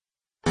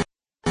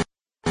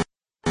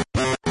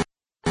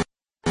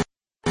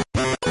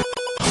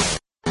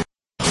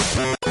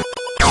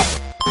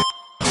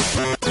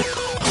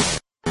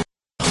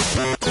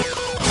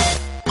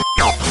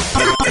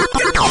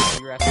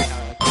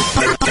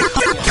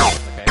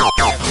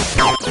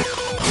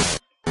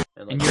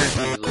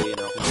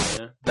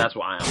That's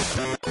why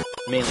I'm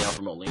mainly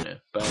Alfred Molina,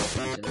 but I don't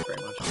think he's in it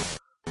very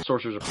much.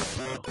 Sorcerer's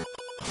Apprentice, though.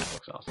 That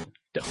looks awesome.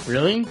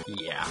 Really?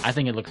 Yeah. I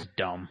think it looks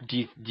dumb.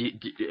 Did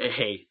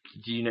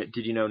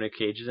you know Nick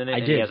Cage is in it? I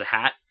and did. He has a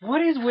hat.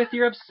 What is with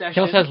your obsession? He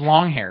also has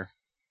long hair.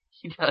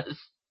 He does.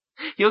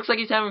 He looks like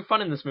he's having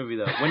fun in this movie,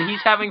 though. When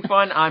he's having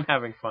fun, I'm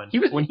having fun.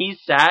 When he's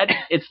sad,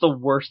 it's the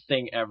worst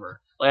thing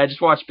ever. Like, I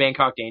just watched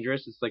Bangkok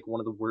Dangerous. It's like one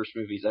of the worst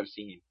movies I've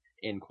seen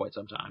in quite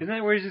some time. Isn't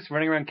that where he's just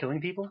running around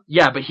killing people?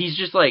 Yeah, but he's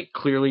just like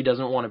clearly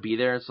doesn't want to be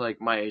there. It's like,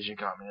 my agent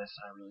got me this.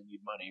 I really need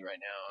money right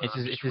now.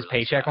 It's his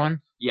paycheck one?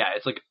 Yeah,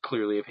 it's like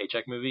clearly a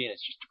paycheck movie, and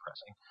it's just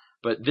depressing.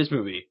 But this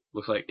movie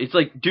looks like it's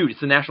like, dude,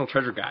 it's the National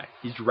Treasure guy.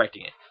 He's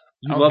directing it.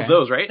 You love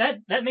those, right?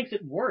 That makes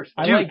it worse.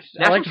 Dude,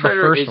 National Treasure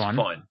the first is one.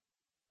 fun.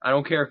 I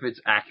don't care if it's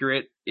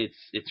accurate.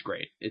 It's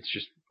great. It's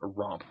just a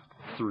romp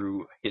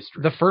through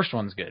history. The first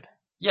one's good.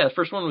 Yeah, the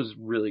first one was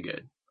really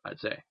good, I'd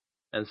say,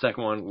 and the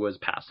second one was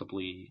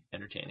passably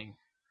entertaining,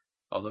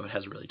 although it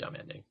has a really dumb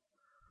ending.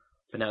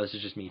 But now this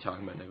is just me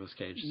talking about Nicolas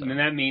Cage. So. And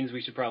that means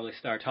we should probably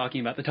start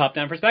talking about the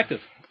top-down perspective.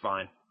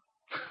 Fine.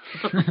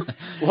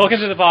 Welcome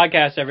to the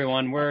podcast,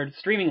 everyone. We're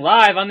streaming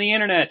live on the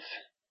internet.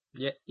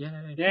 Yeah.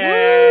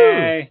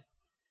 Yay!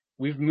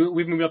 We've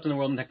moved up in the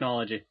world of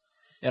technology.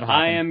 It'll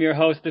I happen. am your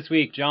host this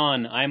week,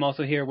 John. I'm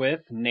also here with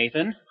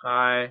Nathan.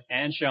 Hi.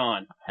 And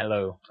Sean.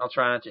 Hello. I'll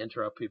try not to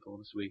interrupt people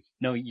this week.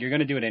 No, you're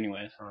going to do it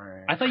anyways.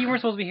 Alright. I thought you weren't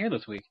supposed to be here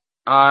this week.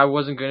 I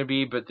wasn't going to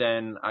be, but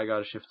then I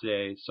got a shift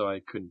today, so I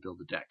couldn't build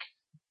a deck.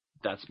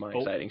 That's my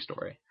exciting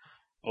story.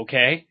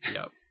 Okay.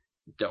 Yep.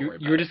 Don't worry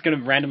about it. You were just going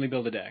to randomly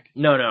build a deck.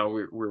 No,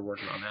 we're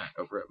working on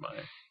that over at my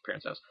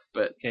parents' house.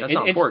 But Okay. that's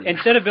not important.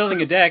 Instead of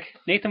building a deck,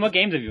 Nathan, what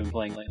games have you been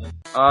playing lately?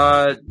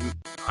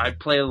 I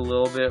play a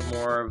little bit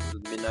more of the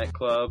Midnight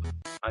Club.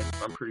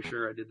 I'm pretty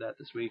sure I did that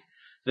this week.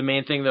 The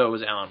main thing, though,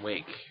 was Alan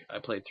Wake. I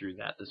played through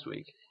that this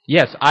week.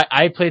 Yes,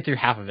 I played through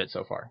half of it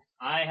so far.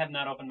 I have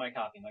not opened my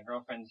copy. My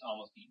girlfriend's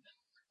almost beaten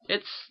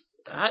it.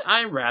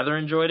 I rather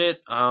enjoyed it.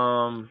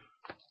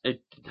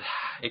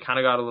 It kind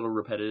of got a little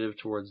repetitive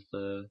towards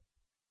the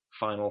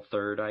final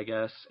third, I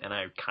guess, and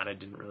I kind of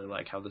didn't really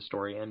like how the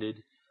story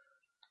ended.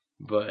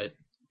 But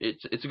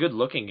it's a good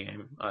looking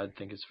game, I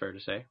think it's fair to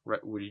say.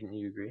 Wouldn't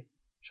you agree,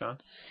 Sean?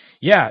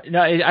 Yeah, no,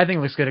 I think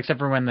it looks good, except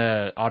for when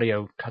the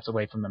audio cuts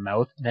away from the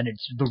mouth. Then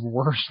it's the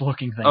worst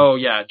looking thing. Oh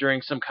yeah,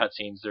 during some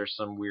cutscenes, there's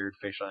some weird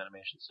facial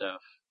animation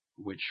stuff,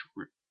 which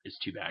is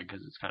too bad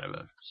because it's kind of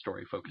a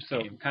story focused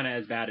game. So kind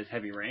of as bad as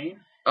Heavy Rain.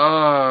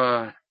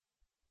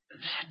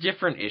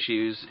 Different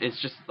issues. It's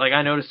just like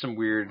I noticed some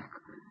weird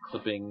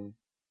clipping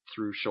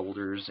through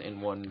shoulders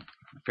in one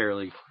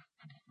fairly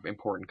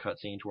important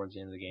cutscene towards the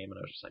end of the game, and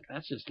I was just like,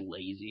 that's just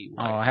lazy.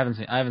 Oh, I haven't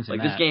seen like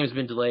that. This game's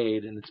been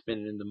delayed and it's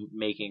been in the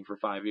making for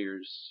 5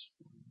 years.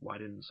 Why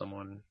didn't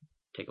someone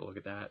take a look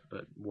at that?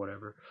 But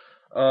whatever.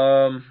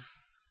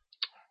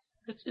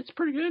 It's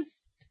pretty good.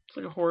 It's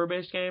like a horror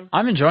based game.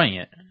 I'm enjoying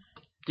it.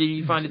 Did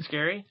you find it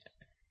scary?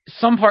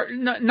 Some part,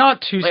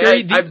 not too Like,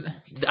 scary.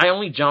 I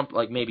only jumped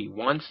like maybe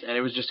once, and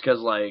it was just because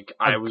like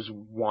I was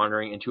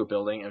wandering into a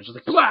building, and I was just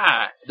like,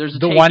 "Blah! There's a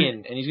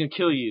Taken, and he's gonna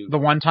kill you." The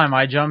one time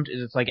I jumped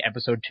is it's like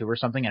episode 2 or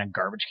something, and a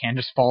garbage can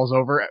just falls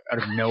over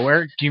out of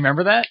nowhere. Do you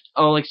remember that?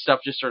 Oh, like stuff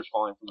just starts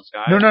falling from the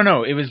sky.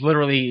 No. It was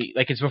literally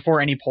like it's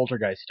before any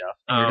poltergeist stuff.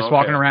 And you're just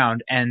walking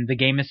around, and the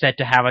game is set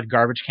to have a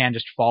garbage can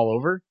just fall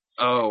over.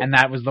 Oh, and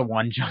that was the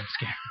one jump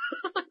scare.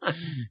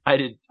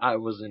 I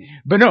wasn't.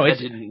 But no, I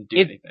didn't do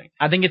anything.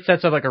 I think it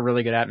sets up like a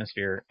really good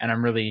atmosphere, and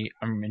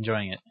I'm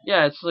enjoying it.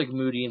 Yeah, it's like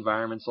moody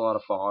environments, a lot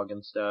of fog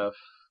and stuff.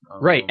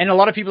 Right, and a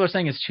lot of people are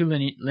saying it's too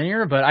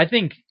linear, but I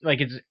think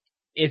like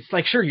it's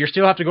like sure you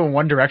still have to go in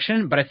one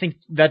direction, but I think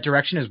that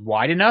direction is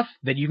wide enough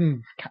that you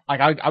can like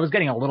I was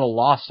getting a little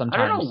lost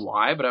sometimes. I don't know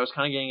why, but I was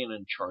kind of getting an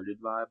Uncharted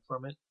vibe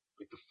from it,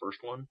 like the first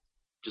one,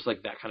 just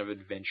like that kind of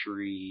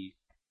adventure-y,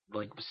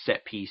 like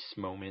set piece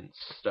moments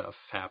stuff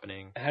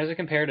happening. How does it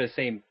compare to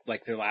say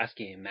like their last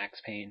game,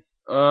 Max Payne?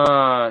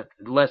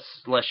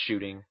 Less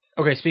shooting.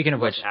 Okay, speaking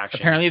of which,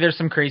 action. Apparently there's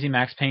some crazy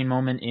Max Payne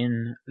moment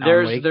in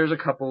Alan Wake. There's a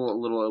couple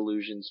little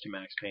allusions to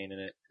Max Payne in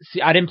it. See,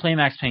 I didn't play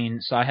Max Payne,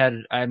 so I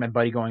had my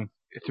buddy going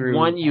through.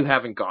 One you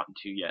haven't gotten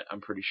to yet,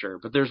 I'm pretty sure,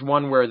 but there's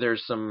one where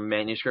there's some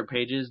manuscript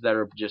pages that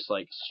are just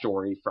like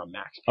story from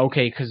Max Payne.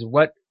 Okay,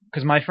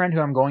 because my friend who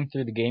I'm going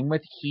through the game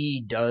with,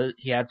 he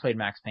had played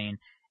Max Payne.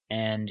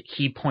 And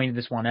he pointed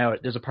this one out.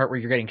 There's a part where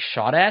you're getting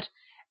shot at,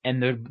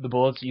 and the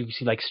bullets you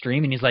see like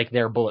stream, and he's like,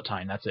 "They're bullet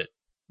time. That's it."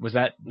 Was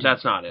that?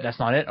 That's not it. That's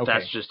not it. Okay.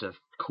 That's just a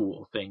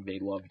cool thing they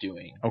love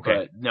doing. Okay.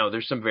 But no,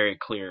 there's some very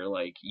clear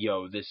like,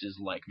 yo, this is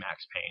like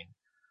Max Payne.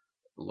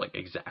 Like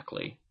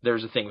exactly.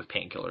 There's a thing with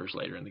painkillers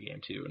later in the game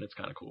too, and it's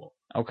kind of cool.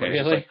 Okay. Like,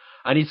 really? Like,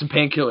 I need some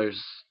painkillers.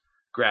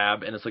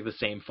 Grab, and it's like the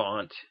same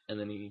font, and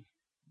then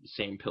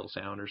same pill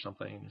sound or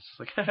something. It's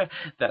just like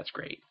that's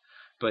great.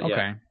 But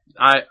yeah,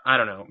 I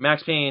don't know.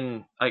 Max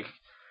Payne, like,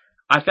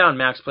 I found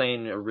Max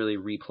Payne a really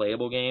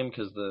replayable game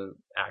because the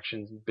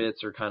action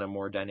bits are kind of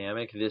more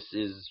dynamic. This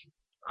is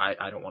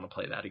I don't want to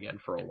play that again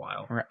for a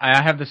while.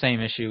 I have the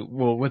same issue.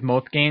 Well, with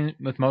most games,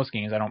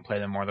 I don't play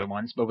them more than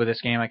once. But with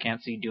this game, I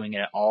can't see doing it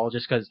at all.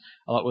 Just because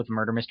a lot with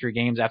murder mystery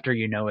games, after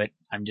you know it,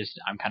 I'm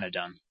kind of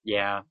done.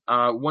 Yeah.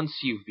 Once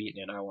you've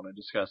beaten it, I want to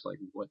discuss like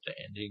what the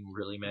ending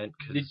really meant.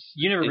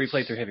 You never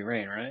replayed through Heavy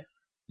Rain, right?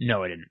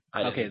 No, I didn't.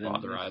 I didn't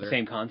bother either.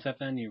 Same concept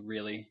then. You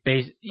really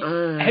Heavy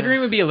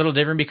Rain would be a little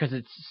different because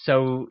it's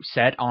so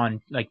set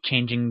on like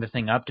changing the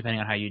thing up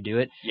depending on how you do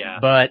it. Yeah.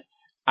 But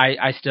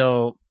I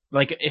still.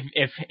 Like,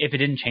 if it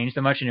didn't change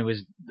so much and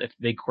if the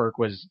big quirk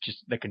was just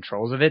the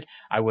controls of it,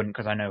 I wouldn't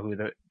because I know who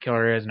the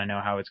killer is and I know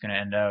how it's going to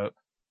end out.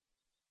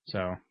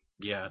 So.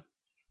 Yeah.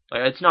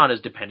 Like, it's not as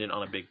dependent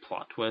on a big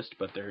plot twist,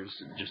 but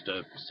there's just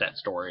a set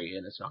story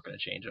and it's not going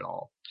to change at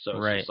all.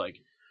 So it's just like,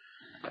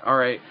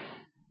 alright,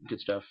 good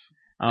stuff.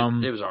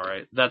 It was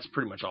alright. That's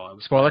pretty much all I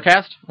was Spoiler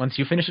cast? Once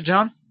you finish it,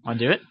 John,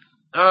 undo it.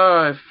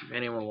 If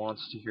anyone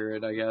wants to hear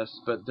it, I guess.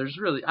 But there's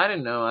really, I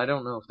don't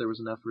know if there was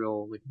enough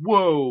real, like,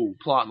 whoa,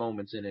 plot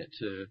moments in it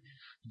to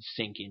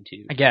sink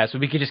into. I guess, but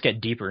we could just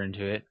get deeper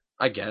into it.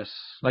 I guess.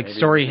 Like,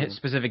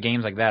 story-specific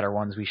games like that are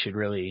ones we should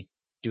really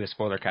do a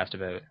spoiler cast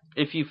about.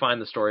 If you find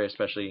the story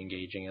especially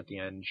engaging at the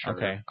end, sure.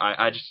 Okay.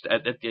 I just,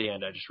 at the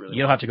end, I just really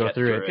You'll have to go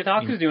through it.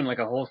 Kotaku's doing, like,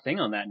 a whole thing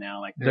on that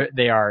now. Like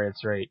they are,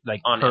 it's right.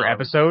 Like, per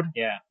episode.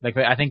 Yeah. Like,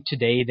 I think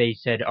today they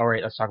said,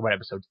 alright, let's talk about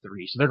episode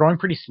 3. So they're going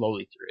pretty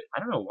slowly through it. I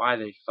don't know why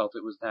they felt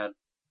it was that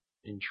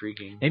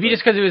intriguing. Maybe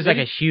just because it was like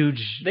a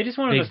huge. They just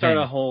wanted to start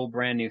a whole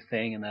brand new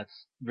thing, and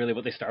that's really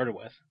what they started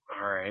with.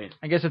 Alright.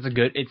 I guess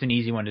it's an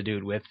easy one to do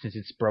it with since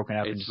it's broken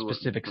up into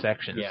specific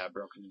sections. Yeah,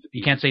 broken into pieces.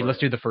 You can't say let's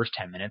do the first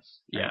 10 minutes.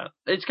 Yeah.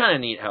 It's kind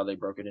of neat how they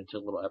broke it into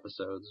little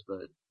episodes,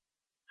 but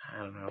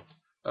I don't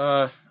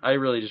know. I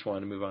really just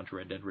wanted to move on to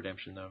Red Dead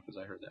Redemption though,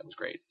 because I heard that was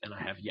great, and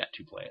I have yet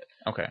to play it.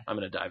 Okay. I'm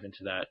gonna dive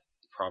into that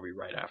probably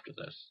right after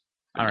this.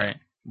 Alright.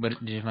 But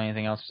did you play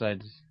anything else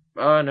besides?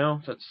 No,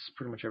 that's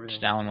pretty much everything.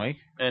 Just Alan Wake?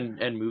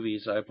 And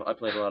movies. I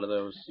played a lot of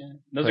those. Yeah.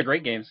 Those are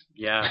great games.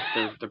 Yeah,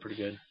 they're pretty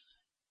good.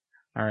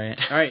 Alright.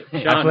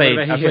 John, I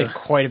played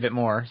quite a bit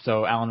more,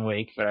 so Alan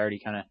Wake, but I already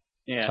kind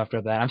of talked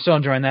about that. I'm still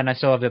enjoying that, and I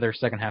still have the other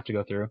second half to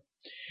go through.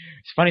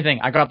 It's a funny thing,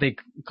 I got the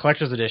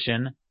collector's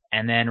edition,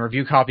 and then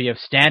review copy of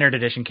standard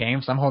edition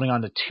came, so I'm holding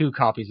on to 2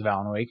 copies of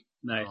Alan Wake.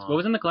 Nice. What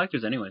was in the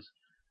collector's anyways?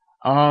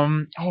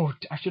 I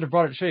should have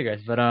brought it to show you guys,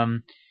 but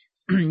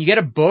you get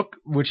a book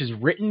which is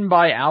written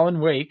by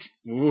Alan Wake,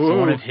 so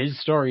one of his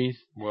stories.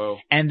 Whoa.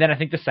 And then I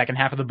think the second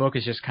half of the book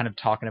is just kind of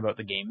talking about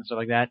the game and stuff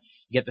like that.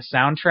 You get the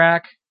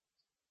soundtrack.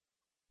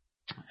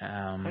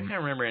 I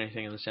can't remember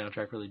anything in the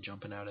soundtrack really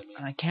jumping out at me.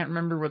 I can't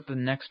remember what the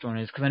next one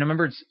is, because I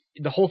remember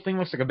the whole thing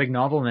looks like a big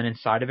novel, and then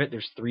inside of it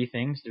there's 3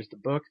 things. There's the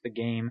book, the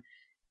game,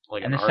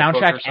 like and the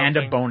soundtrack and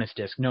a bonus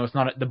disc. No, it's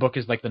not. The book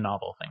is like the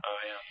novel thing. Oh,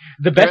 yeah.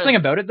 The best thing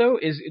about it, though,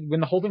 is when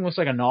the whole thing looks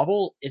like a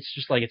novel, it's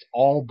just like it's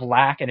all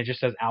black and it just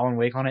says Alan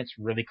Wake on it. It's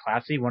really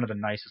classy. One of the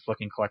nicest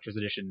looking collector's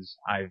editions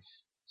I've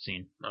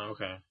seen. Oh,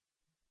 okay.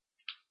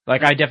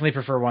 Like, I definitely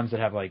prefer ones that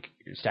have, like,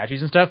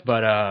 statues and stuff,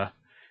 but,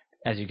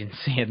 as you can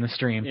see in the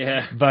stream.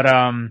 Yeah. But,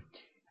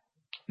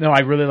 no, I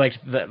really liked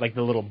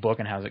the little book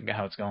and how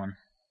it's going.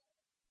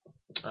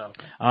 Oh,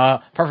 okay.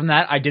 Apart from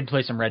that, I did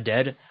play some Red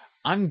Dead.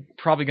 I'm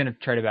probably going to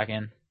trade it back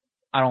in.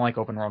 I don't like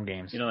open world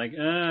games. You know, like,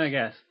 I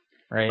guess.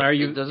 Right.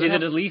 Did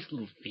it at least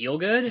feel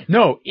good?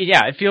 No,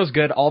 it feels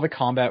good. All the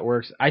combat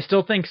works. I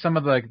still think some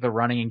of the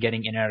running and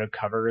getting in and out of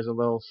cover is a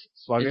little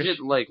sluggish. Is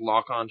it like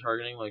lock-on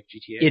targeting like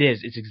GTA? It is.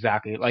 It's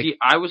exactly like. See,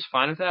 I was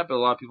fine with that, but a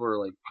lot of people are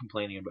like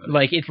complaining about it.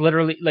 Like, it's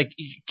literally like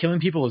killing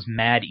people is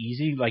mad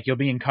easy. Like, you'll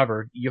be in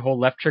cover, you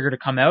hold left trigger to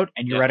come out,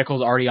 and your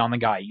reticle's already on the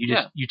guy.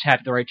 You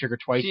tap the right trigger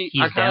twice. See,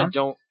 he's I kind down. of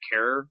don't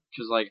care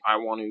because like I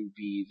want to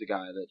be the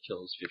guy that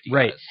kills 50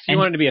 right. guys. So you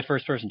want it to be a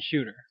first-person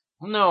shooter?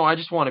 No, I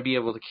just want to be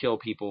able to kill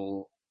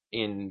people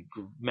in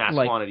mass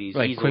quantities,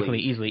 like easily, quickly,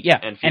 easily, yeah.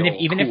 And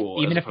even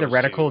if the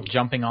reticle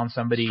jumping on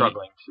somebody,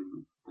 struggling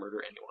to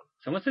murder anyone.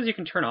 Someone says you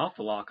can turn off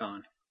the lock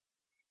on.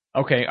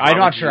 Okay, I'm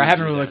not sure. I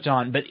haven't really looked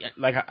on, but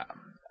like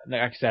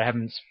I said, I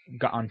haven't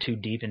gotten too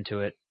deep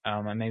into it.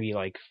 Maybe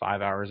like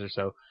 5 hours or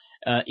so.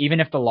 Even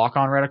if the lock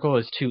on reticle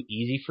is too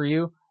easy for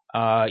you,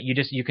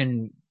 you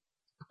can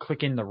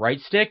click in the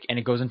right stick and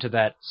it goes into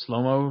that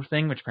slow-mo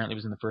thing, which apparently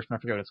was in the first one. I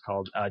forget what it's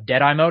called.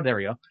 Deadeye mode. There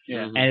we go.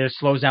 Yeah. And it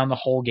slows down the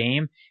whole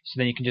game, so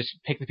then you can just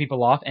pick the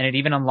people off. And it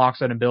even unlocks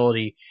an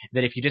ability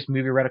that if you just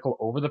move your reticle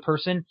over the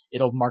person,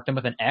 it'll mark them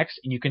with an X,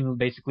 and you can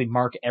basically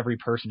mark every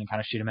person and kind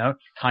of shoot them out,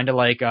 kind of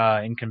like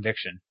in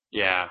Conviction.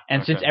 Yeah.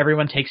 And since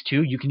everyone takes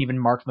 2, you can even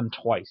mark them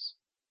twice.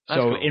 That's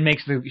so cool. It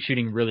makes the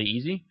shooting really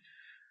easy.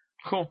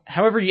 Cool.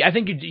 However, I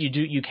think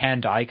you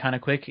can die kind of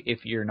quick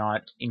if you're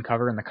not in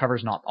cover, and the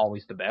cover's not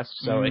always the best,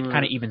 so it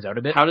kind of evens out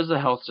a bit. How does the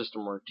health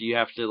system work? Do you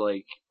have to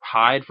like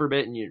hide for a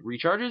bit and it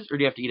recharges, or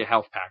do you have to eat a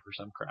health pack or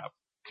some crap?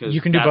 Because you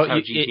can do both. How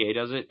GTA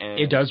does it. And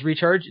it does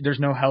recharge. There's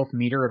no health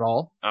meter at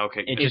all.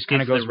 Okay. It just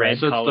kind of goes red.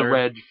 So it's the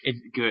red. It's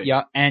good.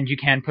 Yeah, and you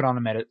can put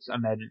on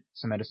some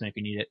medicine if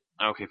you need it.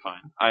 Okay, fine.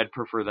 I'd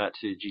prefer that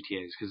to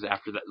GTA's because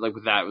after that, like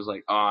with that, it was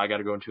like, oh, I got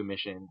to go into a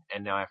mission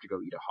and now I have to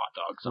go eat a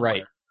hot dog somewhere.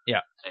 Right.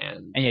 Yeah.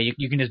 And yeah,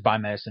 you can just buy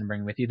medicine and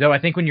bring it with you. Though I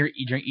think when you're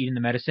eating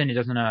the medicine, it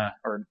doesn't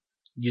or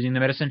using the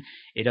medicine,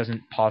 it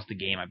doesn't pause the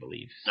game, I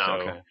believe. So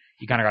okay.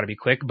 you kind of got to be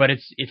quick. But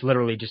it's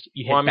literally just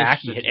you hit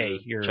back, you hit A.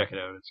 Check it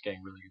out. It's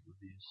getting really good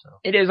reviews. So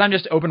it is. I'm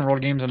just open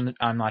world games.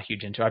 I'm not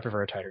huge into. I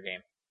prefer a tighter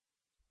game.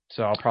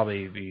 So I'll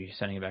probably be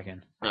sending it back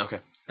in. Okay.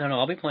 I don't know.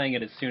 I'll be playing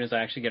it as soon as I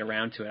actually get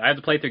around to it. I have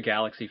to play through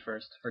Galaxy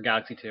first, or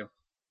Galaxy 2.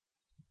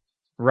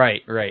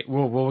 Right.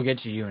 We'll get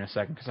to you in a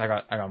second because I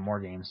got more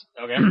games.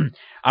 Okay.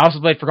 I also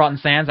played Forgotten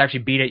Sands. I actually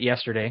beat it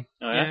yesterday.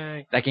 Oh yeah.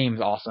 Yay. That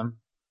game's awesome.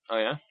 Oh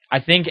yeah.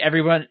 I think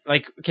everyone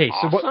Awesome?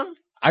 so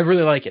I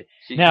really like it.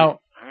 See, Now,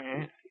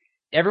 alright.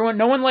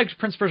 no one liked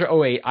Prince of Persia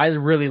 08. I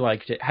really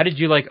liked it. How did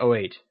you like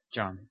 08,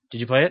 John? Did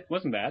you play it?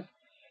 Wasn't bad.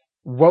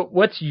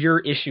 What's your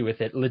issue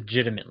with it,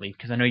 legitimately?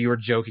 Because I know you were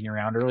joking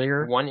around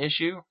earlier. One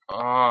issue?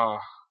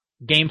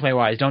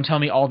 Gameplay-wise, don't tell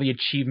me all the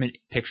achievement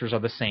pictures are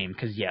the same,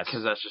 because yes.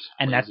 Because that's just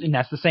and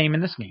that's the same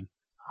in this game.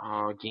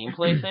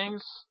 Gameplay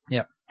things?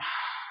 Yep.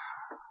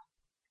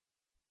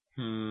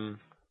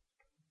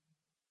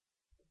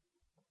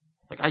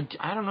 Like,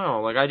 I don't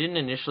know. Like, I didn't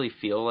initially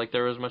feel like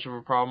there was much of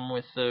a problem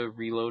with the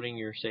reloading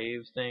your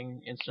save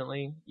thing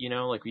instantly. You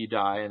know, like you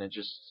die and it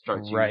just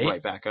starts you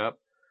right back up.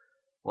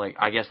 Like,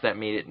 I guess that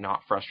made it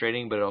not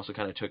frustrating, but it also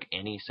kind of took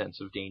any sense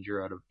of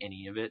danger out of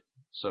any of it.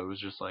 So it was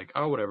just like,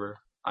 oh, whatever.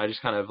 I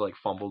just kind of like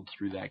fumbled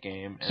through that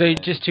game. So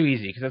it's just too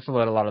easy, because that's a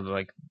lot of the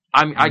like.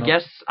 I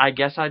guess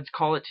I'd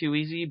call it too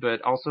easy,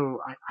 but also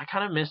I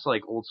kind of miss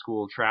like old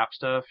school trap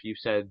stuff. You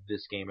said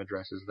this game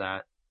addresses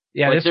that.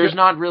 Yeah, like, there's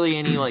not really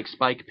any like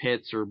spike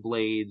pits or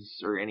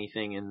blades or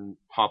anything in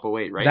Pop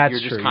 08, right? That's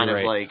You're just true, kind of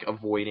right. like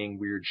avoiding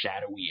weird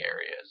shadowy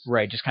areas.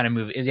 Right, just kind of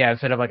move. Yeah,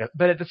 instead of like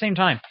but at the same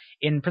time,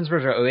 in Prince of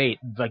Persia 08,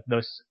 like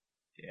those,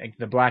 like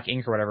the black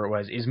ink or whatever it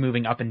was, is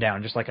moving up and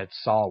down just like a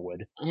saw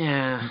would.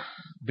 Yeah.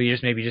 But you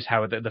just maybe just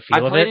how the feel I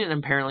of it. played it in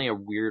apparently a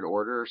weird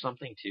order or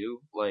something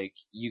too. Like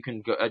you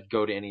can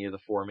go to any of the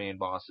 4 main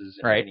bosses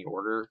in any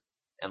order,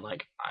 and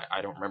like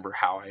I don't remember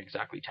how I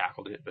exactly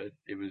tackled it, but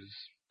it was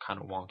kind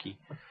of wonky.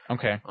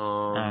 Okay.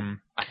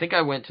 I think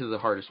I went to the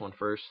hardest one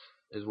first,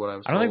 is what I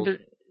was told. I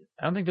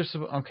don't think there's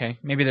okay.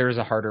 Maybe there is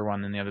a harder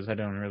one than the others. I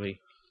don't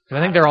really.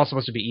 Because I think they're all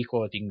supposed to be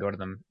equal if you can go to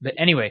them. But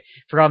anyway,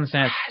 Forgotten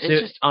Sands.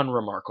 It's just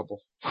unremarkable.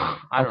 I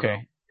don't know.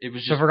 It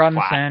was just so Forgotten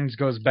flat. Sands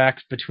goes back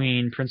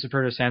between Prince of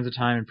Persia: Sands of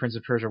Time and Prince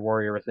of Persia: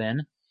 Warrior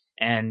Within,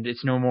 and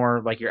it's no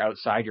more like you're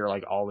outside. You're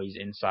like always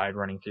inside,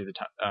 running through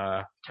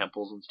the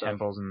temples and stuff.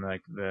 Temples and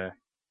like the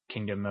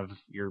kingdom of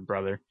your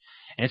brother,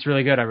 and it's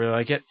really good. I really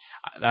like it.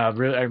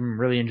 I'm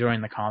really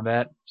enjoying the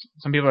combat.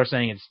 Some people are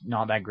saying it's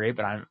not that great,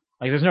 but I'm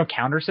like, there's no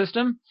counter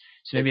system,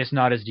 so maybe it's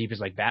not as deep as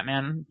like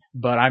Batman,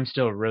 but I'm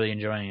still really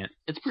enjoying it.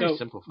 It's pretty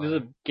simplified.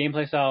 Does the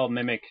gameplay style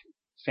mimic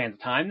Sands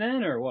of Time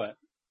then, or what?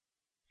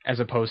 As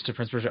opposed to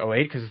Prince of Persia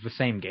 08, because it's the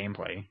same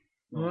gameplay.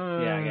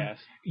 Yeah, I guess.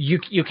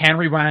 You can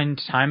rewind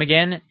time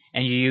again,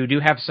 and you do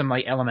have some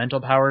like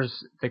elemental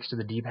powers fixed to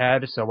the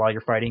D-pad, so while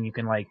you're fighting, you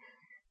can like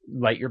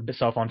light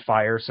yourself on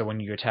fire, so when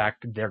you attack,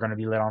 they're going to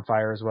be lit on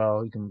fire as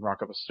well. You can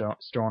rock up a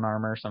stone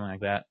armor or something like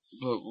that.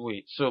 But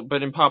wait,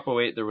 but in Pop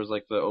 08, there was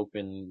like the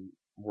open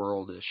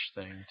world-ish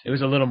thing too. It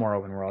was a little more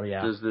open world,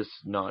 yeah. Does this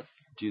not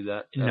do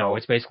that? No,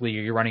 it's basically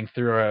you're running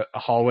through a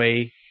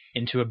hallway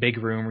into a big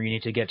room where you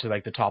need to get to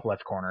like the top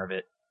left corner of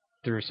it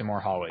through some more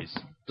hallways.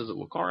 Does it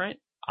look alright?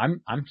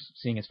 I'm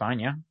seeing it's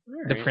fine, yeah.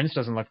 Right. The prince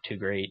doesn't look too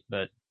great,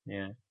 but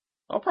yeah.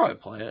 I'll probably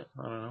play it.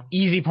 I don't know.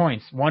 Easy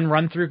points. One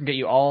run through can get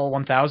you all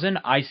 1,000.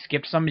 I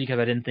skipped some because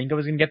I didn't think I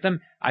was going to get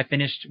them. I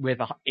finished with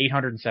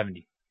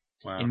 870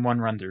 in one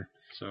run through.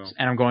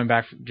 And I'm going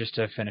back just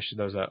to finish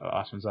those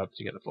last ones up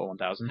to get the full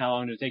 1,000. How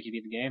long did it take you to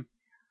beat the game?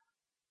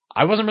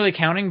 I wasn't really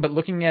counting, but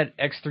looking at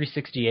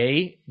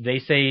X360A, they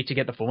say to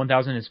get the full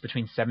 1,000 is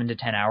between 7 to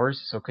 10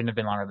 hours, so it couldn't have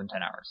been longer than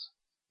 10 hours.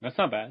 That's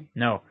not bad.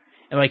 No.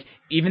 And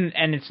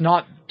it's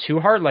not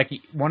too hard. Like,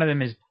 one of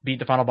them is beat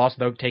the final boss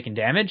without taking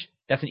damage.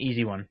 That's an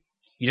easy one.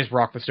 You just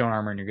rock the stone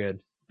armor and you're good.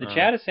 The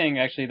chat is saying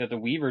actually that the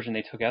Wii version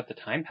they took out the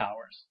time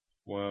powers.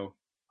 Whoa!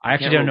 I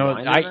actually don't know.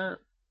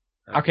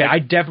 I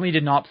definitely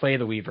did not play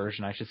the Wii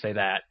version. I should say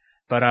that,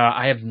 but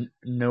I have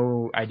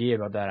no idea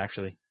about that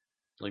actually.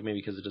 Like maybe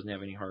because it doesn't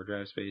have any hard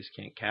drive space,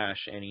 can't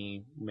cache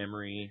any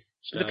memory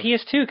stuff. The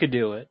PS2 could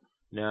do it.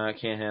 No, I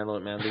can't handle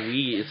it, man. The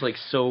Wii, it's like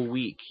so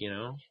weak, you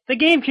know. The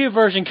GameCube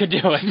version could do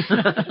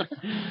it.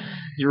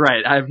 You're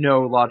right. I have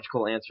no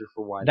logical answer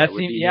for why that would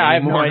be. Yeah, I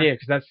have no idea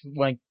because that's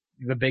like.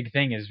 The big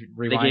thing is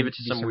rewind. They gave it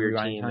to some weird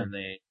team and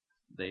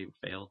they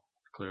failed,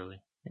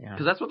 clearly. Yeah.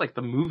 Because that's what like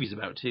the movie's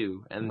about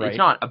too. And it's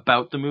not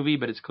about the movie,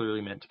 but it's clearly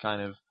meant to kind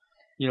of,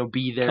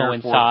 be there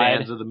for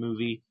fans of the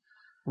movie.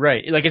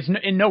 Right. Like it's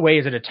in no way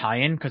is it a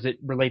tie-in because it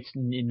relates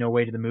in no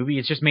way to the movie.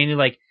 It's just mainly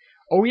like,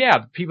 oh yeah,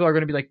 people are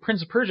going to be like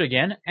Prince of Persia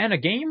again and a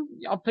game.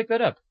 I'll pick that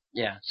up.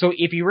 Yeah. So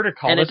if you were to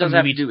call this a movie,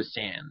 have to do with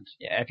sand.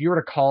 Yeah. If you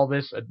were to call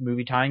this a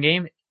movie tie-in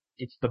game,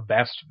 it's the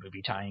best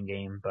movie tie-in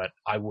game, but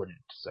I wouldn't.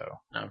 So.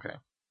 Okay.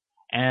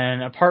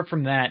 And apart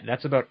from that,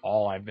 that's about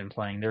all I've been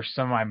playing. There's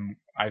some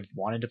I've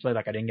wanted to play,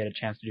 like I didn't get a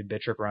chance to do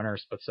Bit Trip Runner or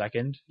Split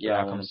Second. Yeah,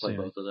 I want to play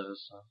both of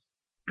those. So.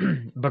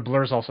 but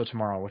Blur's also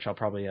tomorrow, which I'll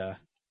probably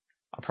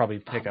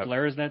pick up.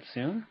 Blur is that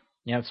soon?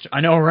 Yeah,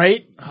 I know,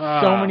 right?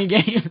 So many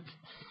games.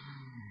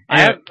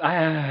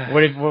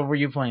 What were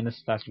you playing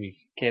this past week?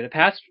 Okay, the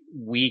past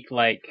week,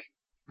 like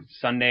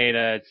Sunday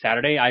to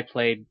Saturday, I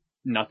played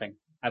nothing.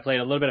 I played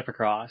a little bit of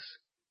Picross.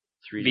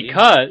 3D?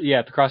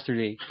 Picross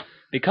 3D.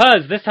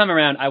 Because this time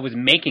around, I was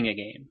making a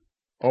game.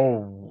 Oh,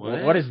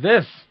 what is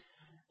this?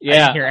 Yeah. I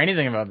didn't hear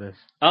anything about this.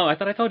 Oh, I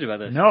thought I told you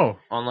about this. No.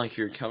 On like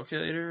your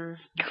calculator?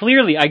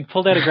 Clearly, I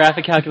pulled out a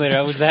graphic calculator.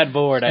 I was that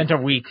bored. Spent a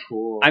week.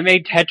 Cool. I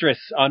made Tetris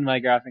on my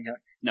graphic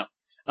calculator.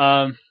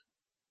 No.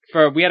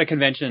 We had a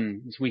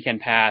convention this weekend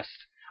past.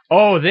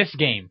 Oh, this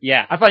game.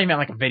 Yeah. I thought you meant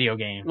like a video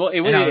game. Well,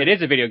 it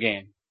is a video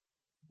game.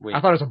 Wait.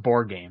 I thought it was a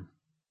board game.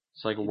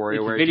 It's like a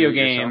WarioWare video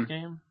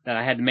game that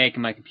I had to make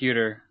in my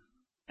computer,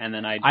 and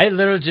then I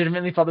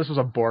legitimately thought this was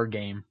a board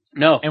game.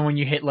 No. And when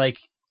you hit like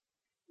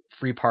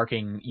free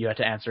parking, you had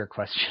to answer a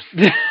question.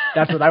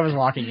 That's what I was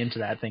walking into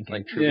that thinking.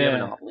 Like Trivia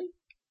Monopoly?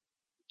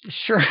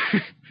 Sure.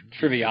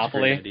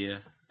 Triviopoly.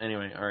 Idea.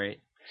 Anyway, all right.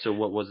 So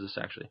what was this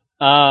actually?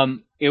 I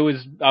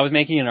was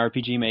making an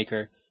RPG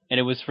Maker, and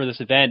it was for this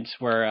event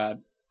where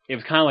it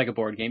was kind of like a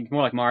board game,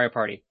 more like Mario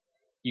Party.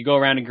 You go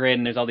around a grid,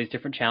 and there's all these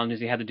different challenges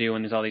you have to do,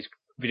 and there's all these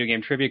video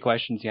game trivia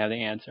questions you have to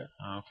answer.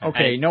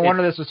 Okay, no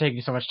wonder this was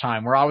taking so much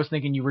time. Where I was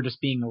thinking you were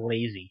just being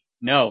lazy.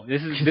 No,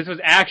 this was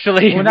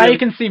actually. Well, now you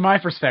can see my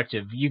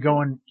perspective. You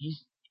going?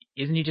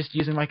 Isn't he just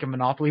using like a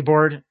Monopoly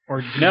board, or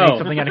did you make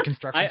something out of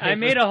construction paper? I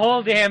made a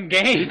whole damn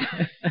game.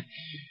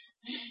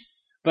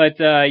 But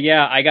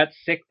yeah, I got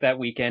sick that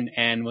weekend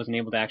and wasn't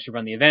able to actually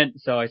run the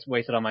event, so I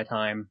wasted all my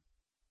time.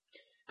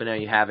 But now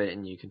you have it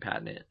and you can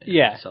patent it.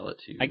 And sell it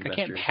to investors. I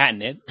can't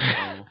patent it.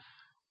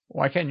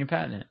 Why can't you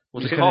patent it?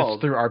 What's it because called?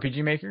 it's through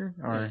RPG Maker,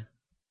 or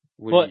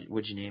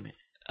what'd you name it?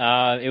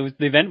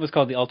 The event was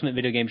called the Ultimate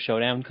Video Game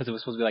Showdown because it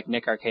was supposed to be like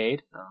Nick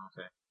Arcade. Oh,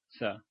 okay.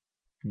 So.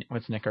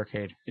 What's Nick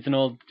Arcade? It's an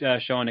old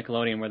show on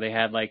Nickelodeon where they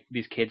had like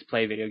these kids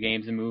play video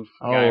games and move.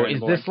 Oh, is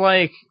this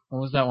like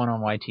what was that one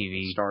on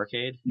YTV?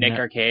 Starcade? Nick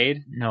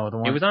Arcade? No, the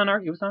one. It was on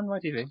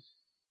YTV.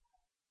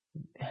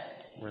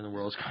 Where in the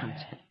world's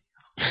content?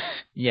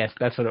 Yes,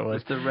 that's what it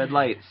was. With the red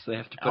lights, they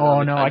have to put.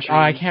 Oh no,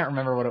 I can't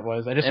remember what it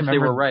was. I just remember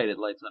if they were right, it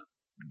lights up.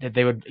 That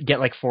they would get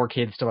like 4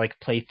 kids to like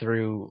play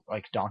through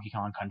like Donkey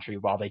Kong Country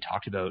while they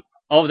talked about.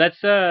 Oh, that's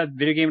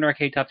Video Game and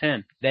Arcade Top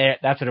 10.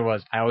 That's what it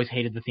was. I always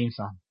hated the theme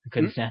song. I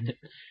couldn't stand it.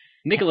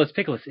 Nicholas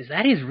Pickles, is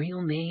that his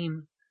real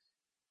name?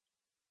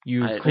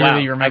 You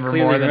clearly remember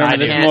more than I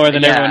did. More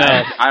than everyone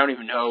else. I don't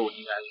even know what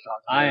you guys are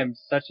talking about. I am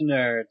such a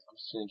nerd. I'm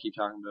just going to keep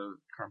talking about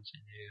Carmen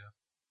Sandiego.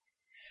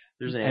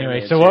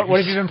 Anyway, so what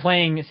have you been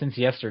playing since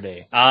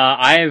yesterday?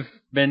 I've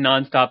been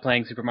nonstop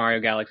playing Super Mario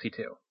Galaxy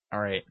 2. All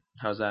right.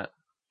 How's that?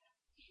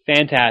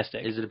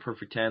 Fantastic. Is it a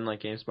perfect 10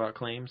 like GameSpot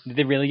claims? Did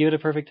they really give it a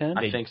perfect 10?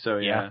 I think so,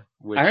 yeah.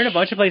 I heard a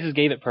bunch of places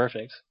gave it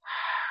perfect.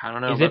 I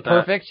don't know. Is it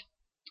perfect?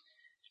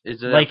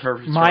 Is it like a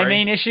perfect my story?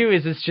 main issue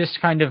is it's just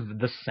kind of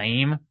the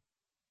same.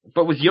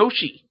 But with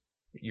Yoshi.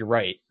 You're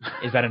right.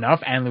 Is that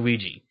enough? And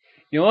Luigi.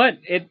 You know what?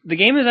 The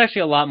game is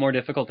actually a lot more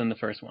difficult than the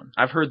first one.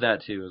 I've heard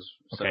that too.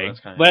 So okay. That's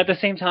kind of but at the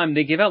same time,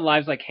 they give out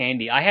lives like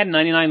candy. I had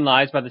 99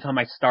 lives by the time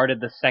I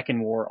started the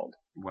second world.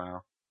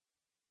 Wow.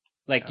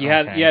 Like you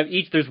have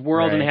each. There's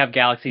worlds and they have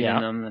galaxies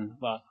in them, and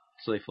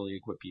so they fully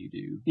equip you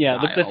to. Yeah.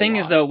 The thing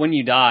is though, when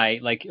you die,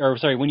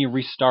 when you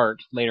restart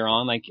later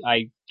on, like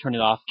I turned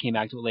it off, came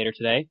back to it later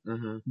today.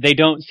 Mm-hmm. They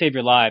don't save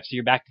your lives, so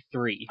you're back to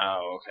 3.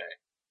 Oh, okay.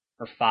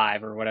 Or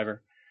 5 or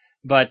whatever.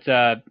 But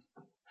that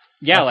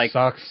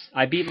sucks.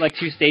 I beat like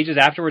 2 stages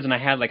afterwards, and I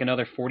had like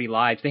another 40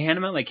 lives. They hand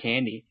them out like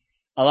candy.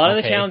 A lot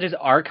of the challenges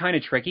are kind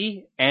of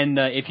tricky, and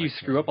if you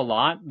screw up a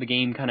lot, the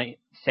game kind of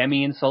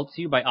semi-insults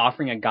you by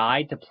offering a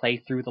guide to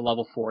play through the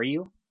level for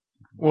you.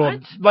 Well,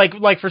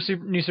 like for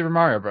New Super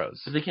Mario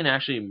Bros. So they can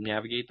actually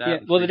navigate that? Yeah.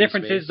 Well, the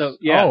difference is though.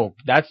 Yeah. Oh,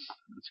 that's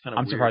kind of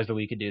I'm weird. surprised that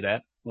we could do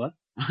that. What?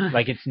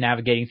 Like it's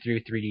navigating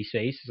through 3D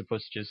space as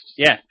opposed to just.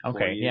 Yeah.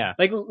 Okay. Yeah.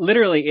 Like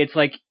literally, it's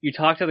like you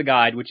talk to the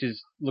guide, which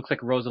looks like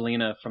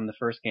Rosalina from the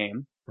first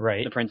game.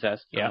 Right. The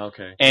princess. Yeah.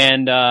 Okay.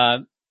 And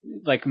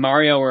like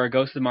Mario or a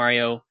Ghost of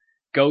Mario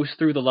goes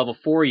through the level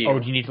for you. Oh,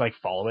 do you need to like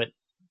follow it?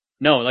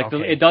 No, like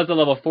it does the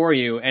level for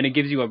you, and it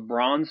gives you a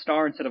bronze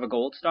star instead of a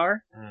gold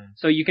star.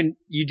 So you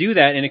do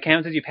that, and it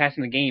counts as you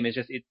passing the game. It's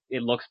just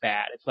it looks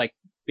bad. It's like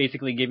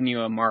basically giving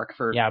you a mark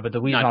for but the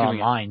Wii's not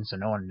online, so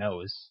no one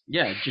knows.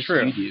 Yeah, just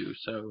True. you do.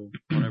 So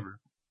whatever.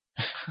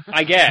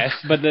 I guess,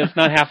 but that's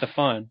not half the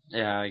fun.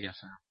 Yeah, I guess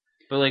so.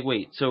 But like,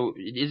 wait. So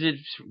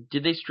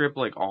did they strip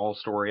like all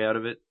story out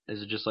of it?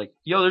 Is it just like,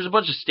 there's a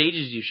bunch of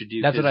stages you should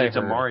do? That's what I It's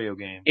heard. a Mario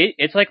game.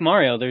 It's like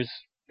Mario. There's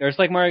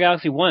like Mario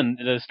Galaxy 1.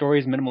 The story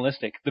is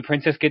minimalistic. The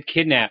princess gets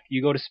kidnapped.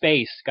 You go to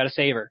space. Gotta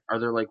save her. Are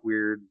there like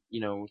weird,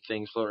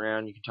 things floating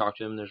around? You can talk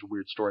to them. There's a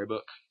weird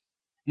storybook.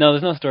 No,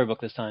 there's no storybook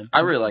this time.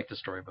 I really like the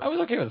storybook. I was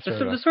okay with the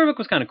storybook. The storybook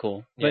was kind of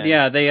cool. But they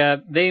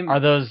are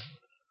those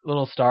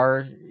little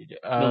star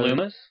the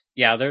Lumas?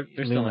 Yeah, they're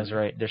still Lumas,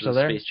 right? They're still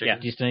there. Space yeah.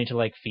 Do you still need to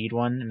like feed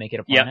one and make it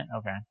a planet?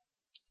 Okay.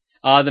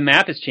 The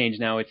map has changed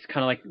now. It's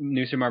kind of like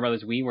New Super Mario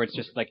Bros. Wii, where it's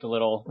just like the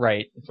little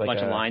It's like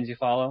bunch of lines you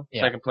follow.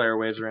 Yeah. Second player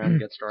waves around and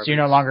gets stars. So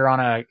you're no longer on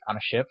a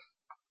ship?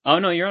 Oh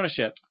no, you're on a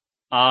ship.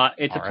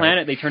 It's a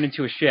planet they turned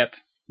into a ship.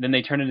 Then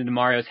they turned it into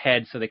Mario's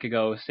head so they could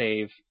go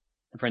save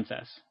the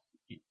princess.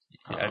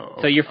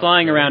 So you're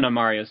flying around on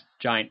Mario's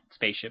giant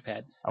spaceship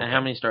head. And how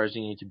many stars do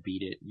you need to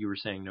beat it? You were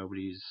saying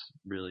nobody's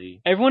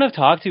really... Everyone I've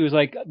talked to is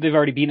like, they've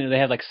already beaten it. They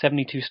have like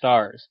 72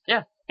 stars.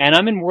 Yeah. And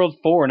I'm in World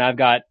 4 and I've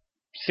got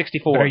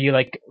 64. But are you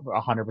like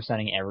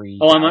 100%ing every...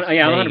 Oh, I'm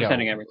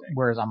 100%ing everything.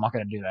 Whereas I'm not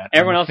going to do that.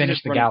 Everyone else finish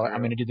is the I'm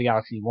going to do the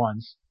Galaxy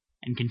once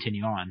and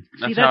continue on.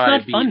 See, that's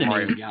not fun to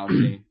Mario me.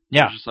 Galaxy.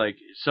 Yeah. Just like,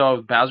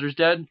 so Bowser's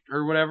dead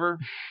or whatever,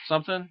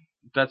 something.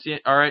 That's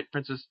it. All right,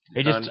 Princess.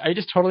 Are you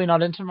just totally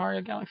not into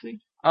Mario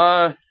Galaxy?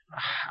 I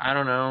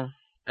don't know.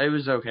 It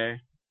was okay.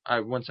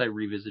 Once I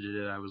revisited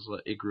it,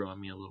 it grew on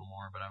me a little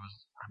more, but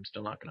I'm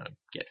still not gonna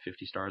get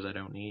 50 stars I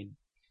don't need.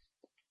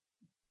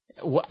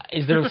 What,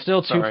 is there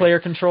still 2-player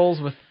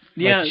controls with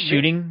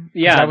shooting?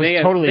 They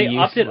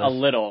upped it a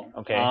little.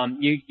 Okay.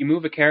 You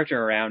move a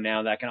character around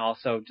now that can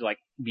also like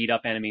beat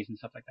up enemies and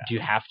stuff like that. Do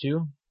you have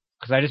to?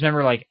 Because I just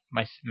remember like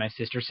my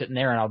sister sitting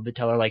there and I'll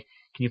tell her like,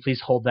 can you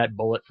please hold that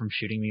bullet from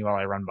shooting me while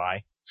I run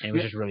by? And it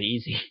was just really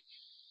easy.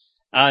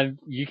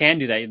 You can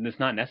do that. It's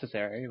not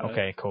necessary.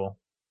 Okay, cool.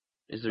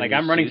 Is there like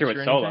I'm running through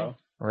it solo.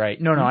 Right.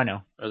 No, I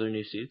know. Are there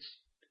new suits?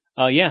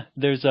 Yeah.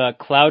 There's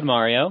Cloud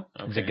Mario.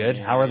 Okay. Is it good?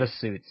 How are the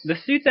suits? The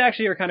suits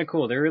actually are kind of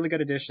cool. They're a really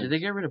good additions. Did they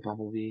get rid of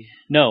Bumblebee?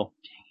 No.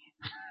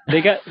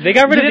 They got rid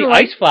of the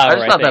Ice Flower. I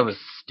just thought that was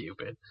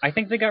stupid. I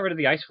think they got rid of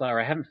the Ice Flower.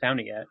 I haven't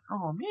found it yet.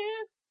 Oh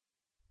man.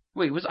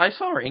 Wait, was Ice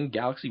Flower in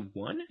Galaxy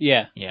 1?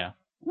 Yeah.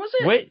 Was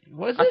it? Wait,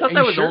 was it? I thought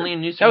that was only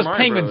in New Super Mario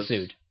Penguin's Bros.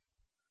 suit.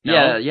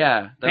 No.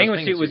 Yeah.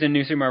 Penguin's suit was in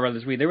New Super Mario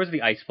Bros. Wii. There was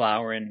the Ice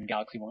Flower in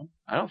Galaxy 1.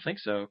 I don't think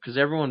so, because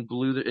everyone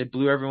it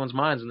blew everyone's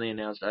minds when they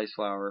announced Ice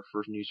Flower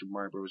for New Super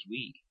Mario Bros.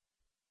 Wii.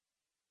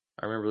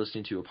 I remember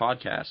listening to a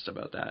podcast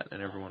about that,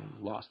 and everyone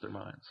lost their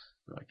minds.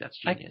 They're like, that's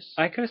genius.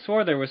 I could have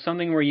swore there was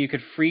something where you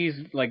could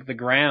freeze like the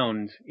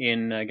ground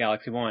in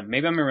Galaxy 1.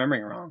 Maybe I'm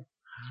remembering it wrong.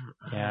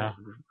 Yeah.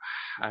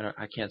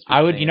 I can't speak.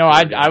 I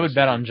would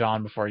bet on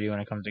John before you when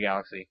it comes to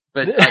Galaxy.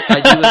 But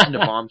I do listen to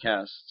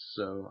Bombcasts,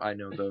 so I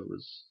know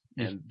those,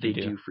 and they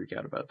do freak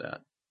out about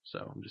that.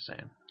 So I'm just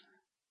saying.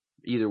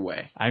 Either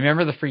way. I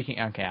remember the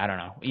freaking... Okay, I don't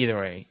know. Either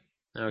way.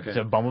 Okay.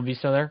 So Bumblebee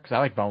still there? Because I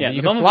like Bumblebee. Yeah,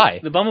 you can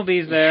fly. The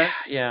Bumblebee's there.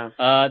 Yeah.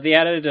 They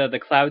added the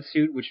Cloud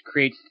suit, which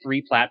creates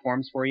 3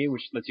 platforms for you,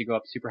 which lets you go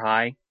up super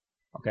high.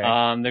 Okay.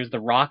 There's the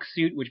Rock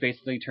suit, which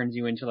basically turns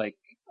you into like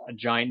a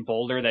giant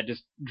boulder that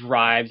just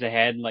drives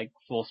ahead like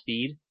full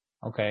speed.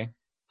 Okay.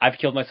 I've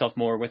killed myself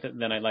more with it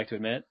than I'd like to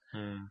admit.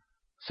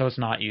 So it's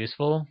not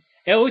useful?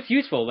 Oh, it's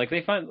useful. Like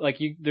they find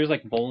there's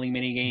like bowling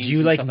mini games. Do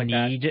you and stuff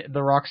need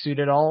the Rock suit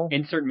at all?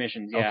 In certain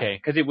missions, yeah.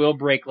 Okay. Because it will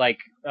break like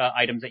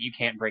items that you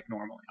can't break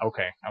normally.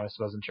 Okay. I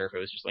wasn't sure if it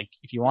was just like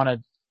if you want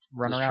to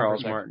run around.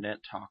 Charles Martinet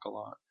talk a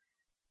lot.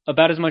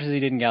 About as much as he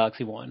did in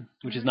Galaxy 1,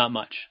 which is not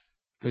much.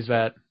 Who's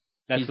that?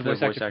 That's the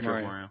voice actor of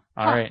Mario.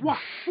 All right.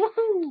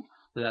 Woohoo!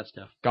 That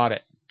stuff. Got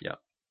it. Yeah.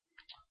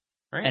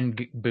 Right. And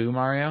Boo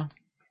Mario?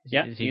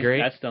 Is he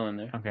great? That's still in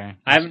there. Okay.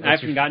 I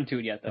haven't gotten to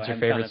it yet, though. What's your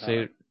favorite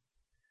suit?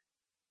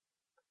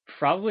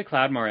 Probably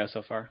Cloud Mario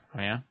so far.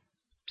 Oh, yeah?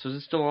 So is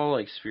it still all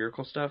like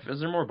spherical stuff? Is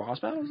there more boss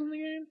battles in the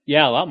game?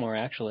 Yeah, a lot more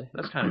actually.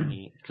 That's kind of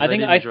neat. I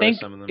think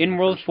in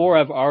World 4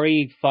 I've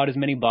already fought as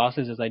many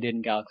bosses as I did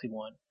in Galaxy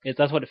 1.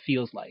 That's what it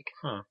feels like.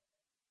 Huh.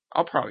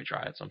 I'll probably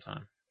try it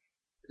sometime.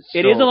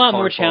 It is a lot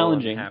more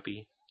challenging.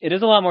 It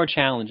is a lot more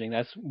challenging.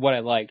 That's what I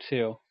like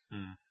too.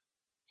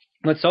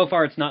 But so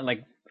far it's not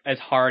like as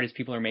hard as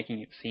people are making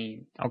it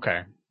seem.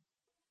 Okay.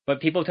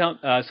 But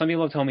some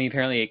people have told me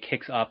apparently it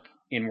kicks up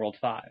in World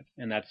 5,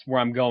 and that's where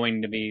I'm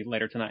going to be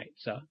later tonight.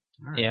 So.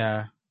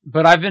 Yeah,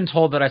 but I've been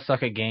told that I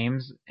suck at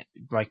games,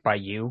 like by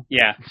you.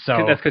 Yeah,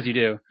 so that's because you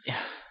do.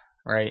 Yeah,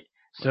 right.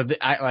 So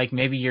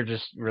maybe you're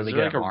just really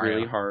good at Mario. Is there like a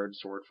really hard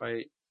sword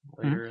fight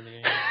later in the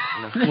game?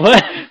 No.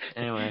 What?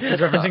 Anyway,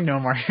 it's referencing No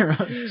More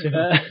Heroes.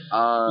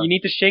 You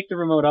need to shake the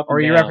remote up. Or are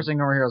you down. referencing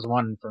No More Heroes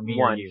 1 for me?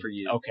 One for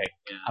you. Okay.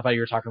 Yeah. I thought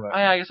you were talking about. Oh,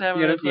 yeah, I guess I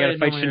haven't. You gotta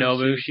fight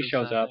Shinobu. She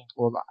shows up.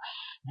 Well,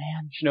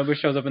 man, Shinobu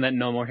shows up in that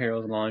No More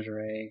Heroes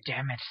lingerie.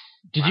 Damn it!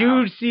 Did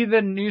you see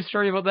the news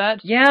story about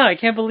that? Yeah, I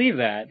can't believe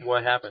that.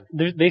 What happened?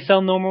 They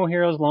sell No More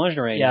Heroes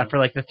lingerie. Yeah, now. for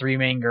like the 3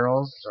 main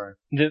girls. Sorry.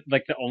 There's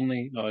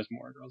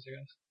more girls, I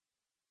guess.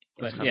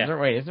 But yeah.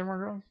 Wait, is there more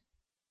girls?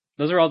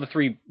 Those are all the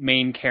 3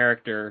 main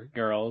character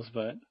girls,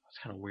 but it's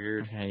kind of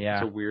weird. Okay, yeah.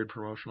 It's a weird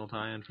promotional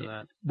tie-in for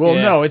that. Well,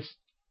 no, it's.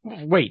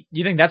 Wait,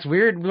 you think that's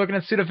weird? We're looking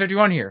at Suda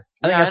 51 here.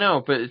 I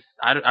know, but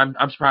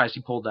I'm surprised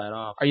he pulled that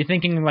off. Are you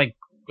thinking like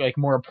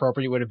more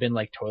appropriate would have been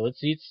like toilet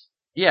seats?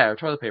 Yeah, or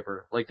toilet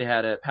paper, like they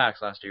had at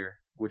PAX last year,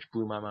 which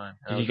blew my mind.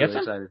 Did you get some?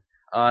 Excited.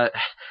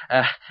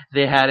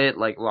 They had it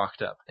like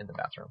locked up in the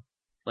bathroom.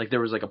 Like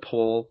there was like a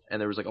pole and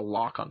there was like a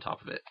lock on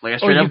top of it. Like I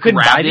straight up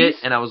grabbed it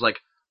and I was like,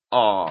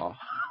 "Oh,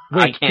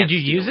 wait, I can't." Did you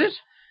use it?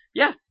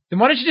 Yeah. Then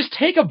why don't you just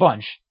take a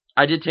bunch?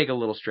 I did take a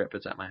little strip.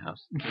 It's at my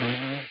house.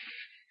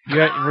 You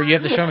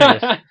have to show me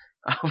this.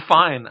 Oh,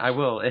 fine, I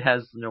will. It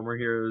has No More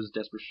Heroes,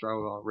 Desperate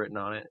Struggle written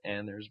on it,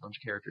 and there's a bunch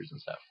of characters and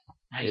stuff.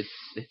 Nice.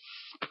 It's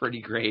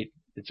pretty great.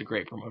 It's a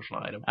great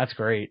promotional item. That's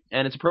great.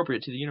 And it's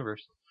appropriate to the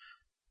universe.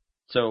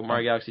 So,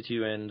 Mario Galaxy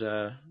 2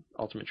 and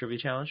Ultimate Trivia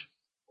Challenge?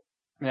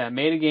 Yeah,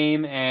 made a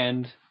game,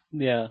 and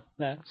yeah,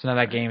 that. So now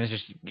that game is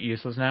just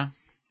useless now?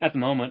 At the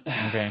moment.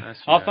 Okay.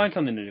 I'll find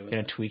something to do with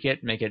Gonna it. tweak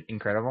it, make it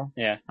incredible?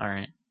 Yeah.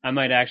 Alright. I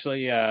might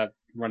actually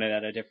run it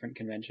at a different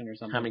convention or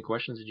something. How many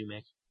questions did you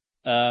make?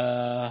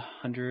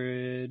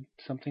 100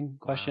 something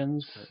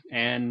questions,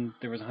 and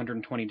there was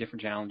 120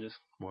 different challenges.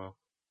 Wow.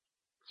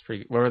 It's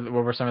pretty. What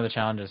were some of the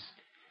challenges?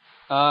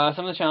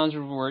 Some of the challenges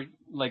were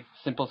like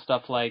simple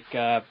stuff like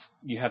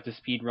you have to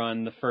speed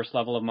run the first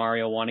level of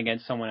Mario 1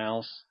 against someone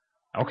else.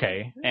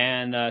 Okay.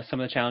 And some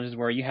of the challenges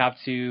were you have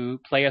to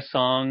play a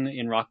song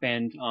in Rock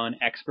Band on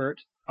Expert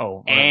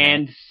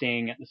and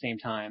sing at the same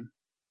time.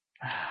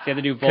 So you have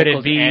to do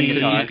vocals and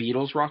guitar. Could it be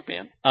Beatles Rock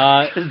Band?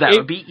 Because that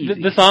would be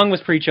easy. The song was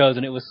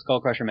pre-chosen. It was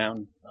Skull Crusher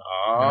Mountain.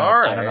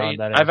 Alright. I don't know what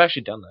that is. I've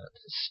actually done that.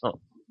 So.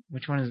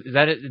 Which one is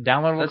that? It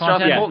downloadable That's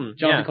content? Jonathan Colton.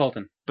 Jonathan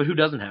Colton. But who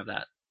doesn't have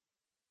that?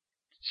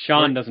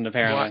 Sean doesn't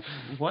apparently.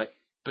 What?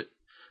 But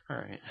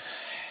alright.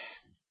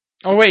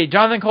 Oh wait,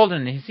 Jonathan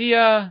Colton. Is he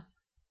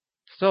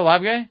still a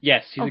live guy?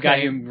 Yes, he's the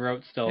guy who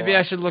wrote Still Maybe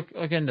Alive. I should look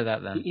into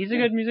that then. He's a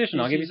good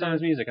musician. I'll give you some of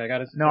his music. I got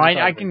his. No,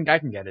 I can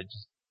get it.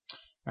 Just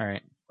all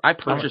right. I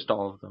purchased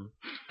all of them.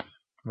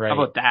 Right. How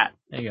about that?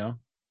 There you go.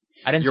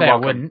 I didn't You're say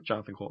welcome, I wouldn't.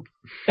 Jonathan Colton.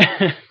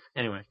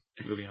 Anyway,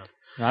 moving on.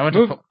 No,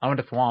 I went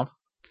to Thwomp.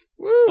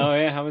 Woo! Oh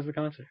yeah, how was the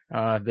concert?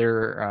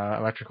 Their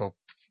electrical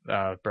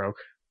broke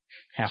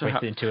halfway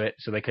into it,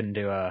 so they couldn't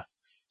do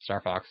Star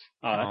Fox.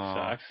 Oh, that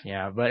sucks.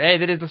 Yeah, but hey,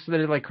 they did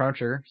like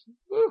Cruncher.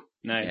 Woo!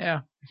 Nice.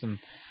 Yeah.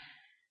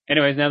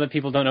 Anyways, now that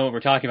people don't know what we're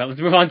talking about, let's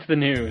move on to the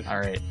news. All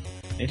right.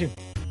 Me too.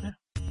 Yeah.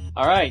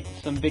 All right,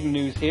 some big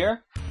news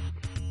here.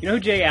 You know who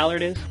Jay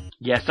Allard is?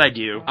 Yes, I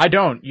do. I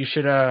don't. You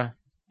should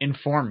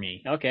inform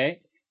me.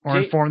 Okay. Or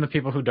inform the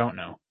people who don't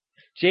know.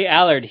 Jay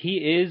Allard, he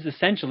is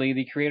essentially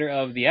the creator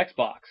of the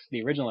Xbox,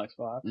 the original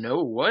Xbox.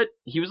 No, what?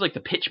 He was like the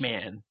pitch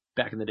man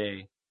back in the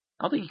day.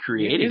 I don't think he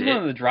created it. He's one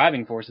of the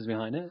driving forces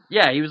behind it.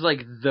 Yeah, he was like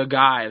the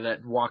guy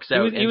that walks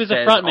out he was says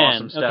the front man.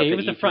 awesome stuff Okay, he at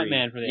was the E3. front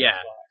man for the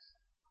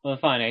Xbox. Well,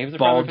 fine. He was the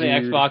Bald front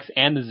man for the dude. Xbox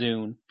and the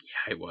Zune.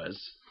 Yeah, it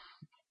was.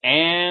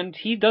 And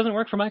he doesn't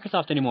work for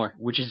Microsoft anymore.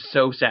 Which is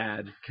so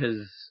sad,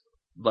 because,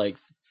 like,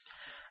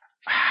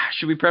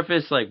 should we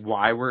preface, like,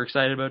 why we're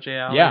excited about Jay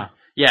Allard? Yeah.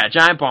 Yeah,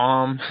 Giant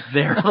Bomb.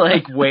 They're,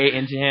 like, way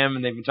into him,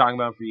 and they've been talking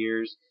about him for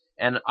years.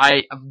 And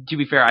to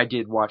be fair, I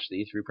did watch the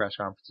E3 press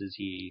conferences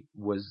he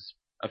was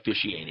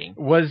officiating.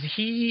 Was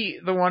he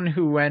the one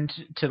who went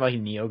to, like,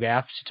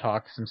 NeoGAF to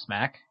talk some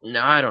smack?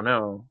 No, I don't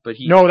know. But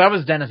No, that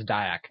was Dennis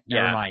Dyack.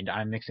 Never Yeah. mind.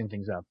 I'm mixing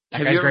things up. That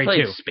Have guy's you ever great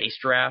played too. Space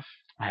Giraffe?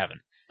 I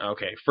haven't.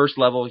 Okay, first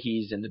level,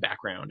 he's in the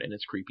background, and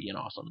it's creepy and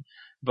awesome.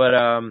 But,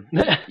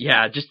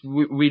 yeah, just,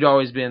 we'd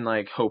always been,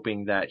 like,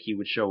 hoping that he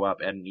would show up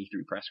at an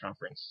E3 press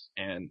conference.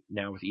 And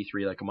now with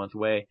E3, like, a month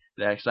away,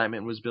 the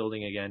excitement was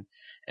building again,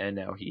 and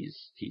now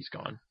he's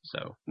gone.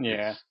 So,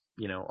 yeah.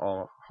 You know,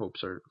 all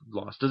hopes are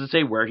lost. Does it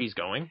say where he's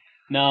going?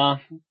 No,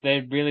 they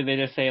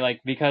just say,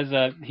 like, because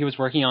he was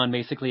working on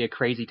basically a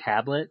crazy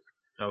tablet.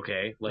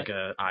 Okay, like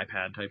a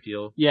iPad type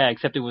deal. Yeah,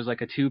 except it was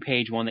like a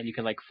 2-page one that you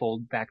could like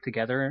fold back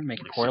together and make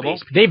it portable.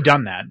 They've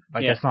done that.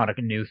 Like, Yeah. that's not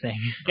a new thing.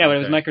 Yeah, but it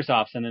was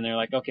Microsoft's, and then they're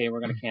like, okay, we're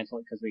going to cancel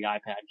it because the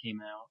iPad came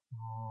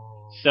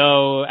out.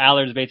 So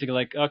Allard's basically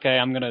like, okay,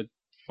 I'm going to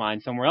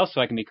find somewhere else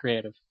so I can be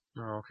creative.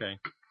 Oh, okay.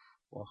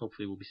 Well,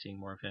 hopefully we'll be seeing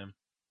more of him.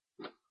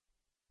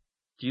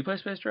 Do you play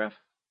Space Giraffe?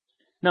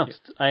 No,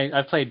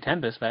 I've played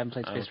Tempest, but I haven't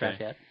played Space Giraffe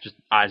yet. Just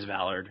Eyes of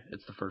Allard.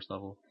 It's the first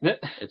level.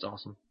 It's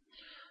awesome.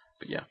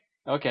 But yeah.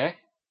 Okay.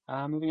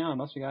 Moving on.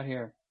 What else we got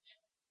here?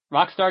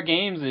 Rockstar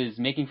Games is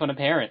making fun of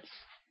parents.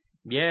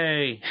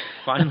 Yay!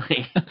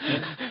 Finally.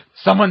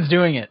 Someone's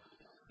doing it.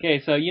 Okay,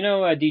 so you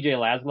know DJ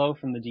Laszlo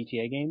from the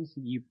GTA games?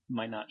 You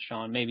might not,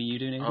 Sean. Maybe you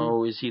do, Nathan?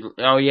 Oh, is he?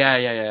 Oh,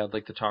 yeah.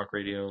 Like the talk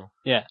radio.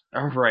 Yeah.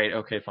 Oh, right.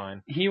 Okay,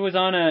 fine. He was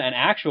on an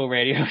actual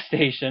radio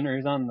station, or he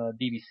was on the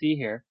BBC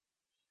here,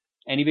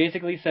 and he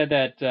basically said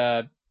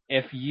that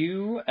if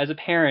you, as a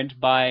parent,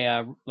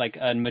 buy like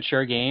a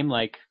mature game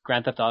like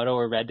Grand Theft Auto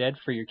or Red Dead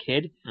for your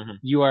kid,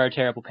 you are a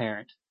terrible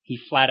parent. He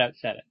flat out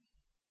said it.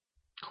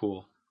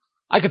 Cool.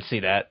 I could see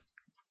that.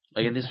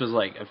 Like, and this was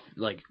like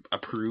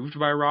approved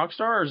by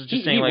Rockstar, or is it just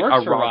He saying like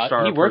works a for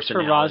Rockstar? He works for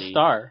personality?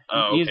 Rockstar.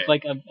 Oh, He's okay.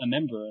 like a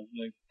member of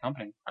the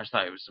company. I just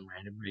thought it was some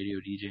random radio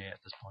DJ at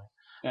this point.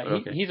 Yeah,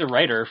 Okay. He's a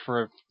writer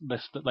for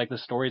the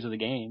stories of the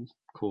games.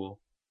 Cool.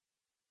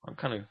 I'm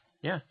kind of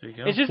there you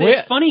go. It's just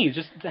it's funny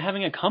just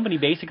having a company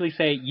basically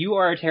say you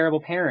are a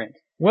terrible parent.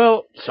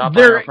 Well, Stop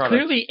buying they're our products.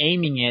 clearly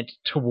aiming it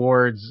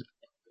towards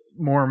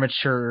more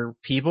mature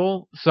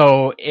people.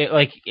 So,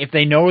 if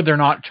they know they're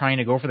not trying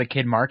to go for the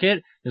kid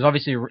market, there's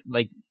obviously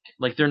like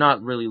they're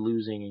not really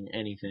losing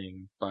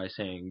anything by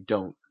saying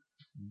don't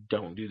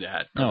do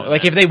that. no,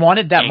 like if they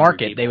wanted that angry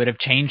market, people. they would have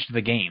changed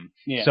the game.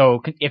 Yeah.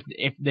 So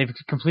if they've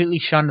completely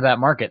shunned that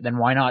market, then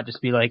why not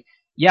just be like,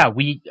 yeah,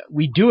 we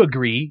do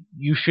agree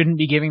you shouldn't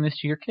be giving this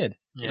to your kid.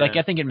 Yeah. Like,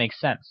 I think it makes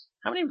sense.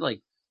 How many like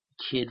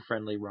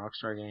kid-friendly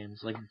Rockstar games?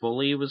 Like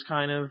Bully was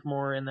kind of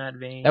more in that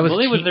vein.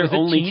 Bully was their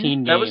only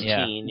teen game. That was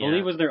teen. Yeah.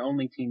 Bully was their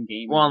only teen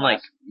game. Well, on like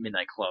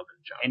Midnight Club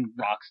and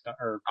Rockstar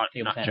or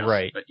Table Tennis.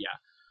 Right. But yeah.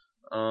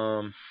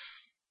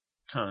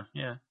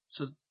 Yeah.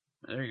 So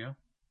there you go.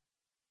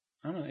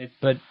 I don't know.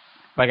 But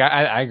like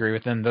I agree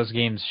with them. Those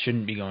games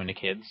shouldn't be going to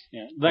kids.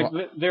 Yeah. Like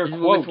they're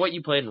with what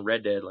you played in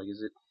Red Dead. Like,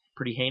 is it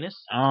pretty heinous?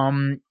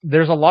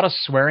 There's a lot of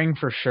swearing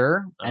for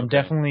sure, and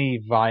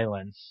definitely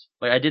violence.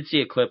 Like, I did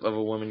see a clip of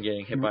a woman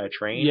getting hit by a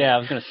train. Yeah, I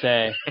was gonna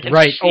say.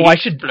 Right. Oh, I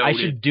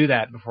should do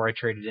that before I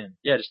trade it in.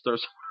 Yeah, just throw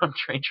someone on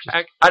train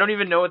track. I don't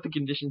even know what the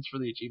conditions for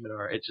the achievement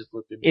are. It just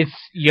looked.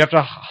 You have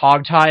to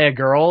hog tie a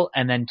girl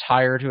and then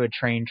tie her to a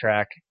train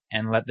track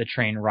and let the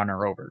train run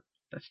her over.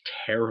 That's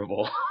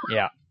terrible.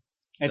 Yeah.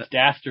 It's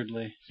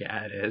dastardly.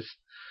 Yeah, it is.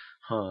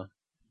 Huh.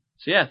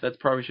 So yeah, that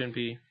probably shouldn't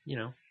be.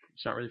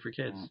 It's not really for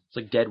kids. It's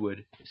like Deadwood.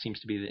 It seems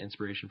to be the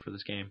inspiration for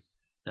this game.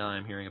 Now that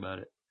I'm hearing about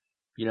it.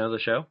 You know the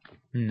show?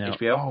 No.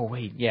 HBO? Oh,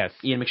 wait, yes.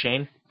 Ian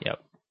McShane?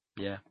 Yep.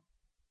 Yeah.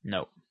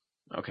 No.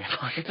 Okay,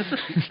 fine.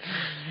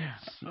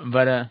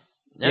 But,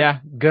 yeah,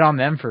 good on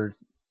them for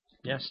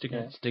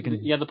sticking.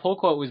 Yeah, the poll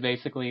quote was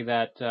basically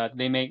that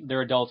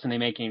they're adults and they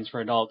make games for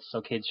adults, so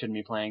kids shouldn't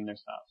be playing their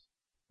stuff.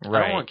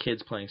 Right. I don't want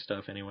kids playing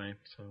stuff anyway,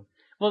 so...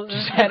 Well,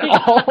 at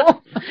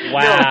all?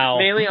 Wow.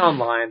 No, mainly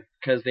online,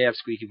 because they have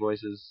squeaky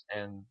voices,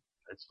 and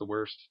it's the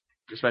worst.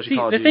 Especially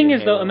Call of Duty. The thing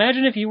is, though,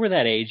 imagine if you were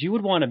that age, you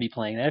would want to be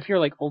playing that. If your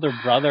like older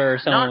brother or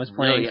someone was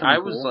playing, I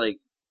was like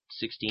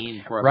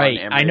 16 before I right.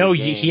 bought an I know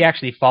game. he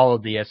actually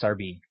followed the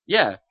SRB.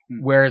 Yeah.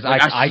 Whereas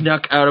like, I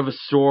snuck out of a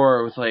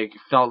store with like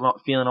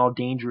feeling all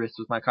dangerous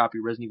with my copy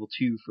of Resident Evil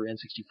 2 for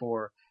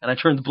N64, and I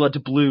turned the blood to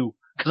blue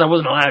because I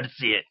wasn't allowed to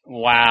see it.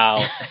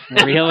 Wow.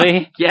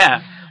 Really?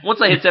 Yeah.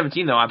 Once I hit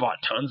 17, though, I bought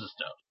tons of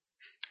stuff.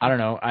 I don't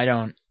know. I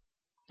don't.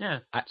 Yeah.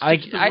 I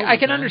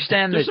can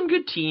understand There's that. some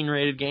good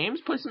teen-rated games.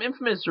 Play some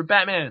Infamous or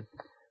Batman.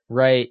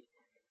 Right.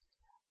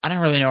 I don't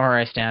really know where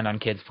I stand on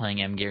kids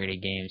playing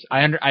M-rated games.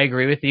 I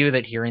agree with you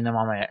that hearing them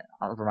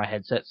over my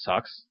headset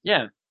sucks.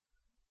 Yeah.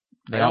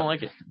 I don't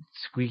like it.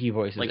 Squeaky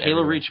voices. Like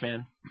everywhere. Halo Reach,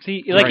 man.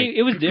 See, like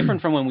it was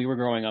different from when we were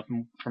growing up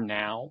from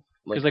now.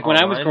 Because like when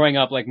I was growing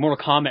up, like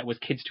Mortal Kombat was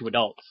kids to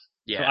adults.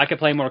 Yeah. So I could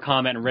play Mortal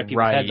Kombat and rip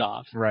people's heads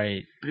off.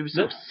 Right. But it was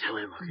so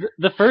silly looking.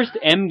 The first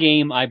M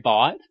game I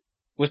bought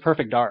was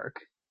Perfect Dark.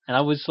 And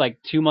I was like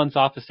 2 months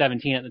off of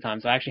 17 at the time,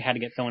 so I actually had to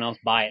get someone else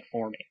buy it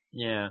for me.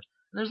 Yeah.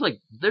 There's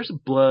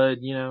blood,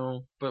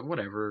 but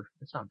whatever.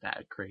 It's not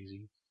that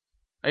crazy.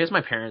 I guess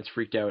my parents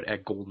freaked out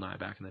at GoldenEye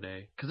back in the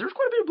day. Because there was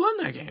quite a bit of blood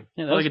in that game.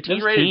 Yeah, like a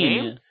teen-rated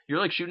game. Yeah. You're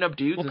like shooting up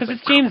dudes. Well, because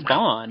it's James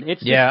Bond.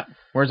 It's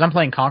whereas I'm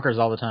playing Conkers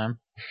all the time.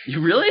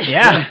 You really?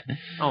 Yeah.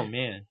 Oh,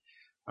 man.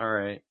 All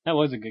right. That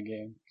was a good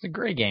game. It's a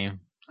great game.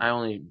 I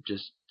only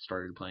just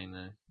started playing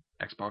the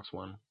Xbox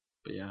One.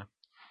 But yeah.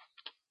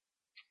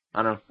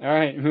 I don't know. All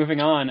right,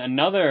 moving on.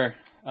 Another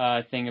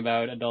thing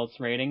about adults'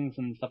 ratings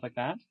and stuff like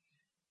that.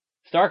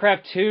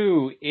 StarCraft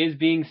 2 is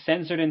being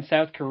censored in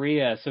South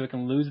Korea, so it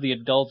can lose the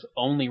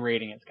adults-only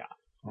rating it's got.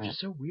 Which is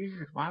so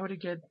weird. Why would it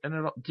get an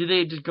adult? Did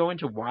they just go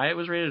into why it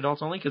was rated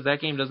adults only? Because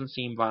that game doesn't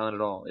seem violent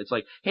at all. It's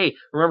like, hey,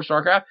 remember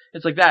StarCraft?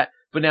 It's like that,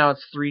 but now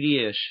it's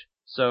 3D-ish.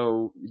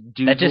 So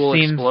dudes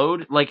will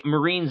explode. Like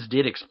Marines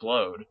did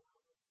explode.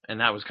 And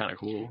that was kind of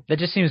cool. That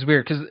just seems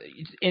weird because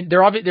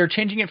they're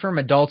changing it from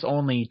adults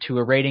only to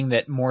a rating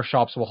that more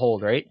shops will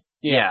hold, right?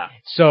 Yeah.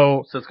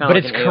 So it's kind of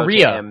like it's an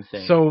Korea,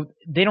 thing. So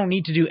they don't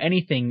need to do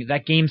anything.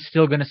 That game's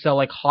still going to sell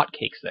like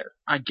hotcakes there.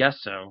 I guess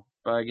so,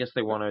 but I guess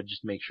they want to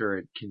just make sure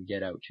it can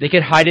get out. They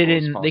could hide it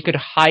in. They could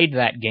hide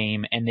that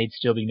game, and they'd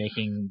still be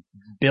making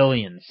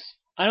billions.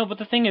 I know, but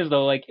the thing is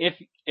though, like if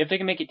they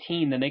can make it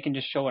teen, then they can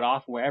just show it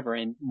off wherever,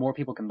 and more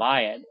people can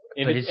buy it.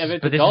 But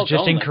this is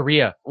just in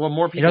Korea. Well,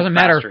 more people. It doesn't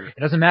matter.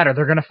 It doesn't matter.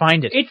 They're gonna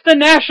find it. It's the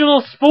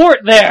national sport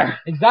there.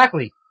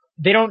 Exactly.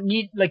 They don't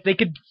need they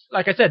could,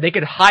 like I said, they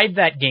could hide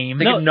that game.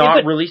 They could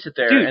not release it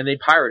there, and they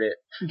pirate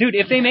it. Dude,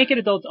 if they make it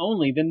adults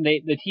only, then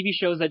the TV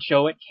shows that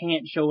show it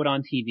can't show it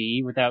on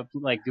TV without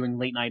like doing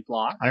late night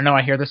blocks. I don't know.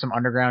 I hear there's some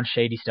underground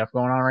shady stuff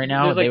going on right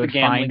now. They would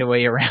find a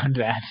way around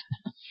that.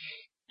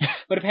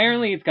 But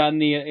apparently it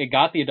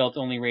got the adults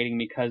only rating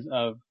because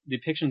of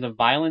depictions of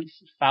violence,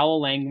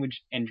 foul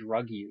language, and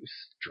drug use.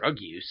 Drug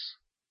use?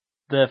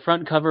 The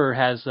front cover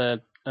has a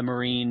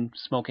Marine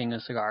smoking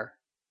a cigar.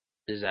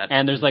 Is that?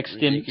 And there's like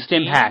stim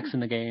packs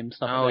in the game.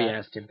 Stuff like that.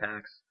 Yeah, stim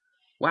packs.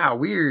 Wow,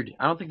 weird.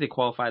 I don't think they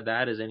qualified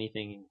that as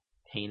anything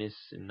heinous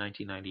in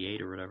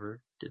 1998 or whatever,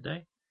 did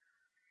they?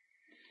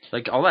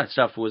 Like all that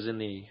stuff was in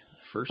the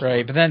first right,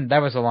 one. But then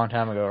that was a long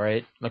time ago,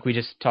 right? Like we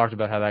just talked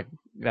about how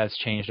that's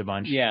changed a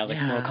bunch. Yeah, like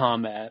Mortal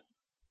Kombat.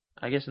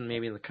 I guess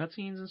maybe in the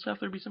cutscenes and stuff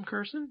there'd be some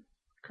cursing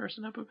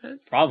up a bit.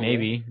 Probably.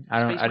 Maybe.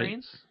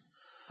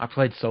 I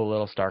played so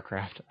little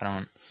StarCraft.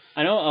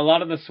 I know a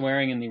lot of the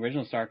swearing in the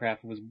original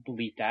StarCraft was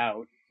bleeped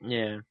out.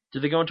 Yeah.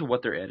 Did they go into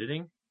what they're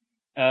editing?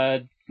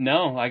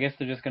 No. I guess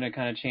they're just gonna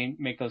kind of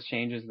make those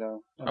changes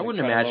though. I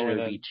wouldn't imagine it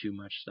would be too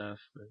much stuff,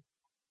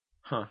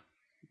 but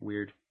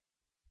Weird.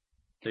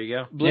 There you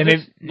go.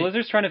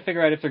 Blizzard's trying to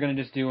figure out if they're going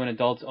to just do an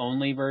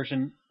adults-only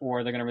version,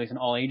 or they're going to release an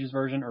all-ages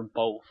version, or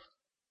both.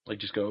 Like,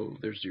 just go,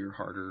 there's your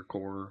harder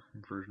core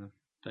version.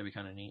 That'd be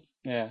kind of neat.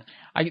 Yeah.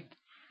 I'd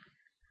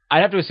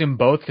have to assume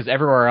both, because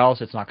everywhere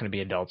else it's not going to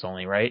be adults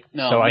only, right?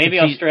 No, so maybe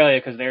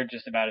Australia, because they're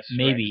just about as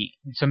strict. Maybe.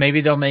 So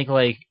maybe they'll make,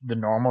 like, the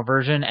normal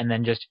version, and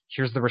then just,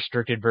 here's the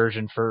restricted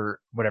version for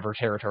whatever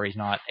territory's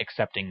not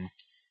accepting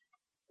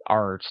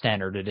our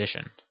standard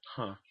edition.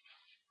 Huh.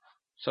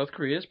 South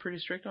Korea is pretty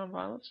strict on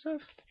violent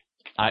stuff?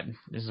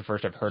 This is the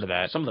first I've heard of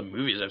that. Some of the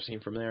movies I've seen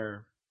from there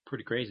are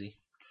pretty crazy.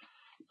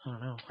 I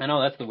don't know. I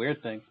know, that's the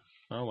weird thing.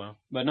 Oh, well.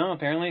 But no,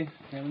 apparently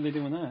they're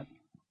doing that.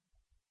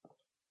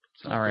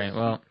 Alright,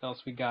 well. What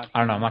else we got? I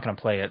don't know, I'm not going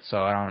to play it,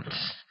 so I don't...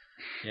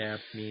 Yeah,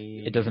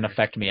 me... It doesn't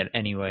affect me in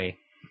any way.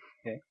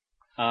 Okay.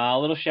 A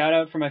little shout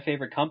out for my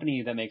favorite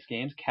company that makes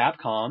games,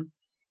 Capcom.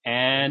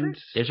 And...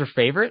 Is your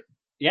favorite?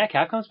 Yeah,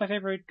 Capcom's my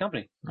favorite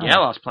company. Yeah,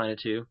 Lost Planet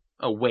 2.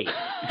 Oh, wait.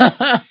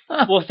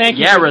 Well, thank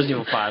you. Yeah, Resident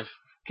Evil 5.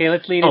 Okay,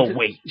 let's lead into... Oh,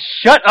 wait.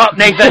 Shut up,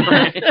 Nathan!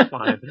 It's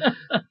fine.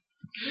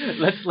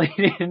 Let's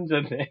lead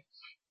into this.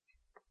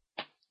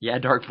 Yeah,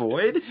 Dark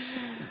Void?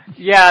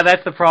 Yeah,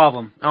 that's the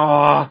problem.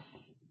 Oh,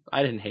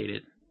 I didn't hate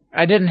it.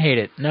 I didn't hate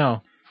it,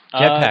 no.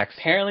 Jetpacks.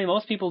 Apparently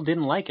most people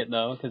didn't like it,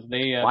 though, because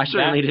they... Well, I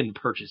certainly didn't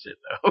purchase it,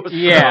 though. So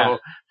yeah.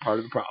 Part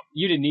of the problem.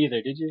 You didn't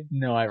either, did you?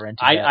 No, I rented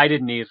it. I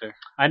didn't either.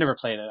 I never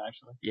played it,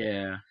 actually.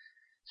 Yeah.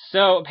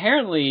 So,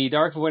 apparently,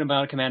 Dark Void and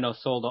Bionic Commando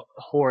sold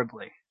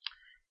horribly.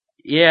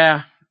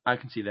 Yeah, I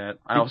can see that.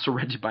 I also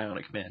rented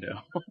Bionic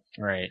Commando.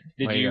 Right.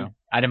 Did you?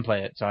 I didn't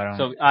play it, so I don't...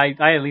 So, I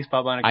at least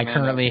bought Bionic Commando. I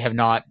currently have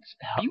not...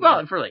 You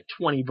bought it for like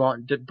 $20,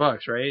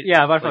 right?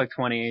 Yeah, I bought it for like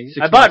 20.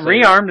 I bought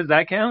Rearmed, does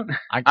that count?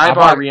 I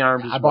bought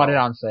Rearmed as well. I bought it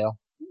on sale.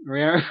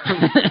 Rearmed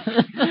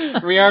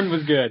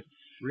was good.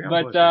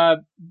 Rearmed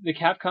but the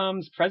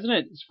Capcom's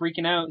president is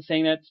freaking out,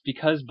 saying that it's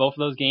because both of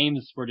those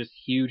games were just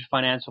huge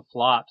financial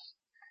flops.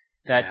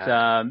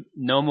 That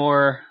no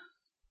more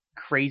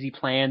crazy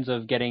plans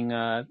of getting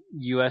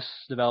U.S.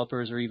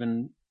 developers or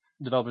even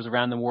developers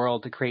around the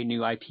world to create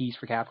new IPs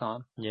for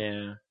Capcom.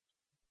 Yeah.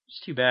 It's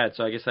too bad.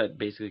 So I guess that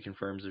basically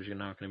confirms there's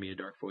not going to be a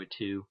Dark Void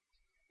 2.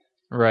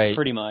 Right.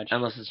 Pretty much.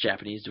 Unless it's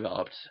Japanese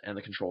developed and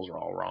the controls are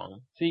all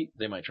wrong. See,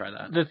 they might try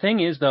that. The thing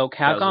is, though,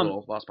 Capcom... That was a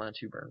little Lost Planet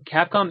 2 burn.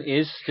 Capcom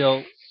is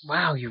still...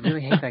 Wow, you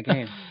really hate that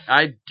game.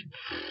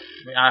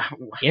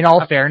 In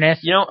all fairness...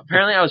 You know,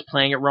 apparently I was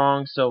playing it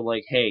wrong, so,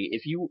 like, hey,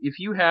 if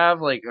you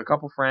have, like, a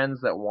couple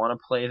friends that want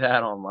to play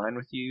that online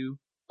with you...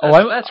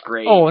 That's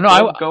great. Oh,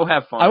 no, go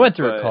have fun. I went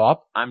through a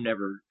co-op. I'm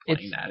never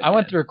playing that again. I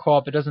went through a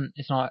co-op.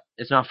 It's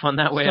not fun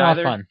that way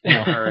either? either? It's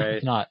not fun. No, all right.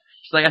 It's not.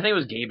 It's like, I think it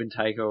was Gabe and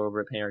Tycho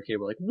over at Penny Arcade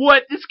were like,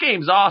 what? This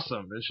game's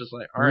awesome. It's just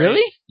like, all right.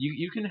 Really?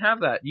 You can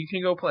have that. You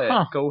can go play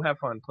it. Go have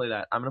fun. Play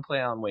that. I'm going to play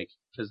Alan Wake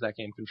because that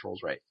game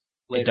controls right.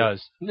 Later. It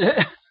does.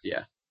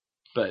 Yeah.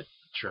 But,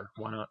 sure.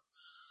 Why not?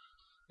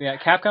 Yeah,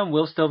 Capcom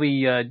will still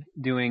be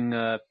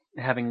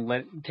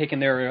taken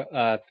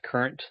their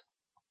current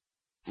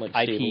like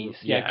IPs.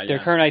 Their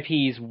current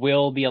IPs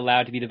will be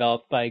allowed to be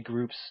developed by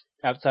groups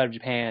outside of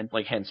Japan.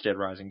 Like hence Dead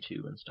Rising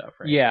 2 and stuff,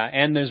 right? Yeah,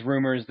 and there's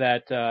rumors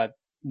that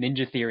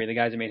Ninja Theory, the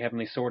guys that made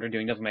Heavenly Sword, are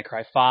doing Devil May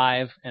Cry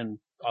 5 and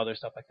other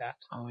stuff like that.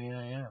 Oh,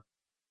 yeah.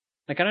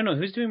 Like, I don't know,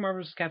 who's doing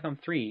Marvel vs. Capcom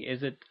 3?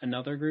 Is it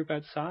another group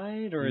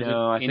outside, or is it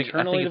I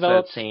internally think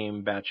developed? It's that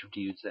same batch of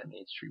dudes that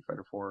made Street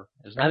Fighter 4,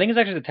 isn't it? I think it's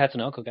actually the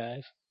Tatsunoko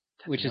guys.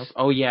 Which is...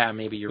 Oh, yeah,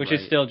 maybe you're right. Which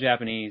is still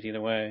Japanese,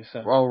 either way,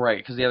 so... Oh, right,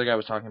 because the other guy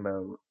was talking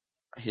about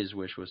his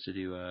wish was to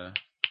do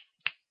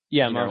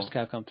Marvel vs.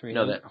 Capcom 3.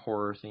 No, that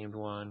horror-themed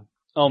one.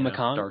 Oh,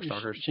 Mikami?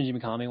 Darkstalkers. Shinji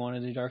Mikami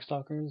wanted to do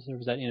Darkstalkers, or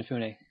was that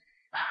Inafune?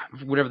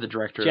 Whatever the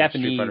director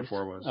Japanese. of Street Fighter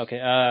 4 was.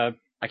 Okay,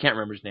 I can't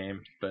remember his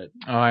name, but...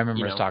 Oh, I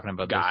remember us talking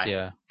about guy. this,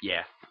 yeah.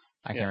 Yeah.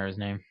 I can't remember his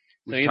name.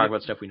 We should talk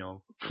about stuff we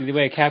know. Either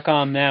way,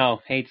 Capcom now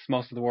hates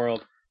most of the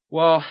world.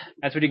 Well...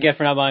 That's what you get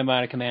for not buying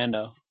Bionic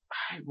Commando.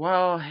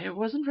 Well, it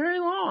wasn't very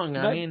long.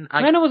 I mean...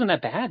 Commando wasn't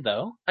that bad,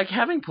 though. Like,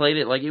 having played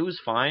it, like, it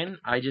was fine.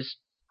 I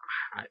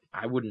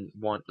wouldn't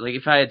want... Like,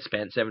 if I had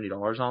spent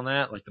 $70 on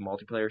that, like, the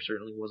multiplayer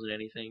certainly wasn't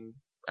anything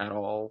at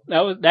all.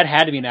 That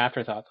had to be an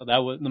afterthought,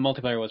 though. The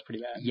multiplayer was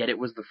pretty bad. Yet it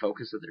was the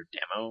focus of their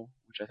demo,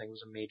 which I think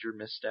was a major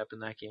misstep in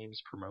that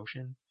game's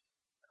promotion.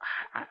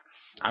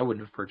 I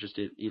wouldn't have purchased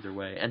it either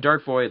way. And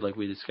Dark Void, like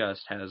we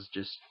discussed, has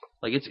just...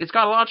 Like, it's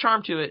got a lot of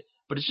charm to it,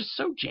 but it's just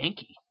so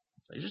janky.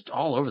 It's just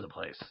all over the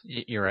place.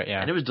 You're right,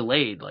 yeah. And it was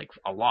delayed, like,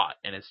 a lot,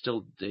 and it's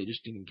still... They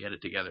just didn't get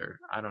it together.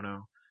 I don't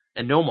know.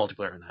 And no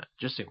multiplayer in that.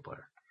 Just single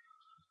player.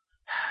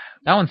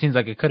 That one seems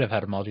like it could have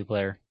had a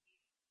multiplayer.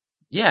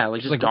 Yeah,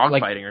 like just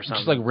dogfighting or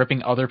something. Just like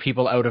ripping other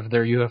people out of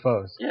their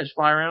UFOs. Yeah, just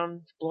fly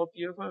around, blow up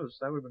UFOs.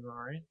 That would have been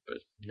alright, but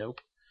nope.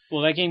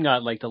 Well, that game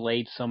got like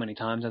delayed so many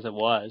times as it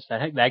was.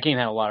 That game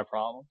had a lot of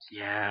problems.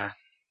 Yeah,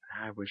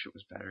 I wish it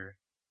was better.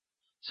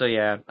 So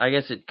yeah, I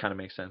guess it kind of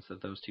makes sense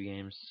that those two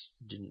games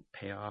didn't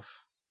pay off.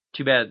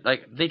 Too bad.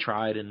 Like, they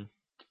tried, and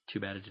too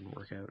bad it didn't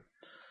work out.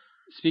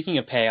 Speaking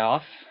of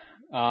payoff,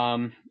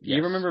 yes.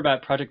 You remember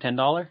about Project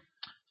 $10?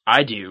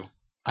 I do.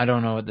 I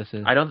don't know what this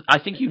is. I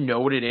think you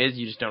know what it is.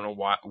 You just don't know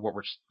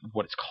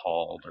what it's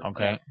called.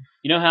 Okay.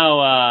 You know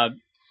how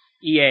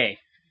EA.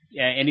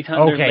 Yeah,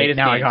 anytime their latest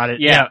now games, I got it.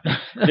 Yeah.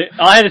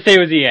 All I had to say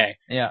was EA.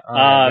 Yeah,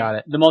 I got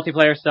it. The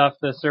multiplayer stuff,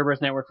 the Cerberus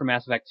network for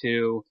Mass Effect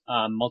 2,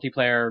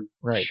 multiplayer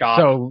shop.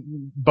 So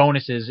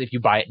bonuses if you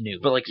buy it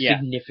new. But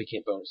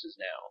significant bonuses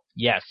now.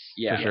 Yes,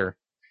 for sure.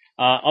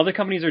 Other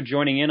companies are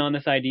joining in on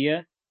this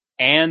idea,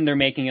 and they're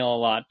making it a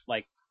lot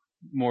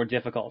more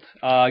difficult.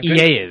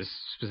 EA is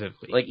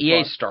specifically.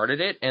 EA started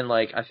it, and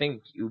I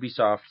think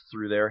Ubisoft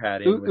threw their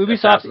hat in with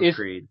Ubisoft Assassin's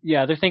Creed.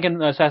 Yeah, they're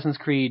thinking Assassin's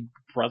Creed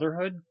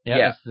Brotherhood.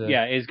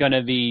 Is going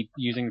to be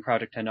using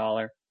Project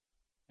 $10.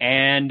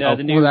 And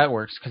the new that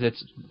works because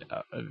it's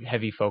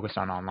heavy focused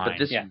on online.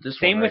 But this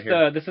same one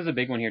with this is a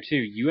big one here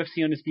too.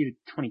 UFC Undisputed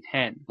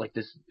 2010.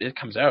 It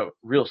comes out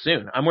real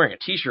soon. I'm wearing a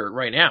T-shirt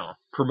right now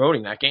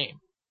promoting that game.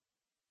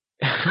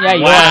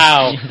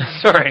 Wow.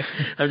 Sorry,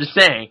 I'm just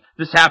saying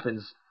this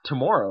happens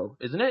tomorrow,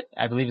 isn't it?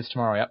 I believe it's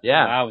tomorrow. Yep.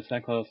 Yeah. Wow, it's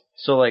that close.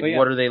 So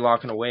what are they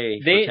locking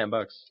away for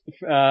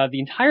 $10? The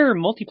entire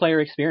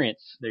multiplayer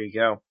experience. There you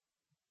go.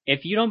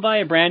 If you don't buy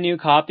a brand new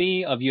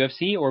copy of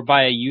UFC or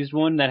buy a used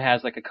one that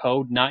has a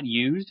code not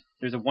used,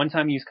 there's a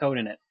one-time use code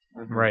in it.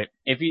 Mm-hmm. Right.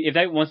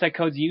 Once that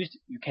code's used,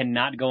 you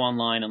cannot go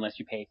online unless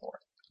you pay for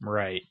it.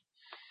 Right.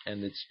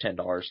 And it's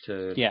 $10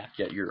 to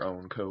get your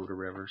own code or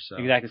whatever. So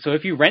exactly. So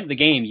if you rent the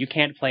game, you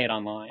can't play it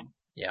online.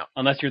 Yeah.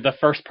 Unless you're the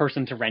first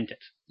person to rent it.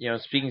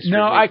 Speaking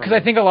because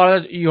I think a lot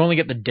of you only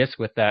get the disc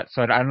with that,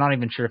 so I'm not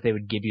even sure if they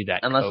would give you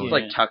that unless code.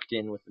 it's tucked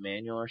in with the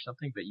manual or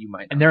something, but you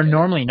might not. And they're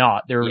normally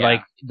not. They're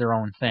their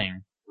own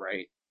thing.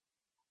 Right.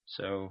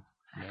 So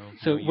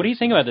what do you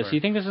think about this? Do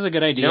you think this is a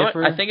good idea?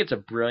 I think it's a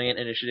brilliant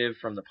initiative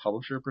from the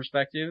publisher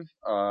perspective.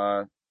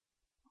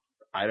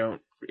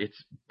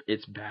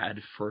 It's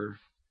bad for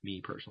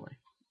me personally.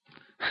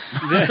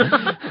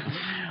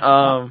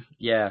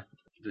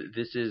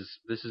 This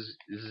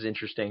is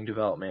interesting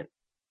development,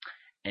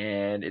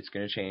 and it's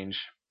going to change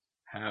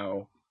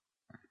how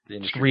the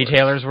industry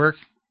retailers work.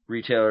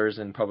 Retailers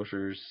and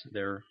publishers,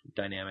 they're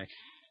dynamic.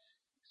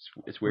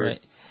 It's weird.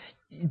 Right.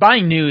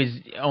 Buying new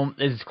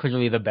is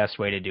clearly the best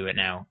way to do it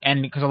now,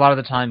 and because a lot of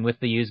the time with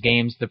the used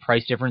games, the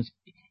price difference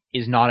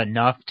is not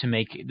enough to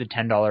make the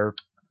 $10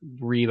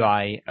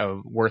 rebuy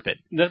worth it.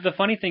 The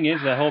funny thing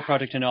is the whole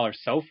Project $10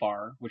 so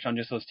far, which on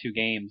just those two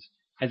games,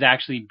 has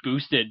actually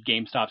boosted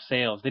GameStop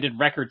sales. They did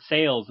record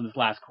sales in this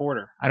last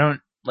quarter. I don't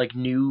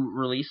new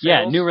release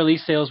sales? Yeah, new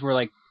release sales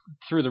were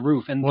through the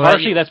roof, and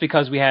partially that's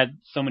because we had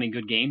so many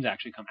good games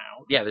actually come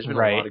out. Yeah, there's been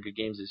a lot of good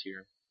games this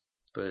year,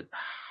 but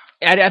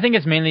I think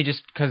it's mainly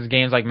just because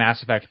games like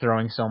Mass Effect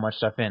throwing so much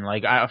stuff in.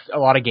 A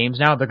lot of games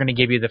now, they're going to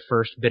give you the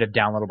first bit of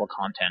downloadable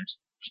content.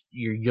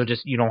 You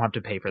don't have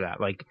to pay for that.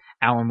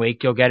 Alan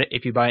Wake, you'll get it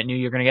if you buy it new.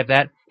 You're going to get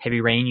that.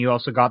 Heavy Rain, you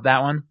also got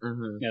that one.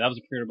 Mm-hmm. Yeah, that was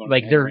a pre-order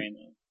bonus. Heavy Rain,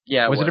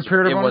 yeah, was it a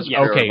pre-order bonus?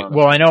 Yeah, okay.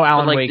 Well, I know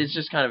Alan Wake. It's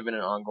just kind of been an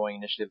ongoing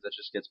initiative that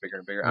just gets bigger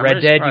and bigger. Red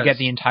Dead, you get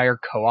the entire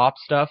co-op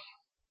stuff.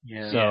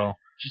 Yeah. So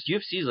just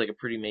UFC is a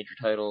pretty major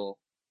title,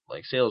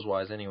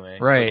 sales-wise anyway.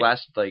 Right.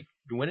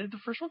 When did the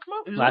first one come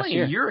out? It was last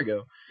only a year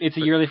ago. It's a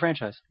yearly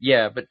franchise.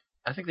 Yeah, but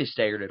I think they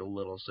staggered it a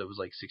little, so it was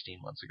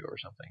 16 months ago or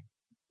something.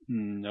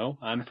 No,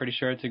 I'm pretty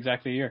sure it's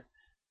exactly a year.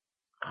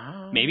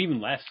 Maybe even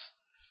less.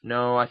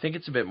 No, I think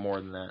it's a bit more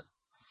than that.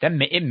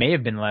 It may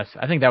have been less.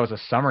 I think that was a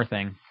summer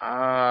thing.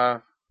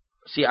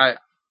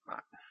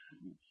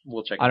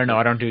 We'll check. I don't know.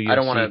 I don't do UFC. I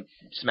don't want to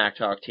smack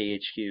talk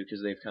THQ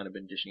because they've kind of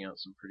been dishing out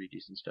some pretty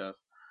decent stuff.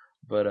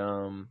 But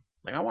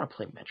I want to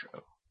play Metro.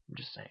 I'm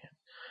just saying.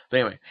 But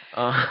anyway,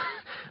 I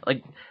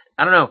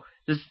don't know.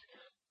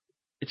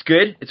 It's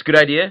good. It's a good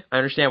idea. I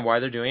understand why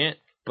they're doing it,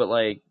 but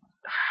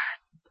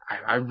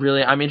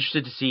I'm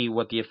interested to see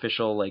what the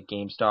official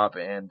GameStop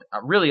and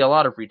really a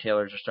lot of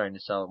retailers are starting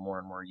to sell more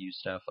and more used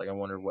stuff. I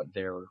wonder what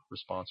their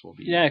response will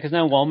be. Yeah, because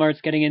now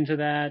Walmart's getting into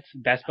that.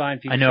 Best Buy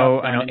and I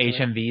know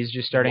HMV's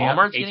just starting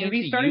Walmart's up. getting into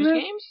used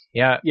games?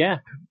 Yeah.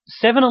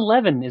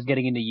 7-Eleven is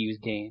getting into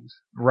used games.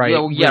 Right.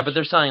 Yeah, but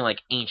they're selling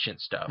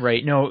ancient stuff.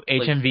 Right. No,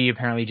 HMV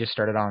apparently just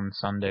started on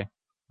Sunday.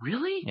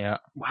 Really? Yeah.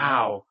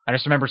 Wow. I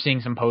just remember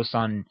seeing some posts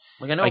on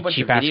I know a bunch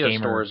of video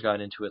stores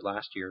got into it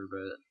last year,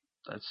 but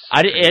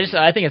I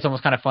think it's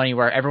almost kind of funny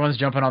where everyone's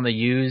jumping on the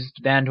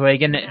used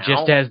bandwagon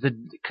just as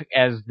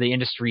the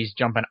industry's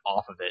jumping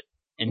off of it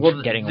and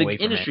getting away from it.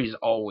 The industry's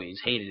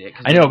always hated it.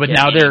 I know, but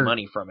now they're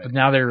money from it. But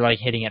now they're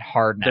hitting it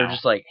hard now. They're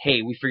just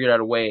hey, we figured out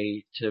a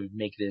way to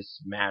make this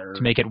matter,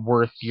 to make it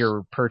worth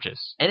your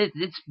purchase. And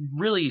it's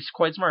really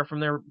quite smart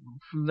from their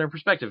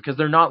perspective because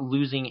they're not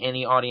losing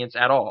any audience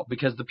at all.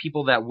 Because the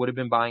people that would have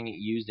been buying it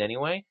used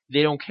anyway,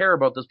 they don't care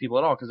about those people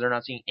at all because they're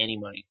not seeing any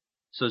money.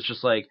 So it's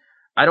just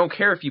I don't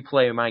care if you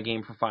play my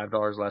game for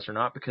 $5 less or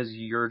not because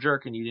you're a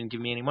jerk and you didn't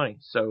give me any money,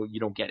 so you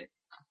don't get it.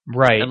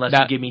 Right. Unless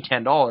you give me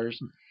 $10,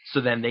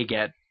 so then they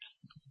get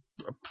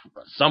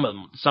some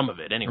of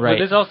it anyway. Right.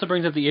 But this also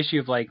brings up the issue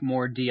of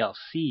more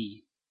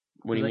DLC.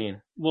 What do you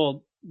mean?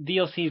 Well,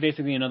 DLC is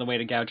basically another way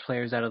to gouge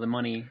players out of the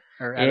money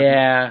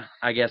Yeah,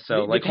 I guess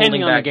so. Like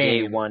depending holding on back the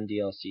game. Day 1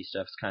 DLC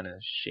stuff's kind of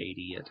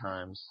shady at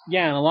times.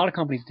 Yeah, and a lot of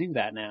companies do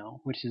that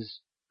now, which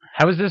is...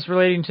 How is this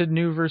relating to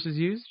new versus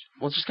used?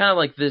 Well, it's just kind of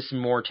like this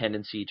more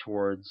tendency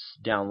towards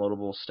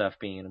downloadable stuff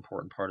being an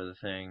important part of the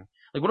thing.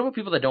 Like, what about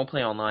people that don't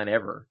play online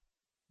ever?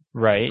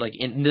 Right. Like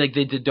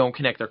they don't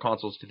connect their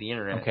consoles to the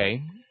internet.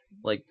 Okay.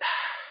 Like,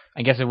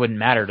 I guess it wouldn't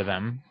matter to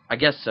them. I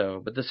guess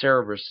so, but the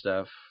Cerberus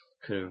stuff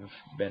could have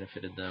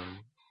benefited them.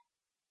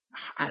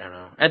 I don't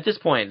know. At this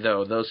point,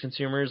 though, those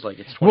consumers, like,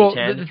 it's 2010.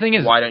 Well, the thing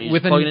is, why don't you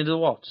just plug it into the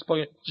wall? Just plug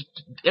it.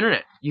 Just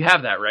internet. You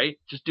have that, right?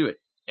 Just do it,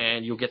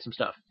 and you'll get some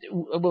stuff.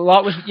 A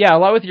lot with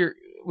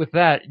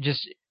that.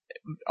 Just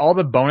all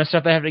the bonus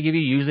stuff they have to give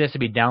you usually has to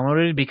be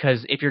downloaded,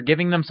 because if you're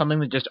giving them something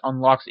that just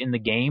unlocks in the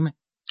game,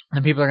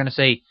 then people are going to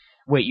say,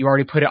 "Wait, you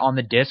already put it on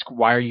the disc.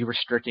 Why are you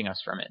restricting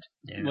us from it?"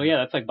 Yeah. Well, yeah,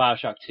 that's like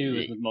BioShock 2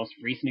 is the most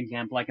recent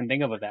example I can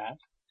think of that.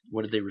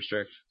 What did they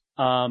restrict?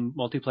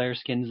 Multiplayer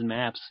skins and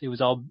maps. It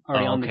was all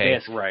already on the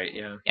disc. Right,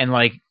 yeah. And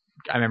like,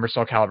 I remember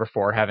Soul Calibur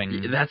 4 having...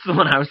 Yeah, that's the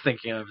one I was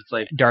thinking of. It's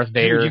like Darth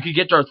Vader. Dude, you could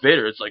get Darth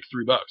Vader. It's like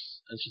 $3.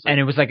 It's just like, and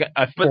it was like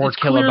a 4 but it's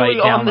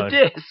kilobyte on download.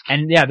 the disc.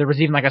 And yeah, there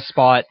was even like a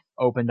spot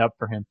opened up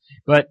for him.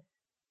 But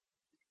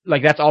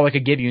like, that's all I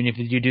could give you. And if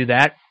you do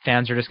that,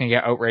 fans are just going to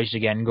get outraged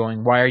again,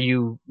 going, "Why are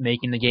you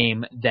making the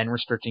game then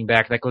restricting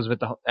back?" That goes with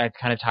that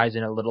kind of ties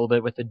in a little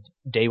bit with the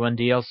Day 1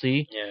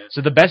 DLC. Yeah.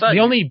 So the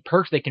only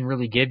perks they can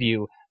really give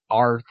you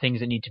are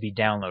things that need to be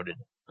downloaded.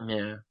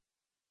 Yeah.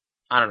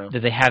 I don't know. That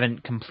they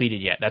haven't completed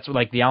yet. That's what,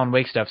 like, the Alan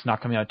Wake stuff's not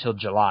coming out till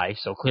July,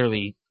 so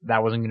clearly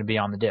that wasn't going to be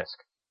on the disc.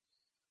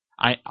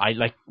 I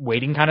like,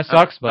 waiting kind of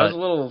sucks, but I was a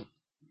little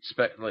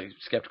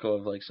skeptical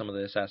of like some of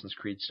the Assassin's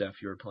Creed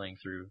stuff you were playing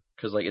through,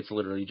 because like it's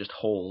literally just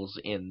holes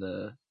in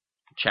the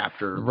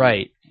chapter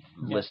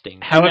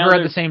listing. However,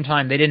 at the same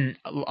time, they didn't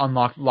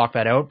lock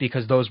that out,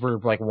 because those were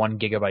like 1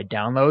 gigabyte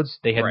downloads.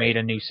 They had made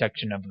a new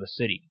section of the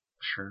city.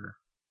 Sure.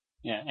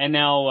 Yeah, and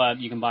now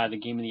you can buy the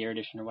Game of the Year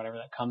edition or whatever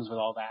that comes with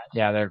all that.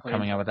 Yeah, they're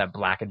coming out with that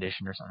black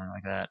edition or something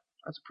like that.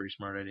 That's a pretty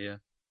smart idea.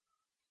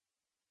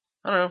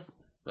 I don't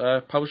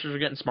know. Publishers are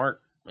getting smart,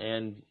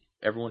 and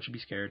everyone should be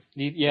scared.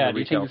 Do you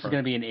think this is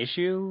going to be an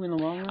issue in the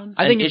long run?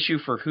 I think an issue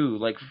for who?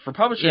 Like, for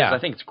publishers, I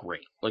think it's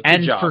great. Like,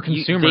 and good job. For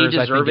consumers, they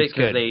deserve it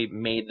because they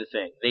made the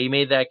thing. They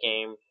made that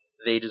game.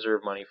 They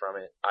deserve money from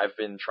it. I've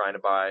been trying to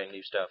buy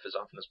new stuff as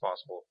often as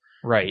possible.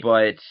 Right.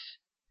 But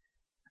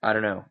I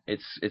don't know.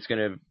 It's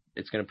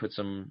gonna put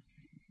some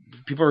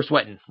people are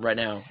sweating right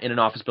now in an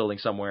office building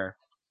somewhere.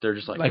 They're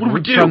just like what do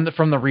we do?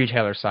 From the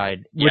retailer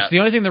side, which the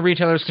only thing the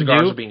retailers can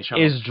do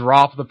is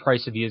drop the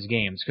price of used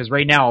games, because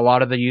right now a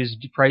lot of the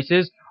used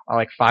prices are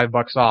like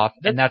 $5 off,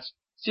 and that's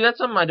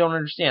something I don't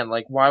understand.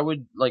 Like, why?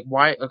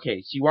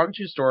 Okay, so you walk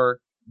into a store,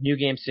 new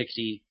game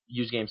 60,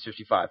 used game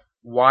 55.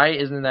 Why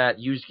isn't that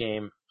used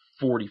game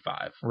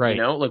 45? Right.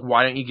 You know, like,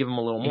 why don't you give them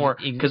a little more?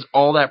 Because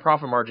all that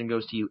profit margin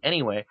goes to you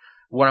anyway.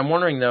 What I'm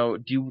wondering though,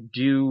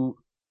 do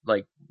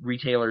like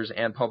retailers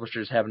and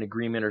publishers have an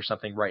agreement or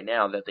something right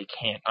now that they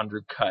can't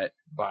undercut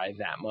by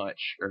that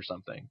much or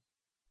something?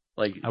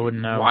 Like, I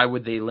wouldn't know. Why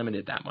would they limit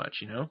it that much?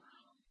 You know.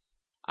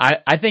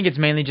 I think it's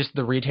mainly just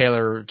the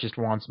retailer just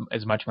wants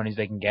as much money as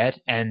they can get,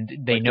 and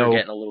they know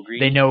getting a little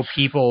greedy. They know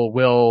people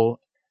will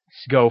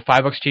go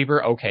 $5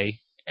 cheaper. Okay,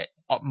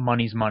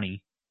 money's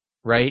money,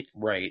 right?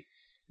 Right.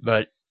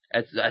 But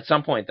at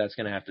some point that's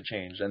going to have to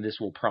change, and this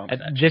will prompt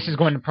that. This is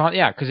going to prompt,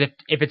 because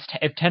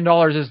if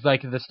 $10 is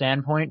like the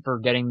standpoint for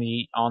getting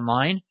the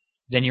online,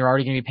 then you're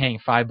already going to be paying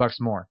 $5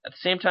 more. At the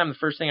same time, the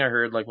first thing I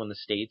heard, like when the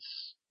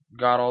States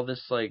got all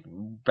this, like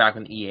back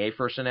when EA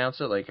first announced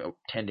it, like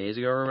 10 days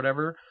ago or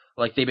whatever,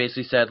 like they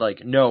basically said,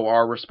 like, no,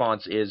 our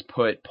response is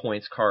put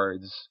points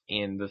cards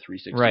in the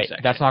 360 section.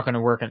 That's not going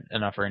to work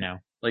enough right now.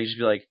 Like, you just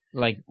be like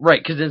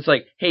right, because it's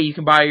like, hey, you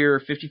can buy your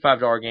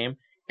 $55 game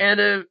and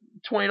a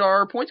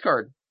 $20 points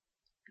card.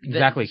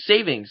 Exactly.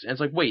 Savings. And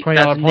it's like, wait,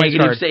 that's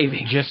negative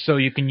savings. Just so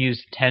you can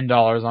use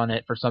 $10 on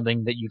it for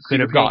something that you could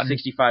have gotten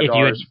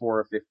 $65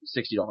 for a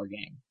 $60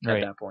 game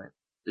at that point.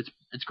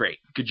 It's great.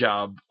 Good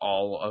job,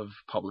 all of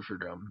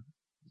publisherdom.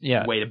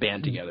 Yeah. Way to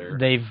band together.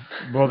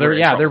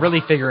 They're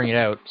really figuring it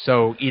out.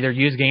 So either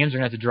used games are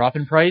going to have to drop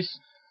in price.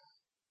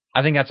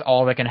 I think that's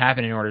all that can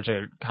happen in order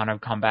to kind of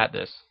combat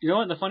this. You know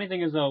what? The funny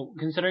thing is, though,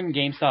 considering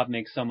GameStop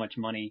makes so much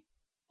money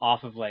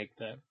off of like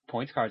the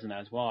points cards and that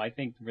as well, I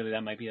think really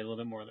that might be a little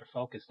bit more of their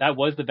focus. That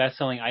was the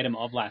best-selling item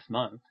of last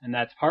month, and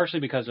that's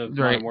partially because of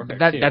Modern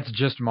Warfare 2. That's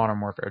just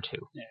Modern Warfare 2.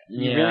 Yeah.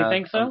 You really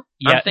think so?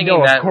 I'm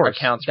thinking that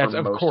accounts for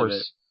most of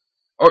it.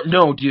 Or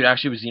no, dude,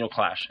 actually it was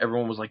Xenoclash.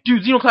 Everyone was like,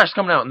 dude, Xenoclash is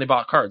coming out, and they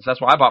bought cards.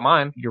 That's why I bought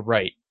mine. You're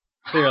right.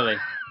 Clearly.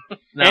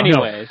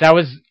 Anyways. No, that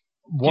was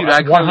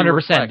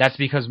 100%. That's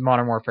because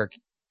Modern Warfare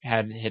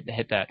had hit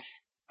that.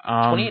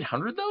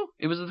 2800 though?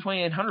 It was the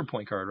 2800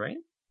 point card, right?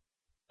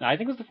 I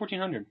think it was the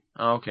 1400.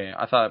 Oh, okay.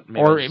 I thought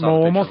maybe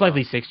most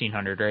likely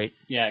 1600, right?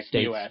 Yeah,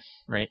 States, US.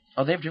 Right.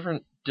 Oh, they have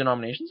different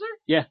denominations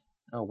there? Yeah.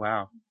 Oh,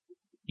 wow.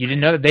 You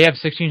didn't know that they have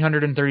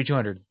 1600 and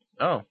 3200.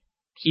 Oh.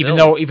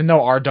 Still. Even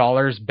though our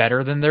dollar's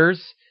better than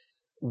theirs,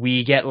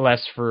 we get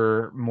less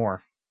for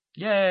more.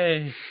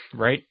 Yay.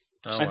 Right?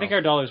 Oh, I think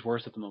our dollar's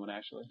worse at the moment,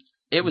 actually.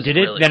 It was. Did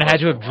really it? Then it had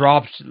to close have for a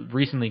while. dropped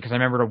recently because I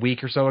remember a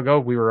week or so ago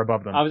we were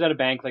above them. I was at a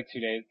bank like 2,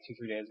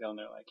 3 days ago, and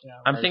they're like,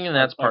 I'm thinking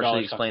that's our partially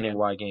dollar sucks explaining again.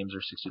 why games are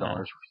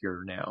 $60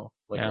 here now,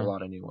 like Yeah. a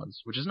lot of new ones,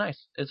 which is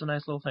nice. It's a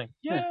nice little thing.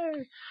 Yay!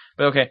 Yeah.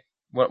 But okay,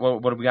 what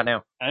do we got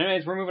now?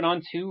 Anyways, we're moving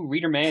on to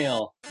reader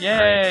mail.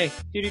 Yay!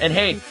 And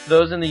hey,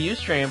 those in the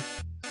Ustream,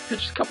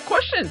 just a couple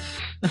questions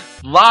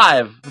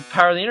live with the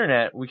power of the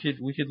internet. We could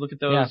look at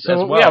those as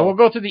well. Yeah, we'll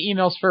go through the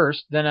emails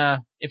first. Then,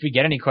 if we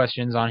get any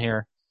questions on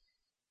here,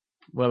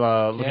 we'll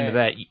look into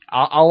that.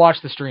 I'll watch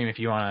the stream if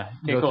you want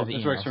to go cool. through the emails.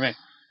 This works for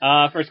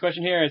me. First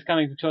question here is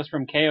coming to us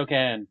from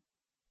Kaoken.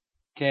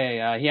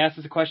 Okay, he asked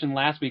us a question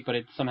last week, but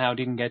it somehow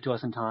didn't get to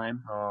us in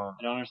time. I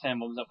don't understand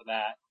what was up with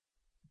that.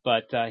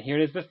 But here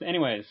it is.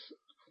 Anyways,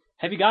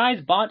 have you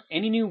guys bought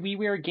any new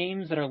WiiWare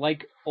games that are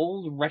like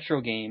old retro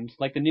games,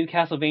 like the new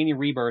Castlevania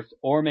Rebirth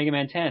or Mega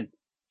Man 10?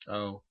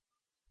 Oh.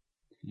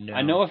 No.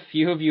 I know a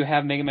few of you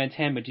have Mega Man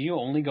 10, but do you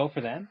only go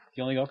for them? Do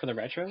you only go for the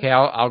retro? Okay,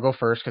 I'll go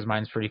first because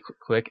mine's pretty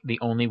quick. The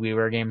only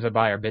WiiWare games I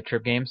buy are Bit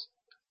Trip games.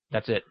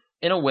 That's it.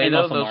 In a way, And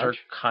though, Muscle those March.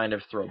 are kind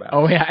of throwbacks.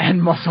 Oh yeah,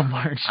 and Muscle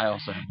March. I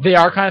also. They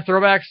are kind of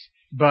throwbacks,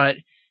 but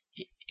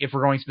if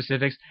we're going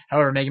specifics,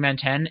 however, Mega Man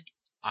 10,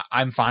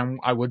 I'm fine.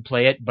 I would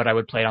play it, but I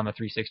would play it on the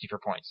 360 for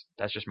points.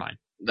 That's just mine.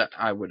 That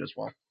I would as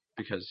well,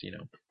 because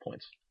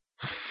points.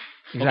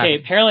 Exactly.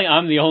 Okay, apparently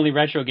I'm the only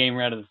retro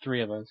gamer out of the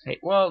three of us. Hey,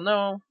 well,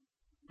 no.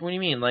 What do you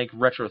mean, like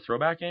retro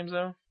throwback games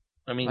though?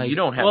 I mean, Like- you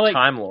don't have well, like-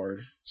 Time Lord,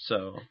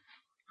 so.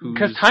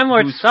 Because Time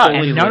Lord who's sucks.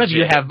 fully And none of you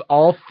legit? have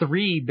all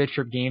 3 Bit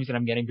Trip games, and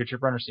I'm getting Bit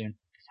Trip Runner soon.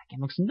 That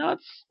game looks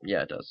nuts.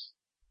 Yeah, it does.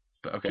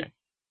 But okay. Yeah,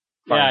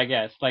 Fine. I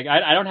guess. Like,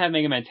 I don't have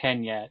Mega Man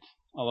 10 yet,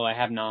 although I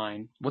have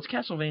 9. What's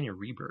Castlevania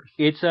Rebirth?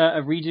 It's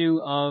a redo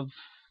of...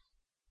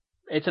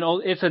 It's a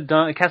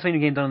Castlevania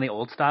game done in the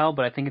old style,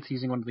 but I think it's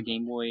using one of the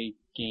Game Boy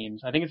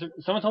games. I think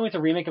someone told me it's a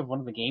remake of one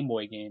of the Game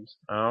Boy games.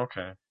 Oh,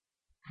 okay.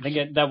 I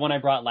think that one I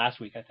brought last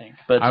week, I think.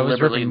 But I was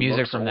deliberately ripping music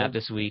looks from that old.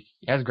 this week.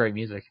 It has great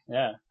music.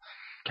 Yeah.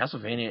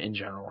 Castlevania in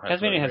general has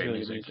Castlevania has great really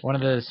good music. music. One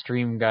of the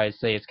stream guys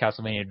say it's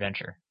Castlevania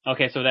Adventure.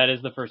 Okay, so that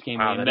is the first game.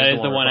 Wow, that that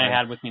is the one I recording.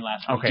 had with me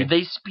last week. Okay. Did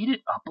they speed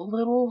it up a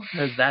little?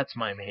 Because that's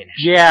my main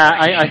issue. Yeah,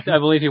 I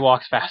believe he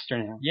walks faster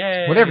now.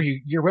 Yay! Whatever,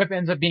 your whip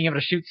ends up being able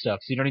to shoot stuff,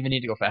 so you don't even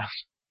need to go fast.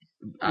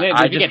 Yeah,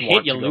 I but if you just get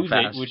want hit, you to go lose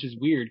fast. it, which is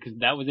weird because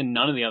that was in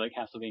none of the other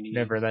Castlevania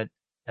Never. games.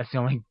 That's the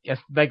only.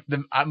 Like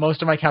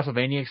most of my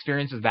Castlevania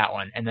experience is that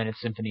one, and then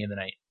it's Symphony of the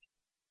Night.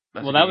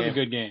 That's Well, a that good was a game.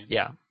 good game.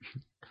 Yeah.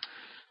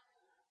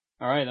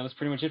 All right, that was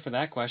pretty much it for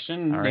that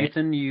question. All right.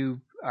 Nathan, you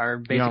are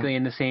basically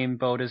in the same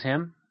boat as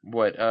him.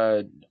 What?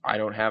 I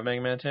don't have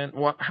Mega Man 10.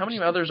 Well, how many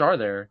others are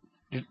there?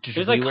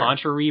 There's like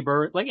Contra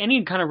Rebirth, like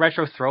any kind of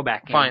retro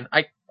throwback game. Fine.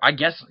 I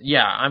guess.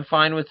 Yeah, I'm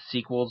fine with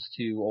sequels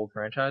to old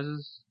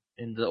franchises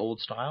in the old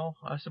style,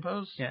 I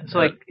suppose. Yeah. So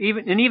like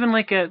even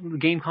like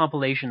game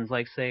compilations,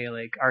 like say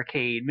like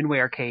Midway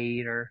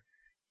Arcade, or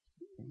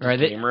Right,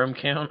 Does Game Room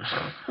count?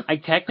 I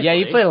technically. Yeah,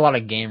 you played a lot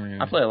of Game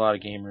Room. I play a lot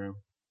of Game Room.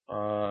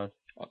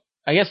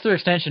 I guess through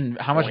extension,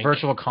 how much Boink.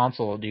 Virtual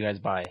Console do you guys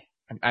buy?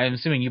 I'm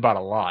assuming you bought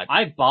a lot.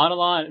 I bought a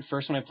lot at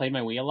first when I played my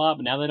Wii a lot,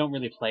 but now that I don't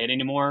really play it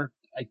anymore,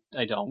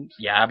 I don't.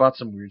 Yeah, I bought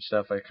some weird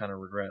stuff I kind of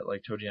regret,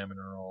 like Toe Jam and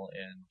Earl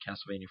and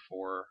Castlevania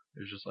 4. It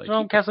was just like What's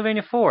wrong with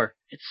Castlevania 4?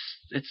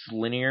 it's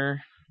linear.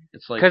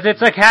 It's like Because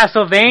it's a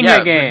Castlevania yeah,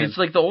 but game. it's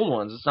like the old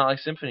ones. It's not like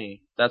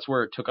Symphony. That's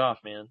where it took off,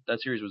 man.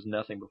 That series was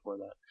nothing before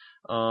that.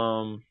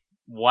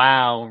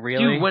 Wow,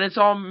 really? Dude, when it's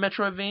all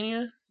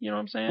Metroidvania, you know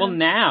what I'm saying? Well,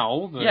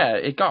 now. But yeah,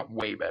 it got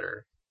way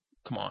better.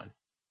 Come on,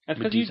 That's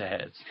because you Medusa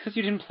heads.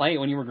 didn't play it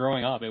when you were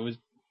growing up. It was.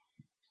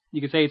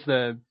 You could say it's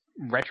the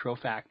retro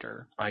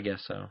factor, I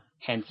guess so.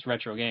 hence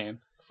retro game.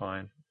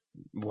 Fine,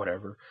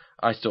 whatever.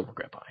 I still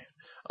regret buying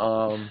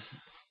it.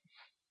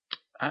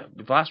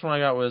 The last one I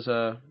got was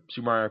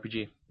Super Mario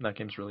RPG. That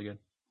game's really good.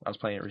 I was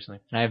playing it recently.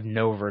 And I have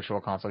no Virtual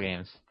Console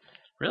games.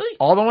 Really?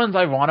 All the ones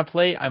I want to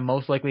play, I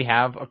most likely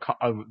have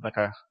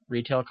a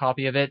retail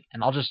copy of it,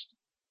 and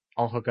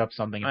I'll hook up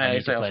something if I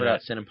need to I play also that.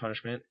 got Sin and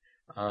Punishment.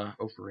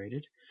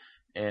 Overrated.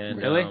 And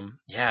Really?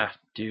 yeah,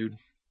 dude.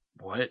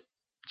 What?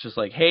 It's just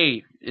like,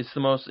 hey, it's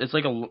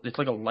like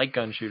a light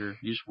gun shooter.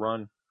 You just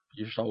run.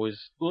 You're just always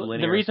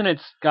linear. The reason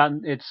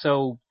it's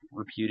so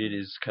reputed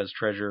is because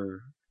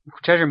Treasure.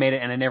 Treasure made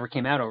it and it never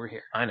came out over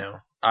here. I know.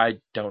 I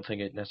don't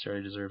think it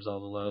necessarily deserves all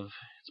the love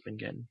it's been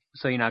getting.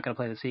 So you're not gonna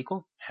play the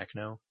sequel? Heck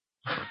no.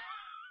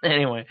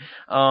 Anyway,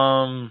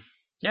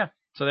 yeah.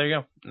 So there you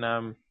go. Now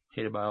I'm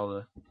hated by all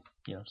the,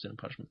 Sin and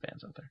Punishment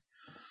fans out there.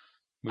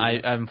 I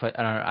haven't played.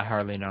 I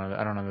hardly know.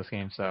 I don't know this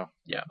game, so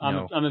Yeah.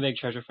 No. I'm a big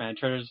Treasure fan.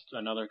 Treasure's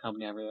another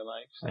company I really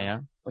like. So. yeah.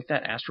 Like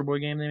that Astro Boy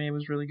game they made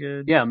was really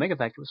good. Yeah, Mega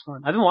Factor was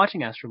fun. I've been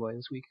watching Astro Boy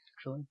this week,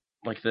 actually.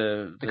 Like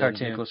the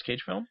cartoon. Nicolas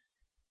Cage film.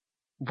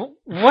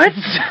 What?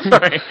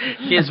 Sorry,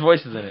 his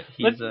voice is in it.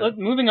 He's Let's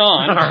moving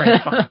on. All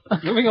right, fine.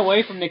 Moving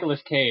away from Nicolas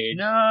Cage.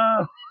 No.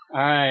 All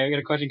right, we got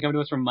a question coming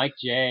to us from Mike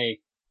J.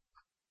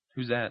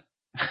 Who's that?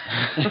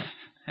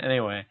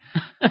 Anyway,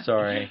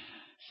 sorry.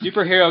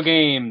 Superhero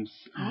games,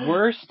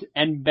 worst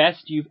and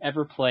best you've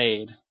ever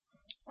played.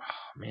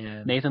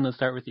 man. Nathan, let's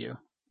start with you.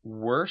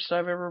 Worst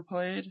I've ever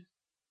played? I'm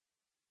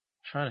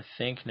trying to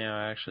think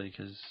now, actually,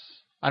 because...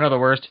 I know the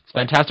worst. It's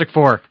Fantastic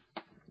Four.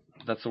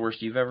 That's the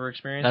worst you've ever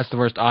experienced? That's the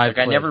worst I've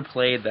played. I never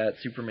played that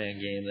Superman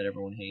game that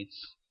everyone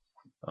hates.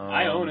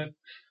 I own it.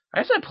 I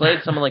guess I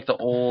played some of like the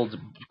old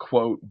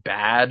quote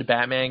bad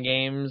Batman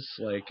games.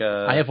 Like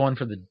I have one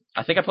for the.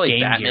 I think I played Game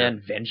Batman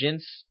Gear.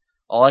 Vengeance.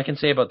 All I can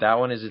say about that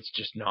one is it's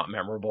just not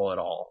memorable at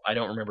all. I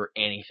don't remember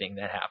anything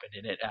that happened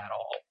in it at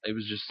all. It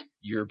was just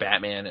you're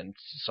Batman and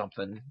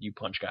something, you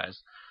punch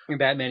guys. You're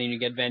Batman and you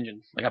get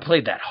vengeance. Like I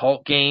played that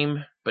Hulk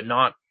game, but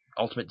not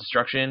Ultimate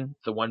Destruction,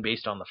 the one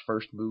based on the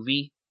first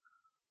movie.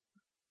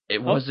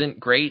 It wasn't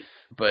great,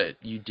 but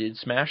you did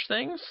smash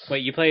things.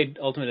 Wait, you played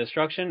Ultimate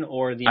Destruction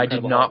or the I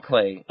Incredible did not Hulk?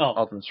 play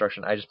Ultimate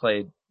Destruction. I just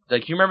played...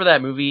 Like, you remember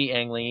that movie,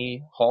 Ang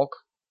Lee, Hulk?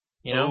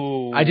 You know?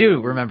 Ooh. I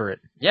do remember it.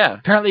 Yeah.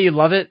 Apparently you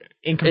love it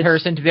in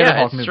comparison to the other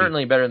Hulk it's movie.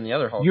 certainly better than the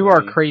other Hulk You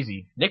movie. are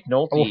crazy. Nick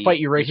Nolte I will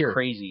fight you right is here.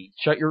 Crazy.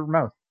 Shut your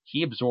mouth.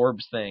 He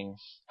absorbs things.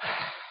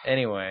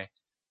 Anyway.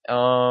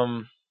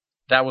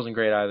 That wasn't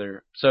great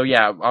either. So,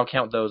 yeah, I'll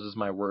count those as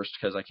my worst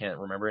because I can't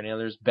remember any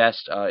others.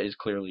 Best is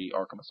clearly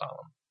Arkham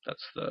Asylum.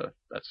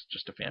 That's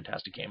just a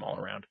fantastic game all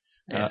around.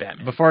 And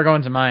Batman. Before I go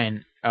into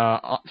mine,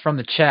 from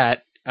the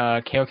chat,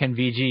 Kaoken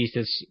VG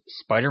says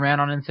Spider-Man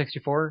on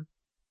N64.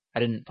 I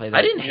didn't play that.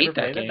 I didn't hate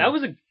that game. That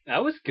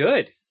was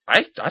good.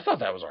 I thought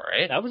that was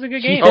alright. That was a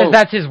good He game. says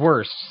that's his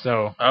worst,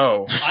 so...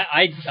 Oh.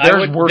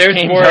 There's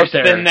worse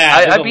than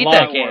that. I There's beat a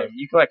that lot game. worse.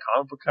 You collect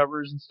comic book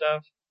covers and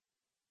stuff.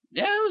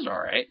 Yeah, it was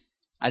alright.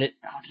 Did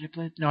I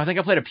play? No, I think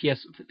I played the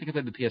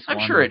PS1.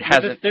 I'm sure it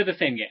hasn't. They're the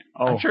same game.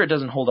 Oh. I'm sure it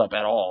doesn't hold up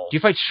at all. Do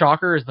you fight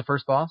Shocker as the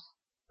first boss?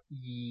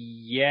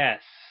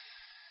 Yes.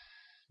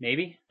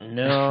 Maybe?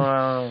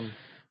 No.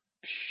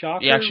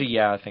 Shocker? Yeah, actually,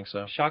 yeah, I think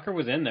so. Shocker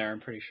was in there, I'm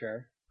pretty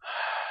sure.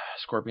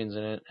 Scorpion's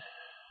in it.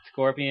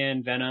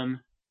 Scorpion, Venom.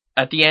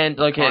 At the end,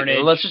 like,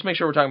 let's just make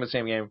sure we're talking about the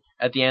same game.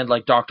 At the end,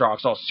 like, Dr.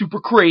 Ock's all super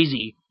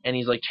crazy, and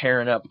he's, like,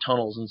 tearing up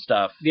tunnels and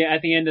stuff. Yeah,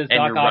 at the end, And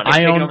Doc you're Ock running. is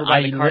taken over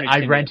by the Carnage I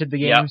Syndicate. rented the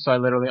game, Yep. so I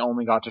literally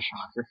only got to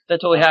Shocker.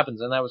 That totally happens,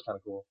 and that was kind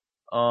of cool.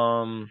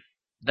 Oh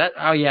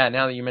yeah,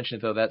 now that you mention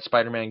it, though, that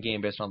Spider-Man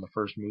game based on the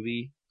first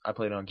movie, I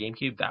played it on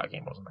GameCube, that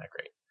game wasn't that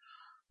great.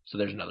 So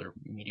there's another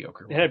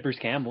mediocre It one. had Bruce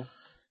Campbell.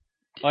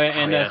 Oh, yeah,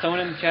 and yeah. someone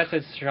in the chat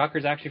says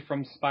Shocker's actually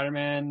from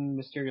Spider-Man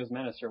Mysterio's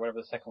Menace, or whatever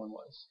the second one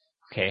was.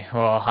 Okay,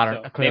 well, I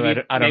don't Maybe know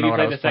what I played was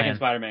the second playing.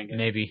 Spider-Man game.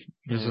 Maybe.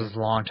 This was a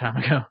long time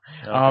ago.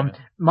 Okay.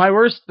 My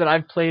worst that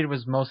I've played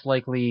was most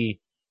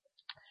likely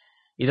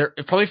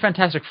probably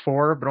Fantastic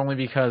Four, but only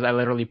because I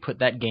literally put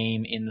that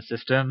game in the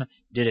system,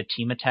 did a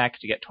team attack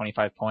to get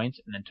 25 points,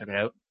 and then took it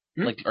out.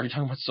 Like, are you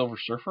talking about Silver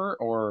Surfer,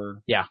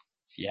 or... Yeah.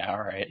 Yeah,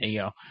 alright. There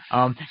you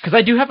go. Because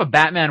I do have a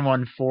Batman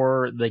one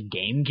for the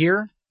Game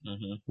Gear,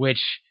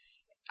 which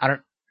I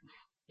don't.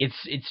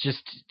 It's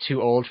just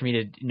too old for me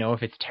to know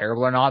if it's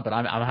terrible or not. But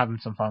I'm having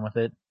some fun with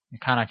it.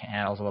 It kind of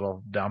handles a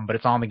little dumb, but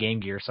it's on the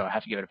Game Gear, so I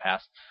have to give it a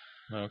pass.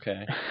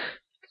 Okay.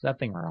 Because that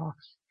thing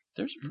rocks.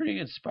 There's a pretty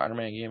good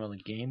Spider-Man game on the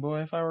Game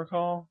Boy, if I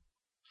recall.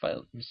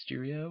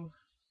 Mysterio.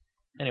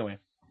 Anyway,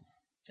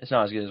 it's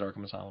not as good as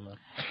Arkham Asylum,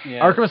 though.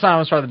 Yeah. Arkham Asylum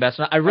was probably the best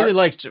one. I really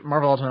liked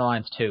Marvel Ultimate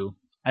Alliance 2.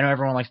 I know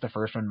everyone likes the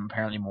first one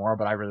apparently more,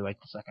 but I really like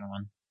the second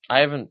one. I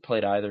haven't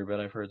played either, but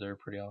I've heard they're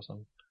pretty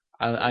awesome.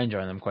 I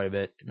enjoy them quite a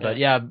bit. But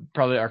yeah,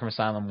 probably Arkham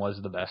Asylum was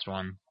the best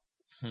one.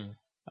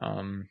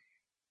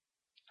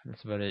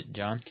 That's about it,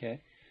 John.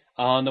 Okay.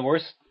 The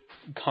worst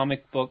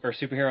comic book or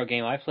superhero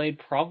game I played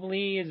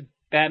probably is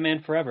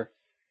Batman Forever.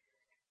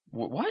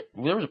 What?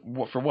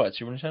 For what?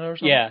 Super Nintendo or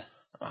something? Yeah.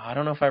 I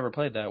don't know if I ever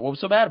played that. What was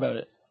so bad about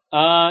it?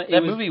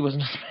 That movie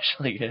wasn't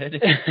especially good.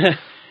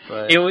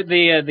 But...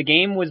 The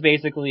game was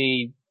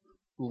basically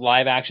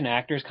live action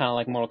actors, kind of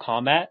like Mortal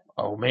Kombat.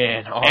 Oh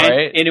man! All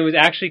right. And it was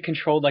actually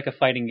controlled like a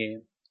fighting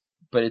game.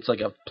 But it's like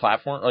a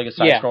platform, like a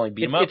side-scrolling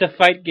beat 'em up. It's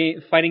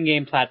a fighting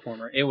game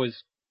platformer. It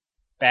was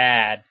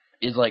bad.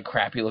 Is like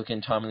crappy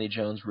looking Tommy Lee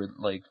Jones with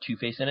like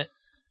Two-Face in it?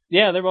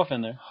 Yeah, they're both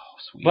in there. Oh,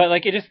 sweet. But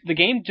like the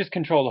game just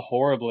controlled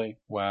horribly.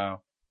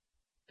 Wow.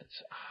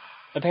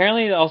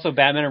 Apparently, also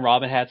Batman and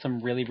Robin had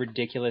some really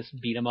ridiculous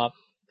beat 'em up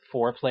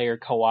 4-player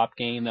co-op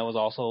game that was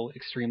also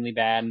extremely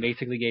bad and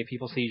basically gave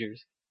people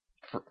seizures.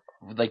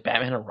 Like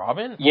Batman and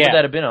Robin? What Yeah. would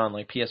that have been on?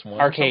 Like PS1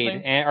 Arcade. or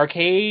something?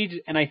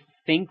 Arcade, and I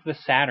think the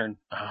Saturn.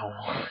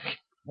 Oh,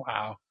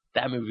 wow.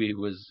 That movie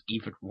was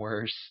even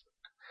worse.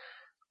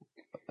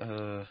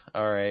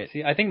 Alright.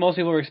 See, I think most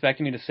people were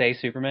expecting me to say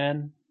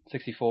Superman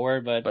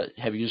 64, but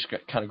have you just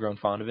kind of grown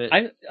fond of it?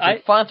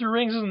 Flying Through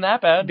Rings isn't that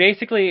bad.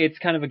 Basically, it's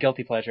kind of a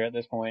guilty pleasure at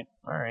this point.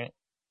 Alright.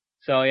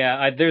 So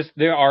yeah,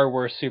 there are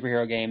worse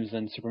superhero games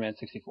than Superman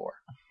 64.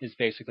 Is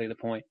basically the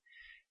point.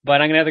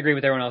 But I'm gonna have to agree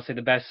with everyone else. Say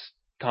the best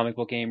comic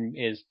book game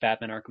is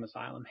Batman Arkham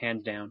Asylum,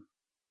 hands down.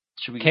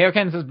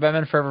 Kaoken says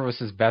Batman Forever was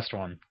his best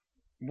one.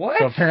 What?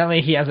 So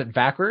apparently he has it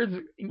backwards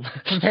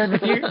compared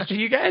with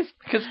you guys?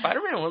 Because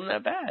Spider-Man wasn't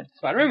that bad.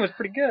 Spider-Man was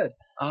pretty good.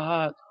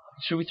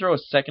 Should we throw a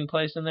second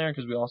place in there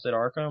because we all said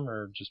Arkham,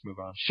 or just move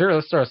on? Sure,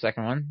 let's throw a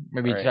second one.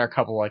 Maybe a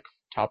couple like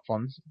top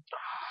ones.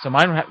 So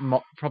mine would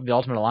have probably the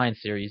Ultimate Alliance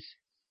series.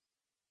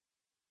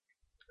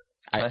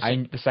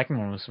 The second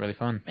one was really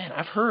fun. Man,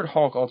 I've heard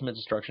Hulk Ultimate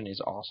Destruction is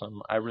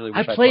awesome. I really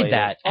wish I played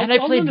that, and I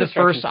played the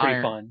first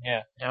Iron. Fun.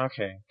 Yeah.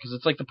 Okay, because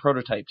it's like the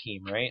prototype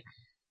team, right?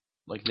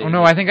 Like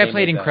I think I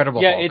played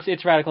Incredible Hulk. Yeah,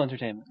 it's Radical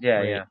Entertainment. Yeah,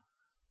 right. Yeah.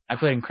 I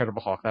played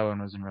Incredible Hulk. That one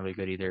wasn't really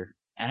good either.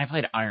 And I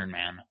played Iron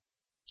Man.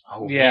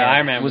 Oh yeah,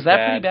 Iron Man was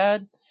that pretty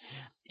bad?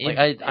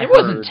 It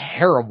wasn't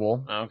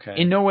terrible. Okay.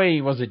 In no way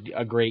was it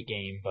a great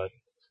game, but.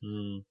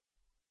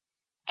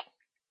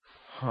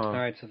 All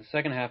right, so the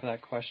second half of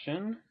that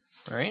question.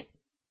 All right.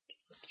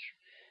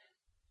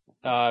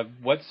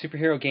 What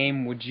superhero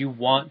game would you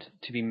want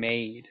to be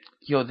made?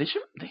 Yo,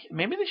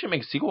 maybe they should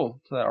make a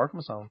sequel to that Arkham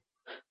Asylum.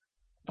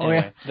 Oh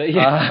anyway.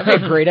 Yeah, that'd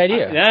be a great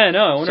idea. Yeah,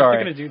 no, I wonder if they're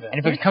gonna do that. And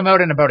if it could come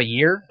out in about a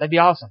year, that'd be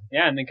awesome.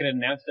 Yeah, and they could have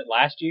announced it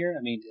last year.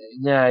 I mean,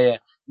 yeah.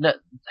 No,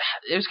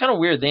 it was kind of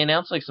weird. They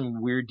announced like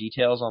some weird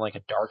details on like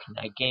a Dark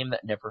Knight game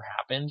that never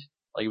happened.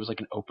 Like it was like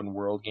an open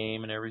world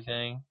game and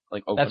everything.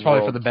 Like open That's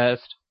probably world for the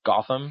best.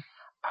 Gotham.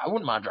 I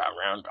wouldn't mind driving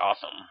around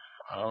Gotham.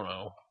 I don't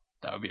know.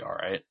 That would be all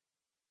right.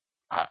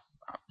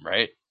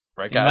 Right,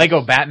 guys.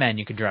 Lego Batman,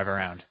 you could drive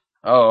around.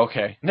 Oh,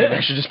 okay. Maybe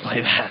I should just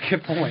play that.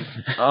 Good point.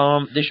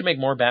 They should make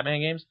more Batman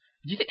games.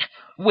 Do you think?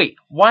 Wait,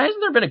 why hasn't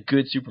there been a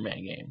good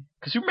Superman game?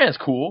 Because Superman's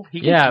cool.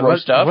 He can throw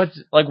stuff.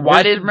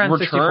 Why did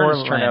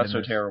Returns turn out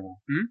so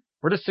terrible?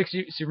 Where does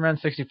Superman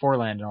 64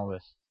 land in all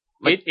this?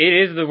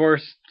 It is the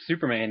worst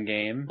Superman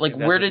game. Like,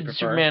 where did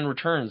Superman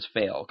Returns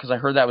fail? Because I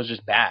heard that was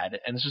just bad.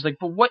 And it's just like,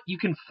 but what? You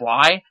can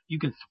fly? You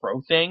can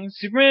throw things?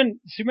 Superman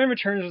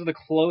Returns was the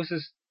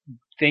closest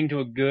thing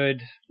to a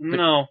good...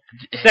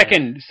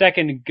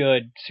 second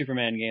good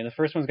Superman game. The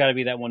first one's got to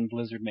be that one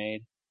Blizzard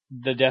made.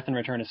 The Death and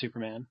Return of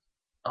Superman.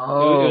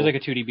 Oh. It was like a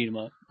 2D beat 'em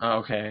up. Oh,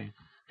 okay.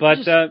 But...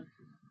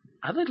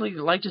 I'd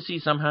like to see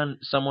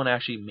someone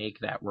actually make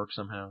that work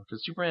somehow.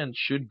 Because Superman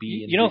should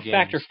be in You know games.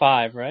 Factor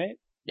 5, right?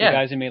 Yeah. The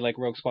guys who made like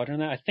Rogue Squadron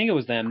and that. I think it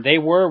was them. They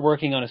were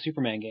working on a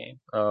Superman game.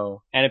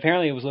 Oh. And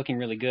apparently it was looking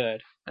really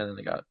good. And then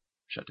they got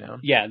shut down?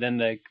 Yeah, then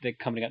the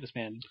company got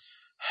disbanded.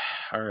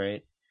 All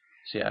right.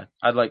 So yeah,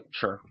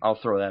 I'll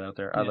throw that out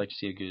there. I'd like to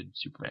see a good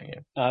Superman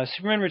game.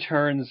 Superman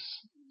Returns,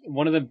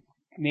 one of the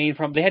main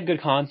problems, they had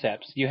good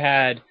concepts. You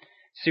had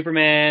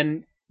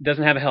Superman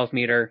doesn't have a health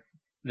meter,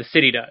 the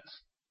city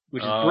does,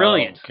 which is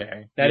brilliant.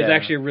 Okay. That is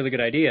actually a really good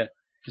idea.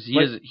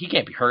 Because he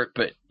can't be hurt,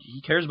 but he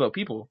cares about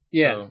people.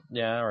 Yeah. So,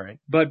 yeah, all right.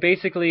 But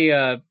basically,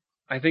 I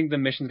think the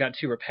missions got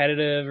too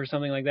repetitive or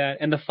something like that,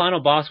 and the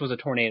final boss was a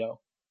tornado.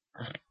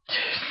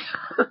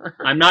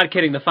 I'm not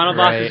kidding. The final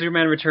boss of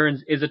Superman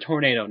Returns is a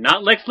tornado.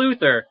 Not Lex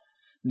Luthor.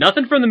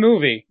 Nothing from the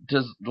movie.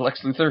 Does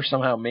Lex Luthor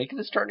somehow make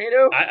this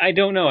tornado? I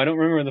don't know. I don't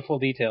remember the full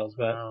details,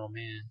 but... Oh,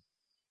 man.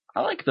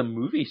 I like the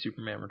movie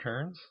Superman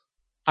Returns.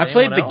 I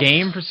played the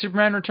game for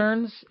Superman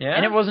Returns,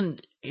 and it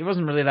wasn't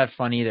really that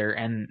fun either,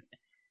 and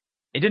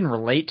it didn't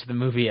relate to the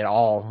movie at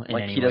all in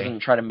any way. He doesn't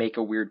try to make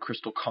a weird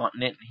crystal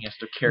continent, and he has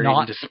to carry it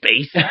into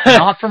space.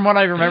 Not from what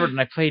I remembered, and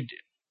I played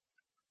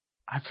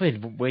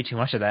way too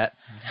much of that.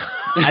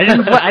 I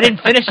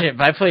didn't finish it,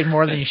 but I played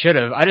more than you should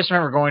have. I just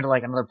remember going to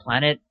like another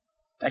planet.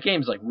 That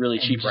game's like really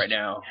cheap right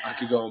now. I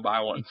could go and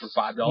buy one for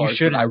 $5,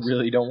 but I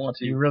really don't want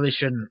to. You really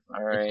shouldn't.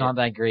 All right. It's not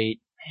that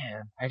great.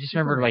 Man, I just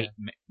remember like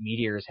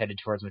meteors headed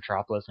towards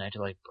Metropolis, and I had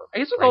to like. I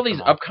guess with all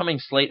these upcoming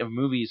slate of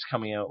movies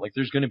coming out, like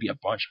there's going to be a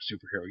bunch of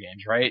superhero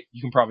games, right?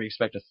 You can probably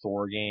expect a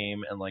Thor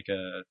game and like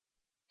a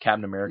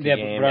Captain America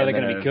game, but are they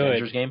going to be good?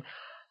 Avengers game.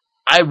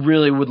 I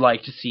really would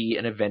like to see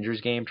an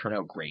Avengers game turn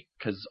out great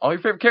because all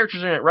your favorite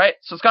characters are in it, right?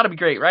 So it's got to be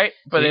great, right?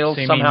 But they'll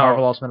somehow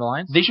Marvel Ultimate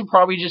Alliance. They should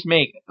probably just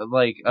make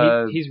like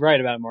he's right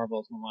about Marvel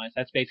Ultimate Alliance.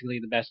 That's basically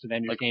the best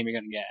Avengers game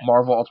you're gonna get.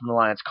 Marvel Ultimate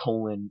Alliance :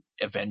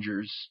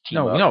 Avengers team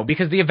up. No,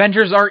 because the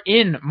Avengers are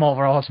in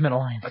Marvel Ultimate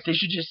Alliance. But they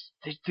should just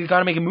they got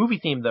to make a movie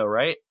theme though,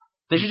 right?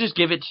 They should just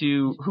give it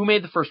to who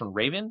made the first one,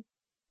 Raven.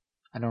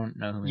 I don't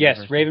know who made Yes,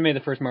 the first Raven made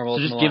the first Marvel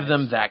Ultimate Alliance. So just give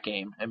them that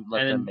game and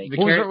let them make it.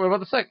 What about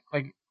the second?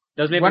 Like.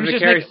 Does maybe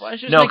Vicarious...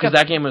 No, because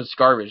that game was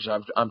garbage,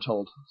 I'm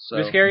told. So.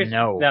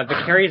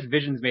 Vicarious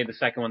Visions made the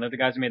second one. They're the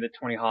guys who made the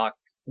Tony Hawk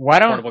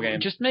portable game.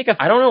 Just make a...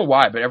 I don't know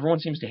why, but everyone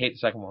seems to hate the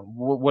second one.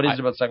 What is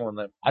it about the second one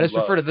that I just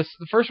prefer to this.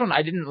 The first one,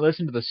 I didn't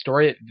listen to the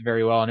story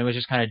very well, and it was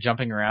just kind of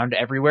jumping around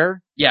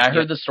everywhere. Yeah, I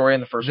heard the story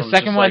in the first one. The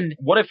second one... Like,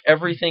 what if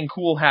everything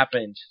cool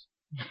happened?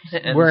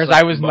 Whereas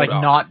I was like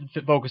not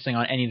focusing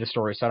on any of the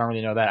stories, so I don't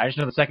really know that. I just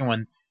know the second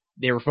one...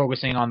 They were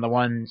focusing on the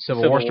one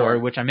Civil War story,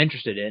 which I'm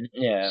interested in.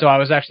 Yeah. So I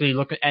was actually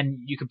looking, and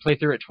you could play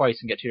through it twice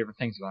and get two different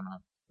things going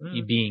on.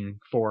 You being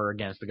for or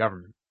against the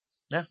government.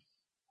 Yeah.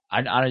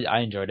 I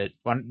enjoyed it.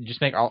 Why don't you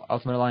just make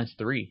Ultimate Alliance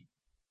 3?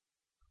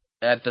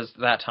 At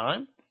that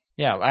time?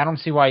 Yeah, I don't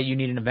see why you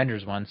need an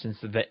Avengers one since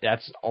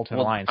that's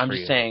Ultimate Alliance. I'm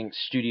just saying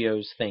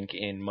studios think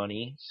in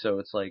money, so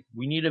it's like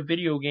we need a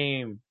video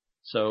game.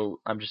 So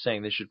I'm just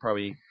saying they should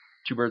probably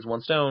two birds,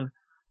 one stone,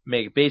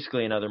 make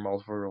basically another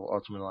multiple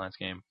Ultimate Alliance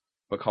game.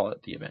 But call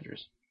it The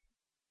Avengers.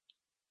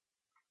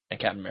 And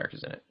Captain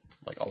America's in it.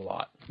 like a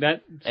lot.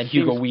 And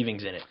Hugo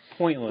Weaving's in it.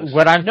 Pointless.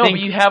 But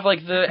you have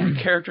like the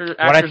actors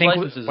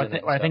licenses. What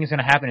I think is going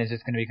to happen is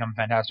it's going to become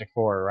Fantastic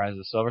Four: Rise of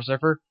the Silver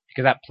Surfer,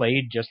 because that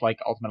played just like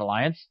Ultimate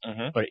Alliance,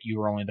 but you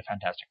were only the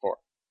Fantastic Four,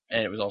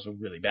 and it was also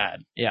really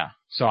bad. Yeah,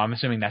 so I'm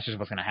assuming that's just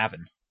what's going to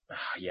happen.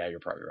 Yeah, you're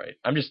probably right.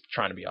 I'm just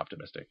trying to be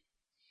optimistic,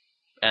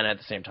 and at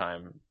the same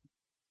time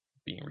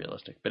being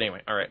realistic. But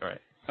anyway, all right.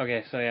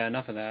 Okay, so yeah,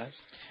 enough of that.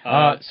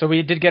 So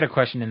we did get a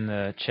question in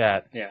the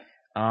chat. Yeah.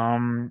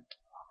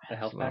 The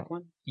health pack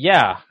one?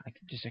 Yeah. I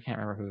can't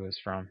remember who it was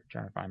from. I'm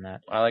trying to find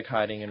that. I like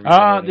hiding and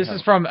regenerating this health.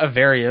 is from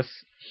Avarius.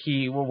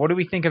 What do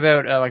we think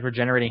about like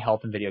regenerating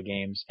health in video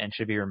games and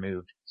should be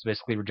removed? So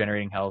basically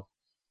regenerating health.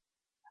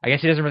 I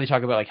guess he doesn't really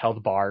talk about like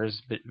health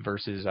bars but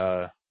versus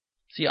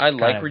See, I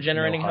like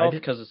regenerating health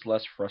because it's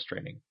less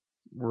frustrating.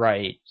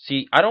 Right.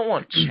 See, I don't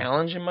want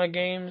challenge in my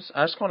games.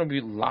 I just want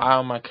to lie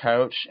on my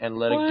couch and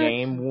let a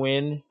game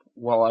win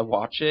while I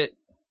watch it,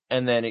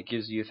 and then it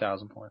gives you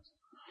 1,000 points.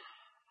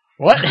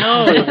 What?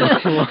 No.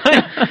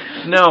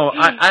 No,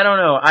 I don't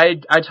know.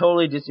 I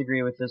totally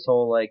disagree with this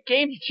whole, like,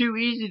 games are too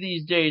easy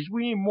these days.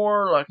 We need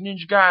more, like,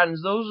 Ninja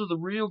Gaidens. Those are the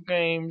real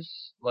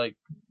games. Like,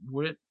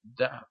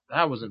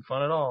 that wasn't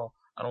fun at all.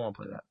 I don't want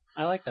to play that.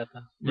 I like that,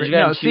 though.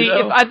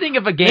 I think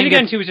if a game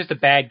Ninja Gaiden 2 is just a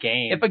bad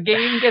game. If a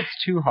game gets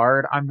too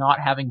hard, I'm not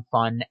having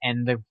fun,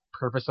 and the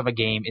purpose of a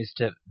game is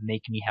to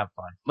make me have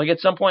fun. Like, at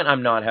some point,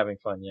 I'm not having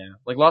fun, yeah.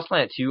 Like, Lost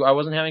Planet 2, I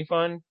wasn't having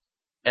fun,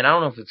 and I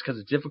don't know if it's because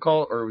it's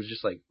difficult or it was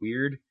just, like,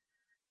 weird,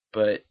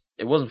 but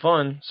it wasn't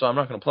fun, so I'm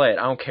not going to play it.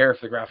 I don't care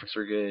if the graphics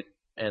are good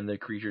and the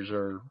creatures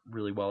are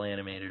really well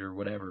animated or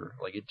whatever.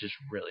 Like, it just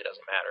really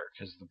doesn't matter,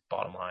 because the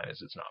bottom line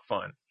is it's not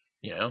fun,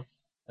 you know?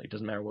 Like, it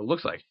doesn't matter what it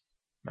looks like.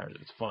 It matters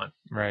if it's fun.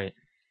 Right.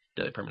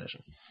 Deadly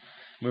Premonition.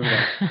 Moving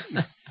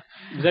on.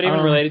 Is that even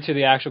related to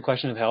the actual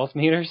question of health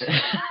meters?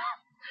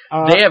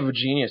 They have a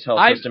genius health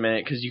system in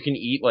it because you can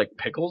eat like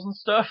pickles and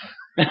stuff.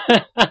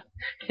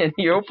 And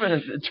you open a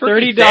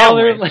turkey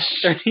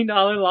 $30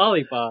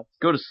 lollipop.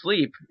 Go to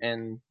sleep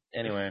and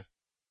anyway.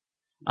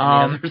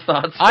 Any other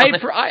thoughts?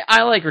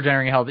 I like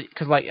regenerating health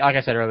because like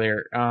I said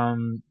earlier,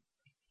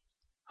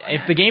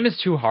 if the game is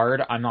too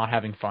hard, I'm not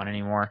having fun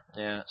anymore.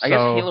 Yeah, I guess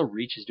Halo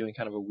Reach is doing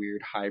kind of a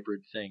weird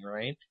hybrid thing,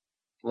 right?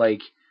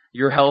 Like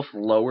your health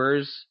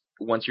lowers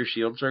once your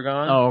shields are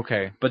gone. Oh,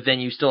 okay. But then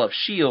you still have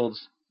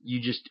shields. You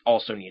just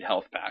also need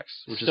health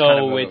packs. Which is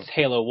it's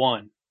Halo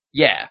 1.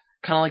 Yeah,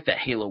 kind of like that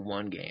Halo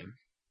 1 game.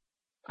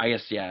 I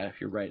guess, yeah,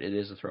 if you're right, it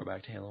is a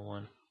throwback to Halo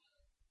 1.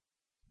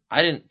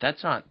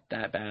 That's not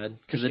that bad,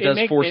 because it does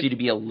force you to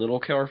be a little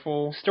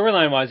careful.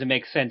 Storyline-wise, it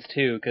makes sense,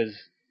 too, because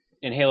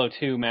in Halo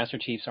 2, Master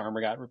Chief's armor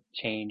got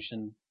changed,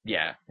 and...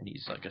 Yeah, and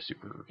he's like a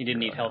super... He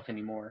didn't need health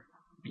anymore.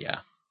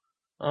 Yeah.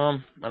 I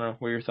don't know,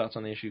 what are your thoughts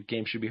on the issue?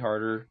 Games should be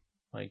harder.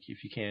 Like,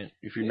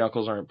 if your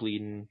knuckles aren't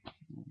bleeding,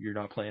 you're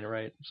not playing it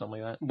right,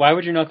 something like that. Why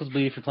would your knuckles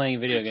bleed if you're playing a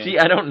video game? See,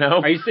 I don't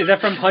know. Is that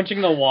from punching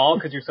the wall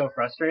because you're so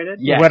frustrated?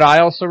 Yeah. What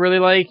I also really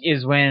like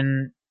is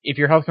if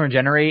your health can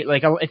regenerate,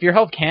 like, if your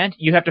health can't,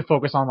 you have to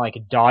focus on, like,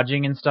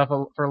 dodging and stuff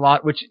for a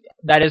lot, which,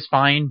 that is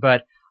fine,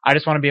 but I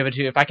just want to be able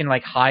to, if I can,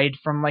 like, hide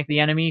from, like,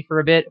 the enemy for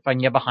a bit, if I can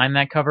get behind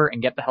that cover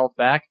and get the health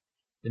back,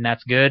 then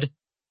that's good.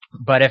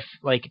 But if,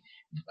 like,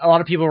 a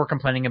lot of people were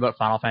complaining about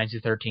Final Fantasy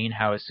 13,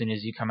 how as soon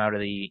as you come out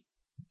of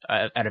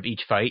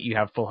each fight, you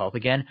have full health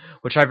again,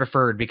 which I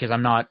preferred because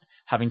I'm not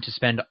having to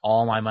spend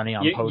all my money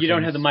on potions. You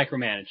don't have to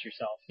micromanage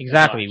yourself.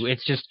 Exactly.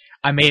 It's just,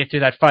 I made it through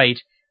that fight,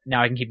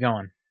 now I can keep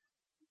going.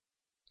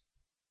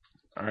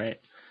 Alright.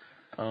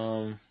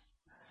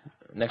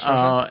 Next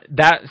one.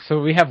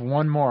 So we have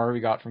one more we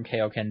got from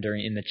Kaoken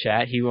in the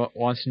chat. He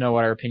wants to know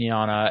what our opinion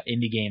on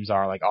indie games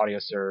are, like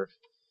AudioServe.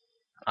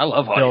 I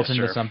love AudioServe. Built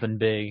into something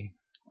big.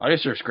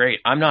 AudioServe's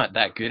great. I'm not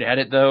that good at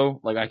it, though.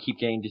 Like, I keep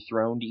getting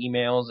dethroned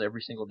emails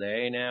every single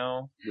day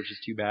now, which is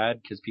too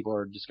bad, because people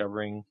are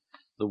discovering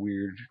the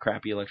weird,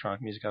 crappy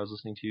electronic music I was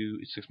listening to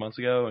 6 months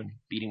ago and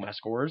beating my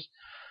scores.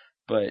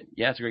 But,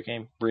 yeah, it's a great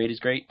game. Braid is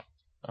great.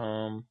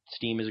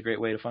 Steam is a great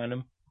way to find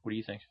them. What do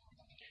you think?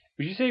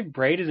 Would you say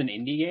Braid is an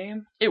indie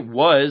game? It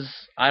was.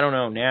 I don't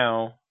know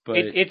now, but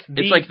it's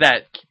like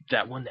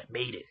that one that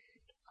made it.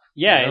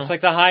 Yeah, you know? It's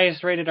like the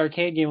highest rated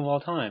arcade game of all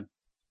time.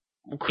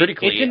 Well,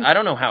 critically, I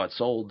don't know how it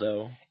sold,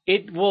 though.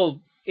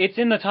 It's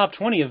in the top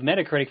 20 of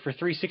Metacritic for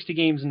 360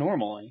 games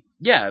normally.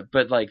 Yeah,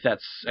 but, like,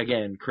 that's,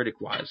 again,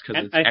 critic-wise,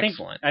 because it's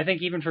excellent. I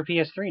think even for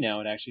PS3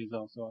 now, it actually is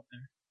also up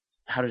there.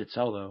 How did it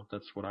sell, though?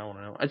 That's what I want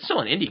to know. It's still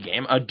an indie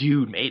game. A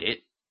dude made it.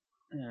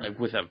 Yeah. Like,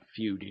 with a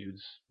few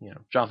dudes. You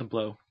know, Jonathan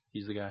Blow.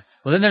 He's the guy.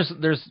 Well, then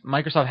there's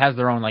Microsoft has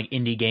their own, like,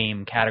 indie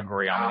game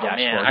category on the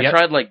dashboard. Man, I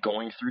tried, like,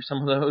 going through some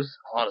of those.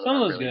 A lot of some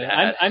them of those really good.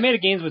 bad. I made a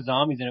Games with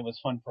Zombies, and it was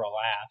fun for a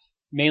laugh.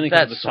 Mainly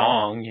because of the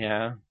song.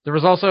 Yeah. There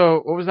was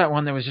also, what was that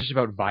one that was just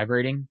about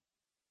vibrating?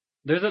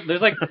 There's a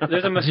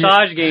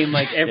massage game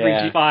like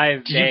every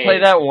 5 days. Did you play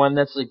that one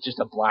that's like just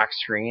a black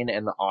screen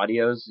and the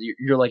audio's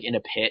you're like in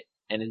a pit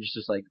and it's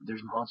just like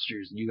there's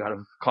monsters and you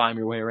gotta climb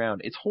your way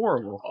around. It's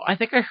horrible. I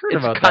think I heard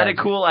about that. It's kind of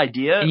cool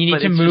idea. And you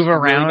need to move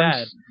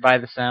around by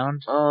the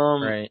sound.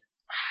 Right.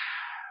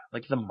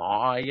 Like the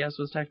Maw, I guess,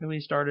 was technically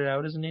started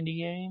out as an indie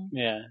game.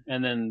 Yeah,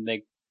 and then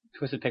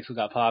Twisted Pixel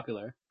got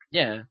popular.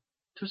 Yeah,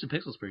 Twisted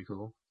Pixel's pretty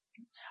cool.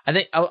 I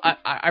think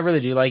I really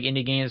do like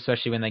indie games,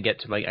 especially when they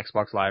get to like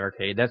Xbox Live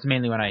Arcade. That's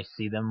mainly when I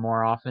see them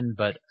more often.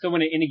 But so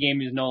when an indie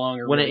game is no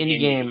longer when really an indie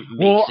game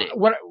well, makes it,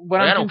 what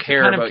like, I'm I don't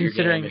care kind about of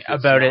considering your game if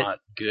it's about not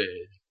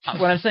good.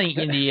 When I'm saying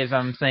indie is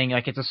I'm saying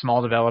like it's a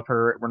small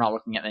developer. We're not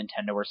looking at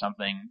Nintendo or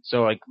something.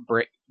 So like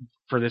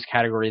for this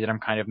category that I'm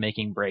kind of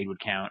making, Braid would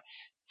count.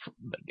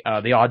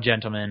 The Odd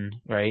Gentleman,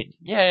 right?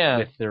 Yeah.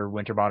 With their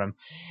Winterbottom,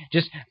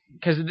 just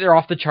because they're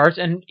off the charts.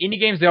 And indie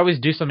games, they always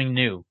do something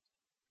new,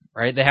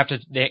 right?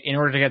 In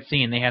order to get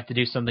seen, they have to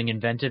do something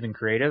inventive and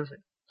creative,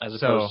 as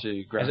opposed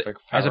to graphic,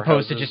 as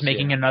opposed to just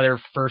making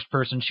another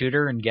first-person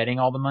shooter and getting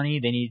all the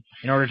money. They need,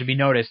 in order to be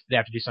noticed, they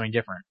have to do something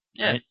different.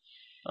 Yeah.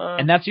 Right?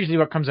 And that's usually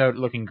what comes out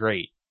looking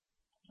great.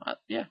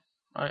 Yeah,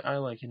 I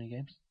like indie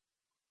games.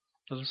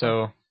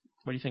 So, fun.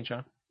 What do you think,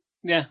 John?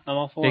 Yeah, I'm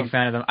all for them. Big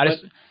fan of them.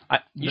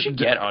 You should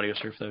get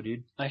AudioSurf though,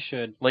 dude. I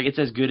should. Like, it's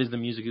as good as the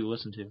music you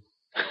listen to.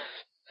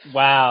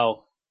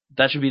 Wow.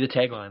 That should be the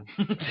tagline.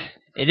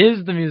 It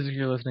is the music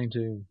you're listening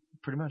to.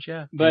 Pretty much,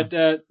 yeah. But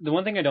the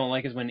one thing I don't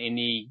like is when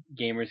indie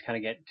gamers kind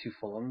of get too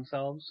full of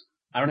themselves.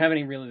 I don't have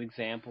any real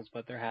examples,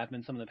 but there have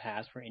been some in the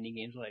past where indie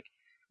games like,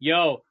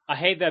 yo, I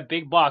hate that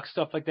big box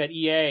stuff like that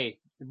EA.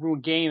 It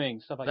ruined gaming,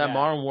 stuff like that. That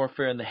Modern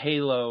Warfare and the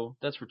Halo,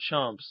 that's for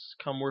chumps.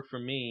 Come work for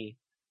me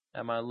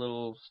at my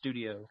little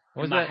studio.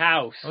 In my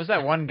house. What was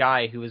that one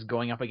guy who was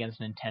going up against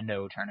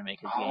Nintendo trying to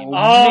make his game?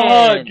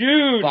 Oh, man.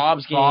 dude!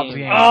 Bob's Game.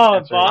 Oh,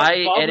 Bob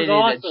I edited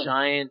awesome. a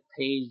giant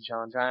page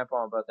on Giant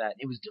Bomb about that.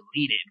 It was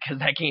deleted because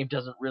that game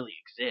doesn't really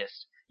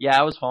exist. Yeah,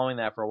 I was following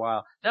that for a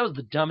while. That was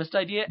the dumbest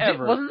idea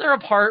ever. Wasn't there a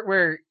part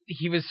where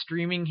he was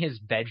streaming his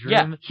bedroom?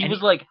 Yeah, he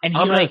was like, I'm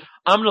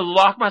gonna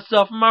lock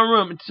myself in my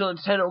room until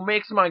Nintendo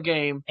makes my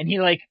game. And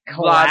he like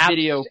collapsed,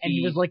 video and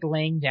he was like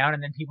laying down,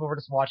 and then people were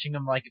just watching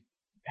him like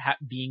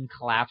being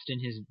collapsed in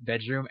his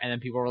bedroom, and then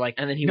people were like,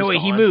 and then he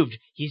moved.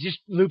 He's just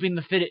looping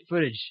the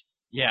footage.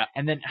 Yeah,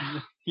 and then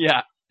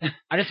yeah,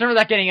 I just remember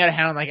that getting out of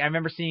hand. Like I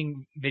remember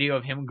seeing video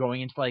of him going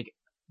into like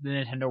the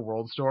Nintendo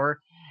World Store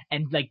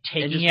and like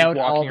taking out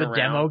all the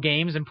demo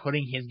games and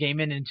putting his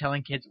game in and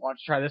telling kids, "Watch,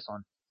 try this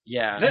one."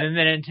 Yeah, and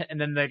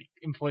then the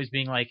employees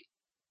being like,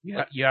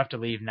 "You have to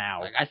leave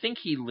now." Like, I think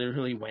he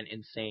literally went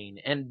insane.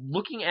 And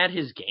looking at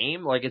his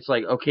game, like it's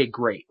like, okay,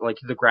 great, like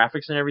the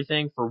graphics and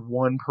everything for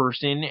one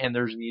person, and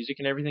there's music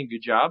and everything,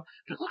 good job.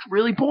 But it looks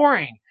really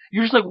boring.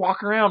 You're just like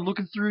walking around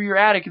looking through your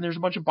attic, and there's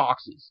a bunch of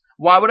boxes.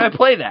 Why would I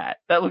play that?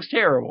 That looks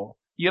terrible.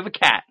 You have a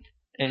cat,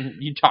 and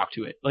you talk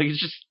to it. Like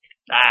it's just.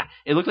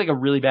 It looked like a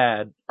really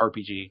bad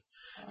RPG,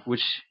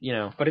 which, you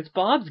know. But it's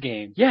Bob's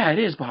game. Yeah, it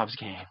is Bob's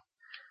game.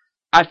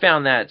 I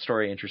found that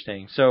story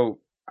interesting. So,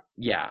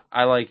 yeah,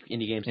 I like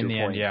indie games to a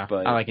point. Yeah,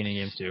 but I like indie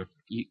games too.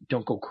 You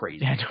don't go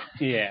crazy.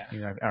 Yeah.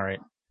 All right.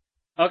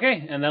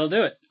 Okay, and that'll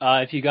do it.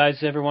 If you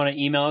guys ever want to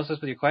email us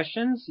with your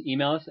questions,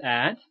 email us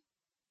at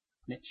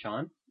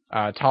Sean.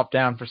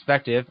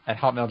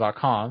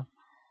 topdownperspective@hotmail.com.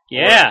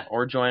 Yeah.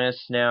 Or join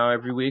us now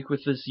every week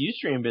with this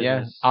Ustream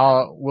business.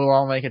 Yeah, we'll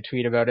all make a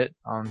tweet about it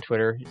on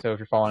Twitter, so if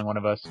you're following one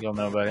of us, you'll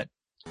know about it.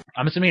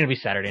 I'm assuming it'll be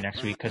Saturday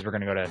next week, because we're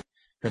going to go to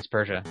Prince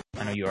Persia.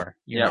 I know you are.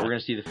 We're going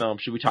to see the film.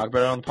 Should we talk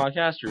about it on the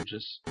podcast, or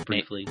just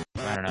briefly?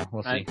 I don't know.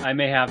 We'll see. I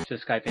may have to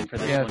Skype in for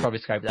this one. Yeah, probably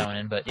Skype that one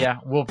in, but yeah,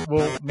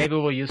 maybe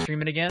we'll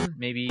Ustream it again.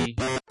 Maybe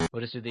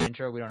we'll just do the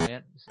intro. We don't know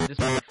yet. This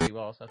one works pretty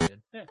well, so that's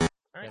good. Yeah.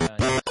 All right.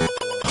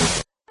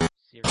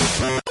 See you.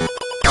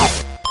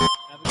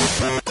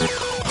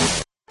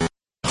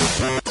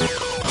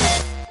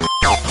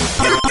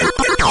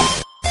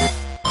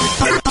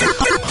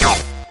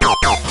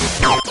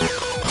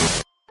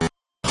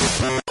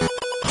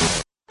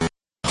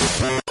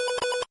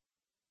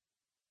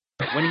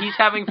 When he's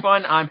having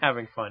fun, I'm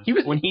having fun.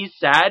 When he's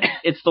sad,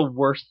 it's the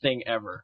worst thing ever.